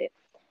off of it.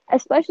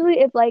 Especially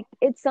if like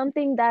it's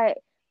something that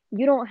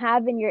you don't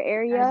have in your As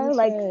area, you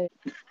like should.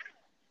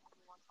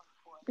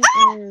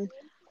 mm-mm.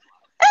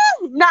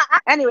 nah.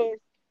 Anyways,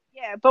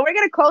 yeah. But we're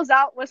gonna close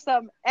out with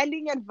some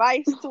ending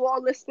advice to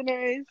all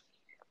listeners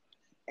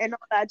and all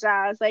that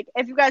jazz. Like,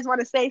 if you guys want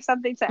to say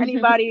something to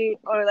anybody,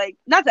 or like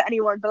not to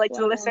anyone, but like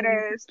to the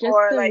listeners, Just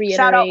or to like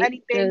shout out reiterate,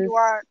 anything you just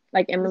want,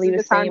 like this is Emily a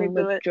was good time to saying,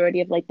 do it.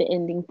 majority of like the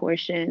ending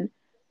portion,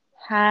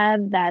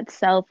 have that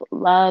self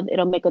love.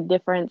 It'll make a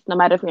difference no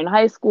matter if you're in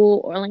high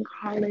school or in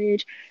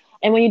college.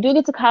 And when you do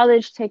get to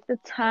college, take the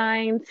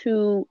time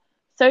to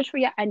search for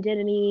your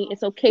identity.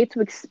 It's okay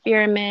to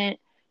experiment.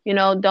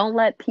 Don't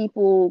let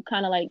people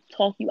kind of like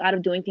talk you out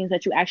of doing things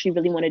that you actually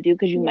really want to do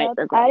because you might Yep.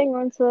 regret it. Adding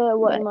on to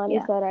what But Imani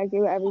yeah, said, I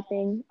agree with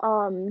everything.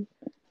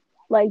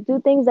 Like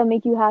do things that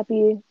make you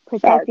happy,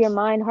 protect your Facts.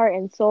 mind, heart,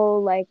 and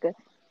soul. Like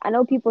I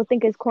know people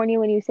think it's corny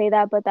when you say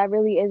that, but that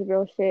really is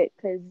real shit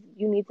because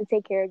you need to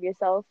take care of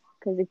yourself.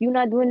 Because if you're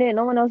not doing it,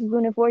 no one else is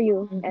doing it for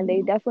you, and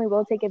they hmm definitely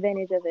will take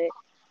advantage of it.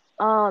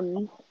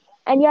 Um,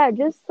 and yeah,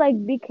 just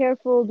like be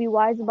careful, be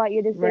wise about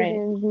your right.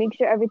 decisions. Make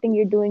sure everything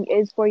you're doing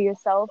is for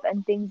yourself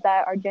and things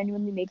that are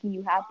genuinely making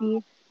you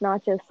happy,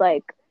 not just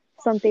like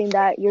something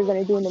that you're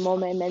gonna do in the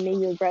moment and then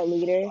maybe regret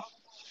later.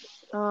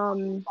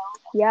 Um,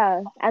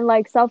 yeah, and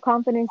like self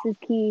confidence is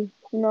key.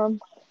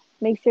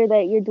 Make sure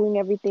that you're doing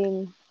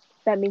everything.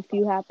 that makes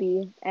you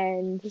happy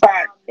and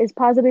Fact. is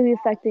positively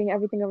affecting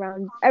everything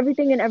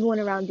and everyone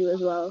around you as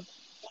well.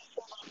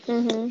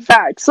 Mhm.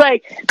 Facts.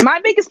 Like my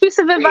biggest piece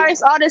of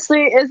advice,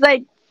 honestly, is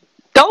like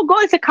don't go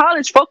into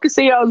college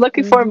focusing on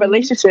looking for a Mhm.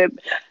 relationship.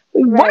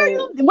 Right. What are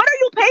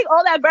you paying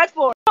all that bread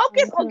for?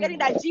 Focus on getting Mhm.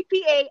 that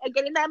GPA and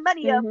getting that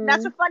money up.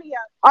 That's Mhm. what funny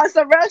up. On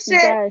some real shit,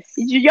 Yes.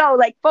 yo,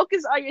 like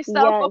focus on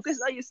yourself, focus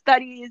Yes. on your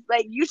studies.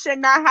 Like you should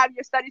not have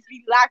your studies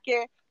be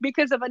lacking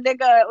because of a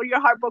nigga or you're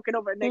heartbroken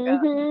over a nigga.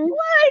 Mhm.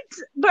 What,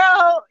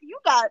 bro? You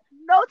got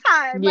no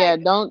time. Yeah,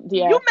 Like don't. you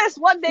Yeah. missed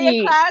one day of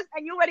See, class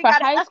and you already for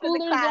got an high F in the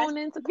schoolers class. going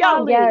into Yo,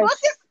 college, Yes.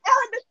 focus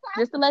on the class.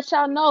 just to let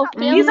y'all know,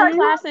 These failing a are Mhm.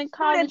 class college in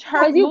college students.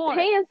 hurt Cause you more.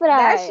 paying for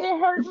That that. shit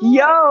hurt more.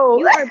 Yo,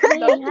 You are paying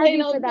Don't play heavy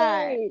no for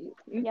that. games.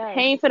 You Yes.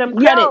 paying for them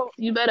credits. yo,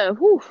 You better.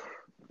 Whew.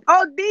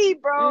 OD,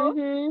 bro.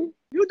 Mhm.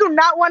 You do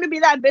not want to be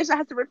that bitch that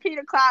has to repeat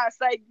a class.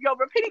 Like, yo,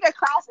 repeating a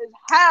class is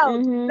hell.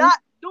 Do Mhm. not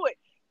do it.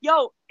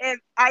 Yo, and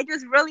I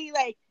just really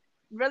like,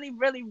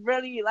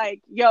 really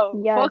like,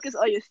 yo, focus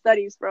Yes. on your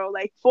studies, bro.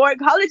 Like,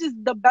 college is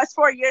the best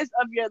 4 years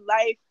of your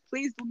life.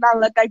 Please do not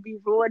let that be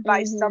ruined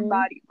by Mhm.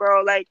 somebody,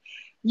 bro. Like,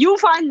 you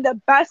find the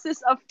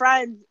bestest of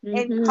friends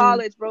in Mhm.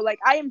 college, bro. Like,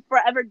 I am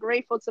forever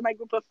grateful to my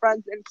group of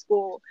friends in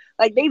school.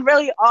 Like, they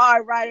really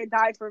are ride or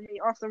die for me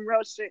on some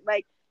real shit.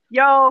 Like,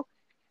 yo,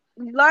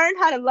 learn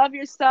how to love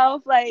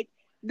yourself. Like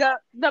the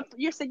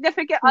your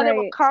significant other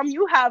will Right. come.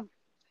 You have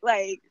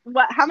like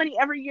what? How many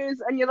ever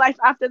years in your life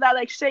after that?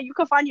 Like shit, you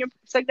could find your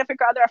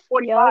significant other at Yup.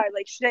 45.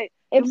 Like shit,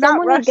 do If not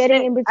someone is rush getting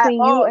shit in at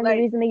between you all. and the Like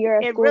reason that you're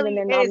at it school, then really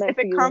they're not is. meant If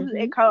for it you. comes,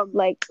 it comes.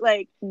 Like,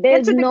 Like get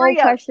there's your no degree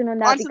up question on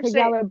that on some because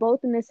y'all shit. are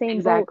both in the same boat.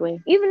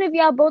 Exactly. Even if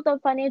y'all both on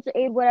financial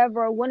aid,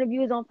 whatever, or one of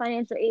you is on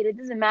financial aid, it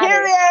doesn't matter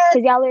Period.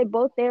 because y'all are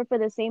both there for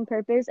the same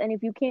purpose. And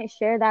if you can't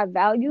share that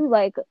value,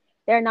 like,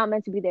 they're not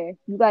meant to be there.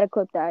 You gotta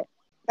clip that.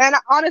 And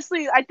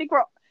honestly, I think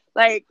we're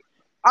like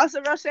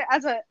also real shit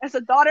as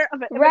a daughter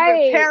of an immigrant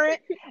Right. parent.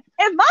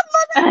 If my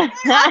mother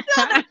came out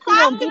to the She class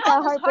gonna and beat I that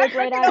was heartbreak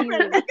right heartbroken out of over a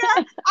you.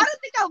 nigga, I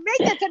don't think I'll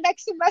make it to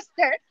next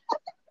semester.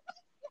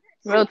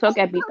 Real talk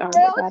Like at beat the some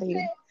real heartbreak out of you.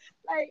 shit.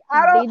 Like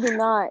I They don't do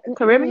not.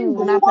 Caribbeans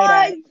do Mm-mm. not play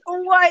that.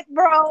 what,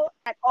 bro?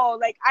 At all.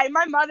 Like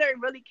my mother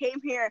really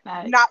came here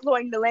Facts. not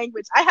knowing the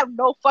language. I have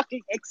no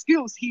fucking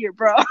excuse here,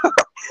 bro.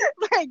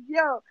 Like,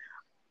 yo,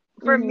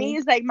 for me, Mhm.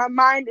 it's like my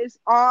mind is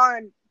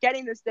on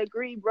getting this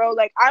degree, bro.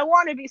 Like I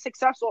want to be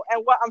successful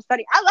at what I'm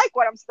studying. I like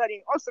what I'm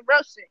studying. On some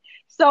real shit.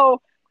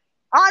 So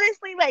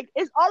honestly, like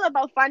it's all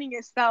about finding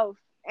yourself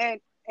and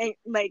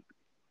like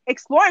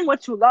exploring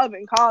what you love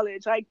in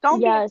college. Like don't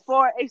be Yes.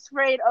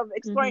 afraid of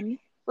exploring, Mm-hmm.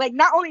 like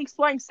not only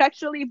exploring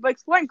sexually but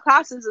exploring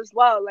classes as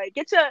well. Like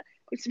get your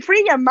it's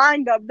free your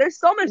mind up. There's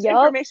so much Yup.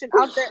 information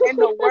out there in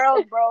the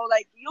world, bro.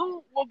 Like Stop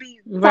you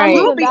Right.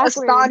 will moving be backwards.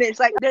 astonished.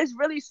 Like there's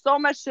really so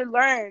much to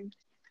learn.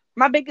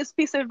 My biggest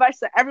piece of advice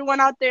to everyone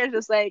out there is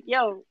just like,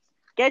 yo,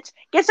 get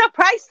your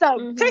price up.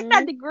 Take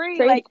that Mhm. degree.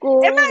 Trade Like it school,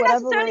 might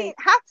whatever necessarily works.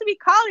 have to be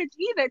college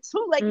either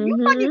too. Like if you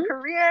find your Mm-hmm.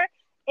 career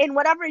in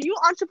whatever you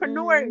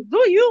entrepreneur, Mhm.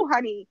 do you,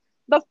 honey.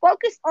 But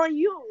focus on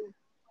you.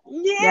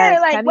 Yeah,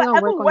 Yes. like Heavy on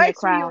whatever work on your works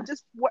for you, craft.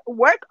 just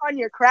work on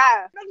your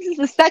craft. This is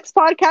a sex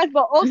podcast,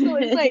 but also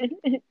it's like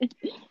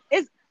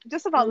it's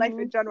just about life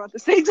in Mhm. general at the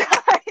same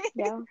time.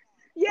 Yeah.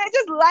 Yeah,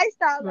 just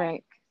lifestyle.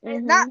 Like Right.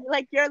 it's not Mhm.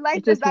 like your life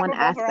It's does just not one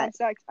revolve around aspect.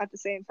 sex at the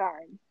same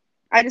time.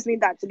 I just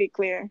need that to be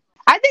clear.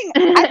 I think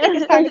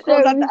it's time For to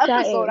close sure, out we the episode.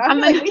 chatting. I How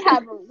feel like many? we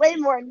have way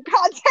more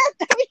content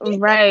than we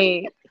need.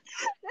 Right.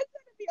 This is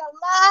gonna be a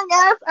long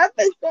ass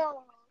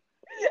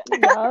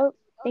episode. Yup.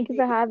 Thank you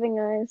for OD. having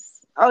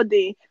us.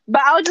 OD.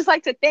 But I would just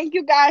like to thank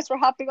you guys for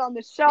hopping on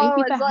the Thank show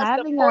you for as well as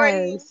having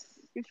supporting. us.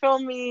 You feel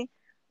me?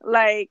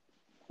 Like,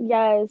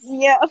 Yes.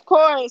 yeah, of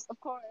course, of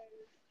course.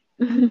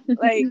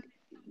 Like,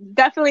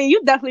 definitely,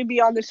 you definitely be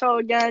on the show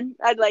again.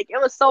 I'd like it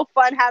was so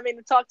fun having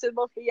to talk to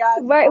both of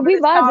y'all Right. over We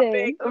this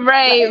topic. vibing.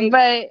 Right, Like,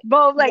 but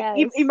both like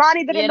Yes.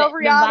 Imani didn't yeah, know the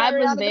Rihanna, vibe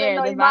was Rihanna didn't there.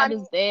 know The vibe Imani,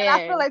 is and I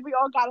feel there. like we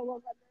all got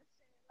along on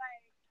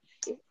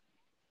this shit.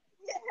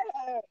 Like,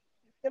 yeah,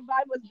 the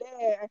vibe was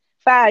there.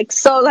 Facts.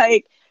 So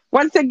like.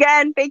 Once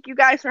again, thank you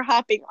guys for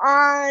hopping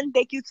on.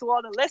 Thank you to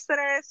all the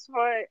listeners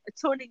for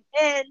tuning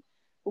in.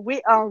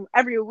 We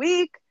every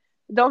week.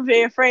 Don't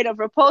be afraid of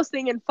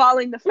reposting and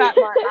following the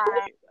Fatmar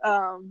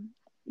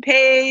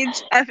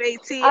page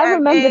I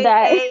remember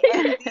that.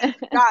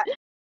 FATMAASD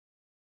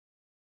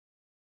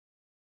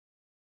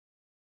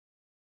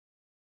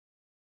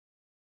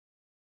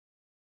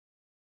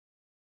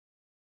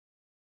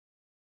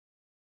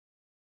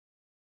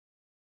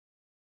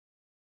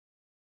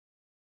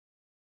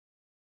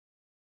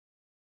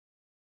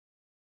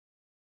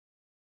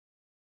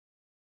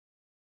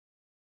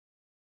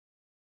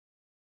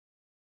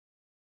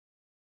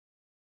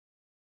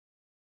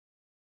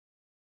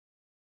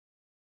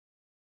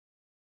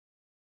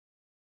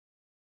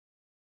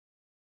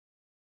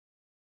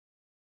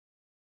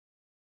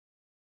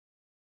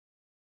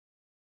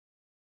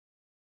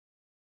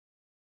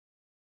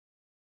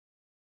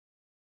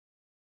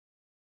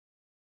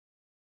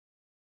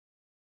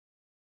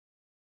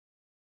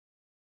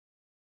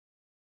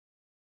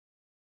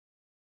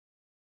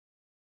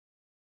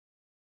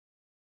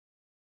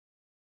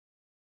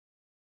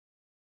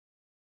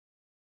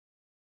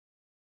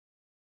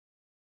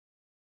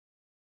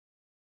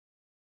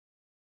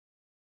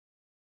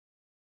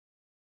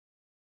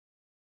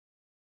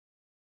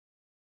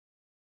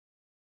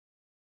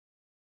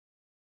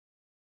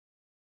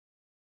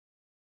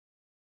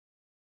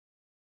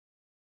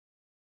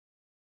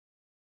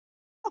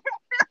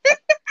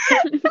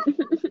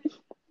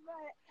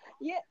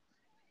Yeah.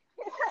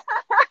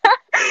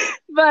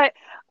 But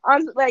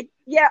like,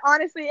 yeah,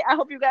 honestly, I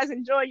hope you guys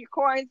enjoy your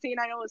quarantine.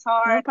 I know it's No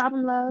hard,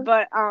 problem, love.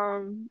 but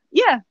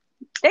yeah,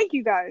 thank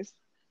you guys.